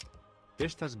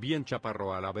 Estás bien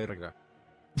chaparro a la verga.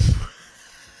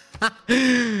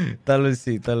 Tal vez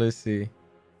sí.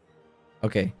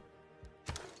 Ok.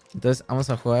 Entonces vamos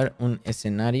a jugar un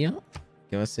escenario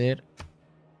que va a ser...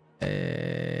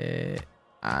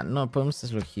 no, podemos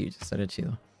hacerlo huge, estaría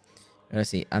chido. Ahora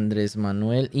sí, Andrés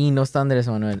Manuel. Y no está Andrés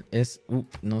Manuel, es...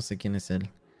 no sé quién es él.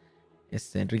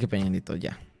 Enrique Peña Nieto,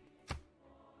 ya.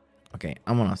 Ok,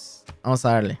 vámonos. Vamos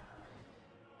a darle.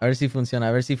 A ver si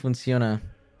funciona,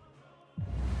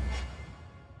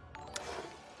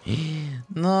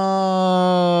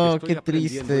 No, Estoy qué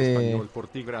triste. español por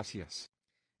ti, gracias.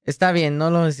 Está bien,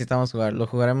 no lo necesitamos jugar. Lo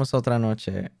jugaremos otra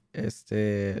noche.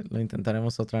 Lo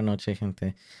intentaremos otra noche,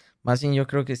 gente. Más bien, yo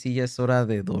creo que sí ya es hora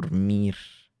de dormir.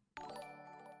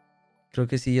 Creo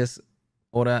que sí ya es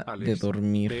hora Alex, de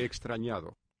dormir. Te he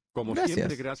extrañado. Como Gracias.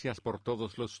 siempre, gracias por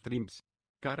todos los streams.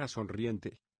 Cara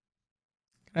sonriente.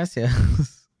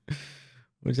 Gracias.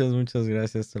 Muchas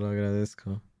gracias, te lo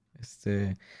agradezco.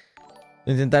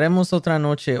 Lo intentaremos otra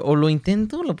noche. O lo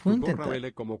intento, lo puedo Tu gorra intentar.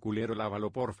 huele como culero,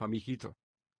 lávalo porfa, mijito.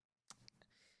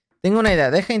 Tengo una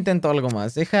idea, intento algo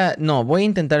más. No, voy a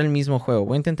intentar el mismo juego.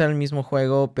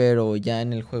 Pero ya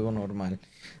en el juego normal.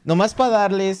 Nomás para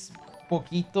darles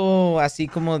poquito así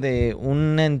como de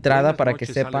una entrada Buenas para noches,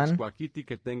 que sepan. Alex Guaquiti,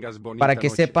 que tengas bonita Para que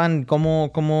noche. sepan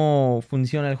cómo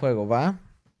funciona el juego, ¿va?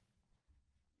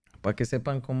 Para que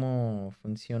sepan cómo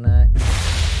funciona.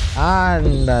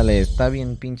 Ándale, está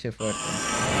bien pinche fuerte.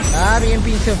 Bien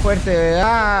pinche fuerte.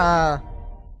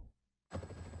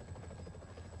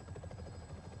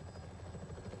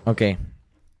 Ok.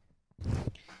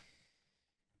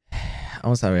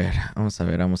 Vamos a ver.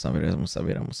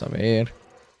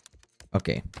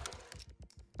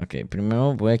 Ok. Ok,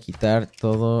 primero voy a quitar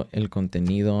todo el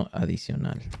contenido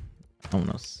adicional.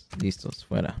 Vámonos. Listos.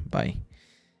 Fuera. Bye.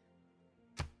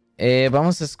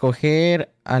 Vamos a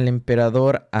escoger al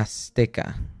emperador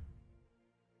azteca.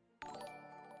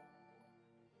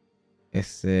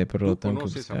 Pero lo ¿Tú tengo que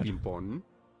conoces a buscar. Pimpón?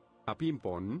 ¿A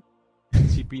Pimpón?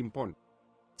 Sí, Pimpón.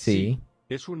 Sí.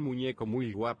 Es un muñeco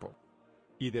muy guapo.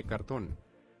 Y de cartón.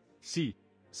 Sí.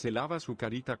 Se lava su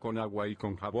carita con agua y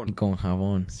con jabón. Y con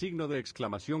jabón. Signo de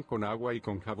exclamación con agua y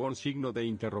con jabón. Signo de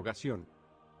interrogación.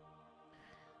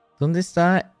 ¿Dónde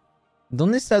está?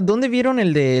 ¿Dónde está? ¿Dónde vieron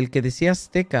el que decía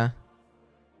azteca?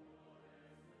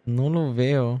 No lo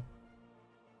veo.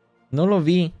 No lo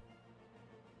vi.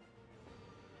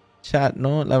 Chat,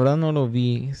 no, la verdad no lo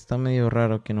vi. Está medio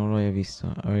raro que no lo haya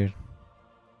visto. A ver.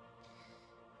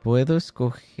 Puedo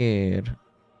escoger.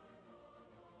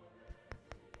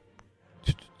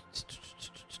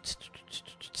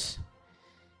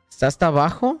 ¿Está hasta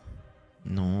abajo?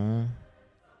 No.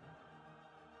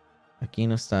 Aquí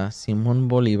no está. Simón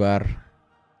Bolívar.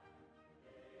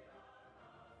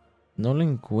 No lo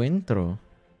encuentro.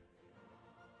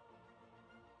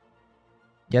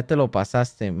 Ya te lo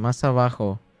pasaste. Más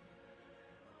abajo.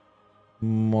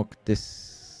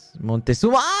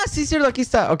 Montezuma. ¡Ah! Sí, cierto. Aquí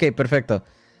está. Ok, perfecto.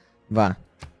 Va.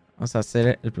 Vamos a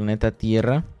hacer el planeta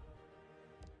Tierra.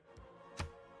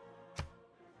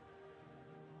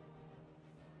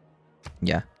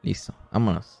 Ya, listo.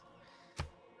 Vámonos.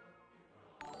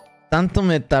 Tanto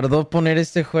me tardó poner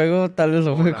este juego. Tal vez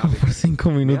lo juegue como por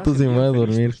 5 minutos y me voy a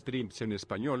dormir. Streams en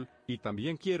español, y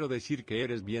también quiero decir que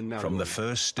eres bien nardo. From the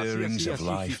first stirrings of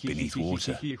life beneath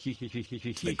water,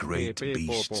 the great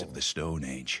beasts of the Stone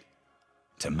Age,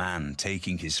 to man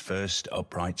taking his first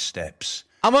upright steps,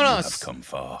 ¡Vámonos!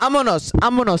 ¡Vámonos!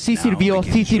 ¡Vámonos! Sí sirvió,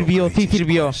 sí sirvió, sí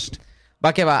sirvió.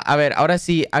 Va que va. A ver, ahora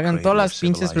sí, hagan todas las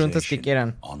pinches preguntas que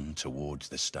quieran.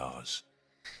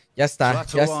 Ya está,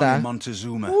 ya está.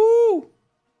 Montezuma,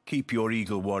 keep your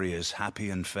eagle warriors happy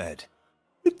and fed,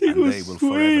 and they will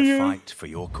forever fight for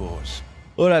your cause.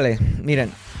 Órale,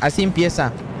 miren, así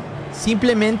empieza.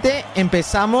 Simplemente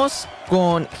empezamos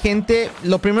con gente.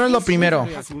 Lo primero es lo primero.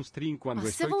 Un stream cuando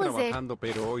estoy trabajando,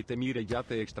 pero hoy te mire, ya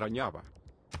te extrañaba.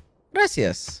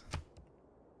 Gracias.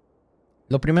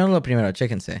 Lo primero es lo primero,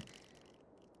 chéquense.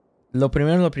 Lo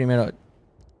primero es lo primero.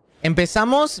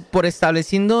 Empezamos por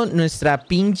estableciendo nuestra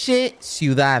pinche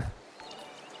ciudad.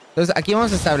 Entonces aquí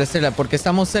vamos a establecerla porque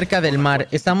estamos cerca del mar.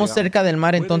 Estamos cerca del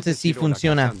mar, entonces sí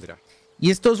funciona. Y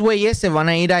estos güeyes se van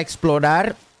a ir a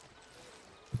explorar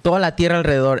toda la tierra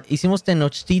alrededor. Hicimos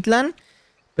Tenochtitlan,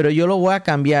 pero yo lo voy a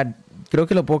cambiar. Creo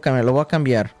que lo puedo cambiar, lo voy a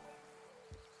cambiar.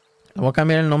 Le voy a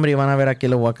cambiar el nombre y van a ver a qué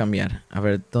lo voy a cambiar. A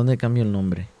ver, ¿dónde cambio el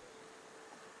nombre?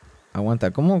 Aguanta,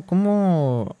 ¿cómo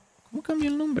cambio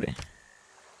el nombre?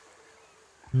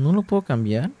 ¿No lo puedo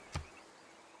cambiar?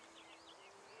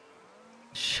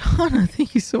 Shauna,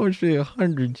 thank you so much for the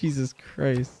 100. Jesus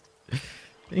Christ.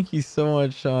 Thank you so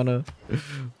much, Shauna.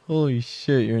 Holy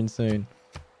shit, you're insane.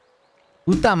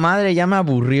 Puta madre, ya me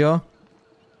aburrió.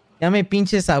 Ya me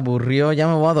pinches aburrió. Ya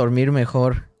me voy a dormir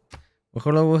mejor.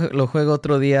 Mejor lo juego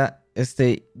otro día.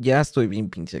 Ya estoy bien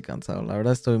pinche cansado. La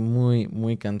verdad estoy muy,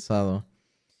 muy cansado.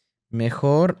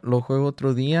 Mejor lo juego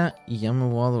otro día y ya me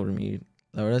voy a dormir.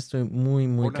 La verdad estoy muy,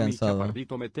 muy cansado.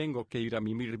 Me tengo que ir a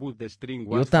mi reboot de String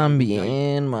Yo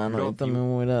también, mano. Yo también me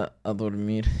voy a ir a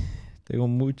dormir. Tengo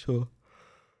mucho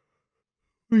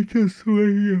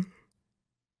sueño.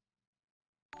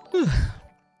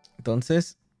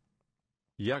 Entonces.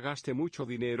 Ya gasté mucho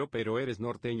dinero, pero eres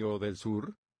norteño del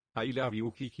sur. I love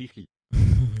you, jijiji.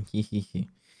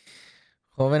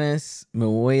 Jóvenes, me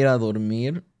voy a ir a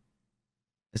dormir.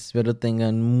 Espero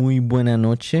tengan muy buena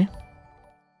noche.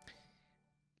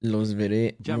 Los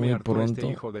veré ya muy me hartó pronto.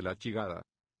 Este hijo de la chingada.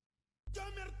 Ya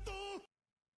me hartó.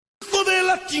 Hijo de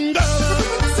la chingada.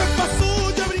 Se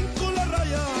pasó, ya brincó la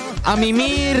raya. A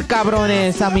mimir,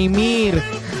 cabrones, a mimir.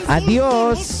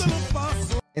 Adiós.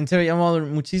 En serio, amor,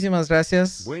 muchísimas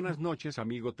gracias. Buenas noches,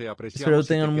 amigo, te apreciamos. Espero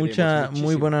tengan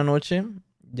muy buena noche.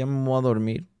 Ya me voy a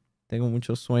dormir. Tengo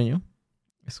mucho sueño.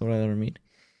 Es hora de dormir.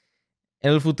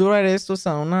 En el futuro haré esto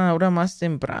a una hora más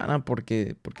temprana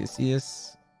porque sí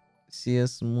es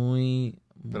muy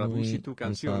Traducí tu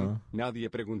cansado. canción. Nadie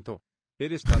preguntó.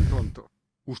 Eres tan tonto.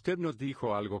 Usted nos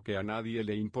dijo algo que a nadie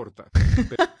le importa.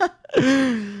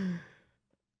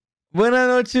 Buenas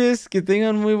noches, que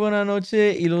tengan muy buena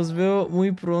noche y los veo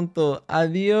muy pronto.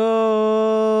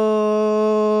 Adiós.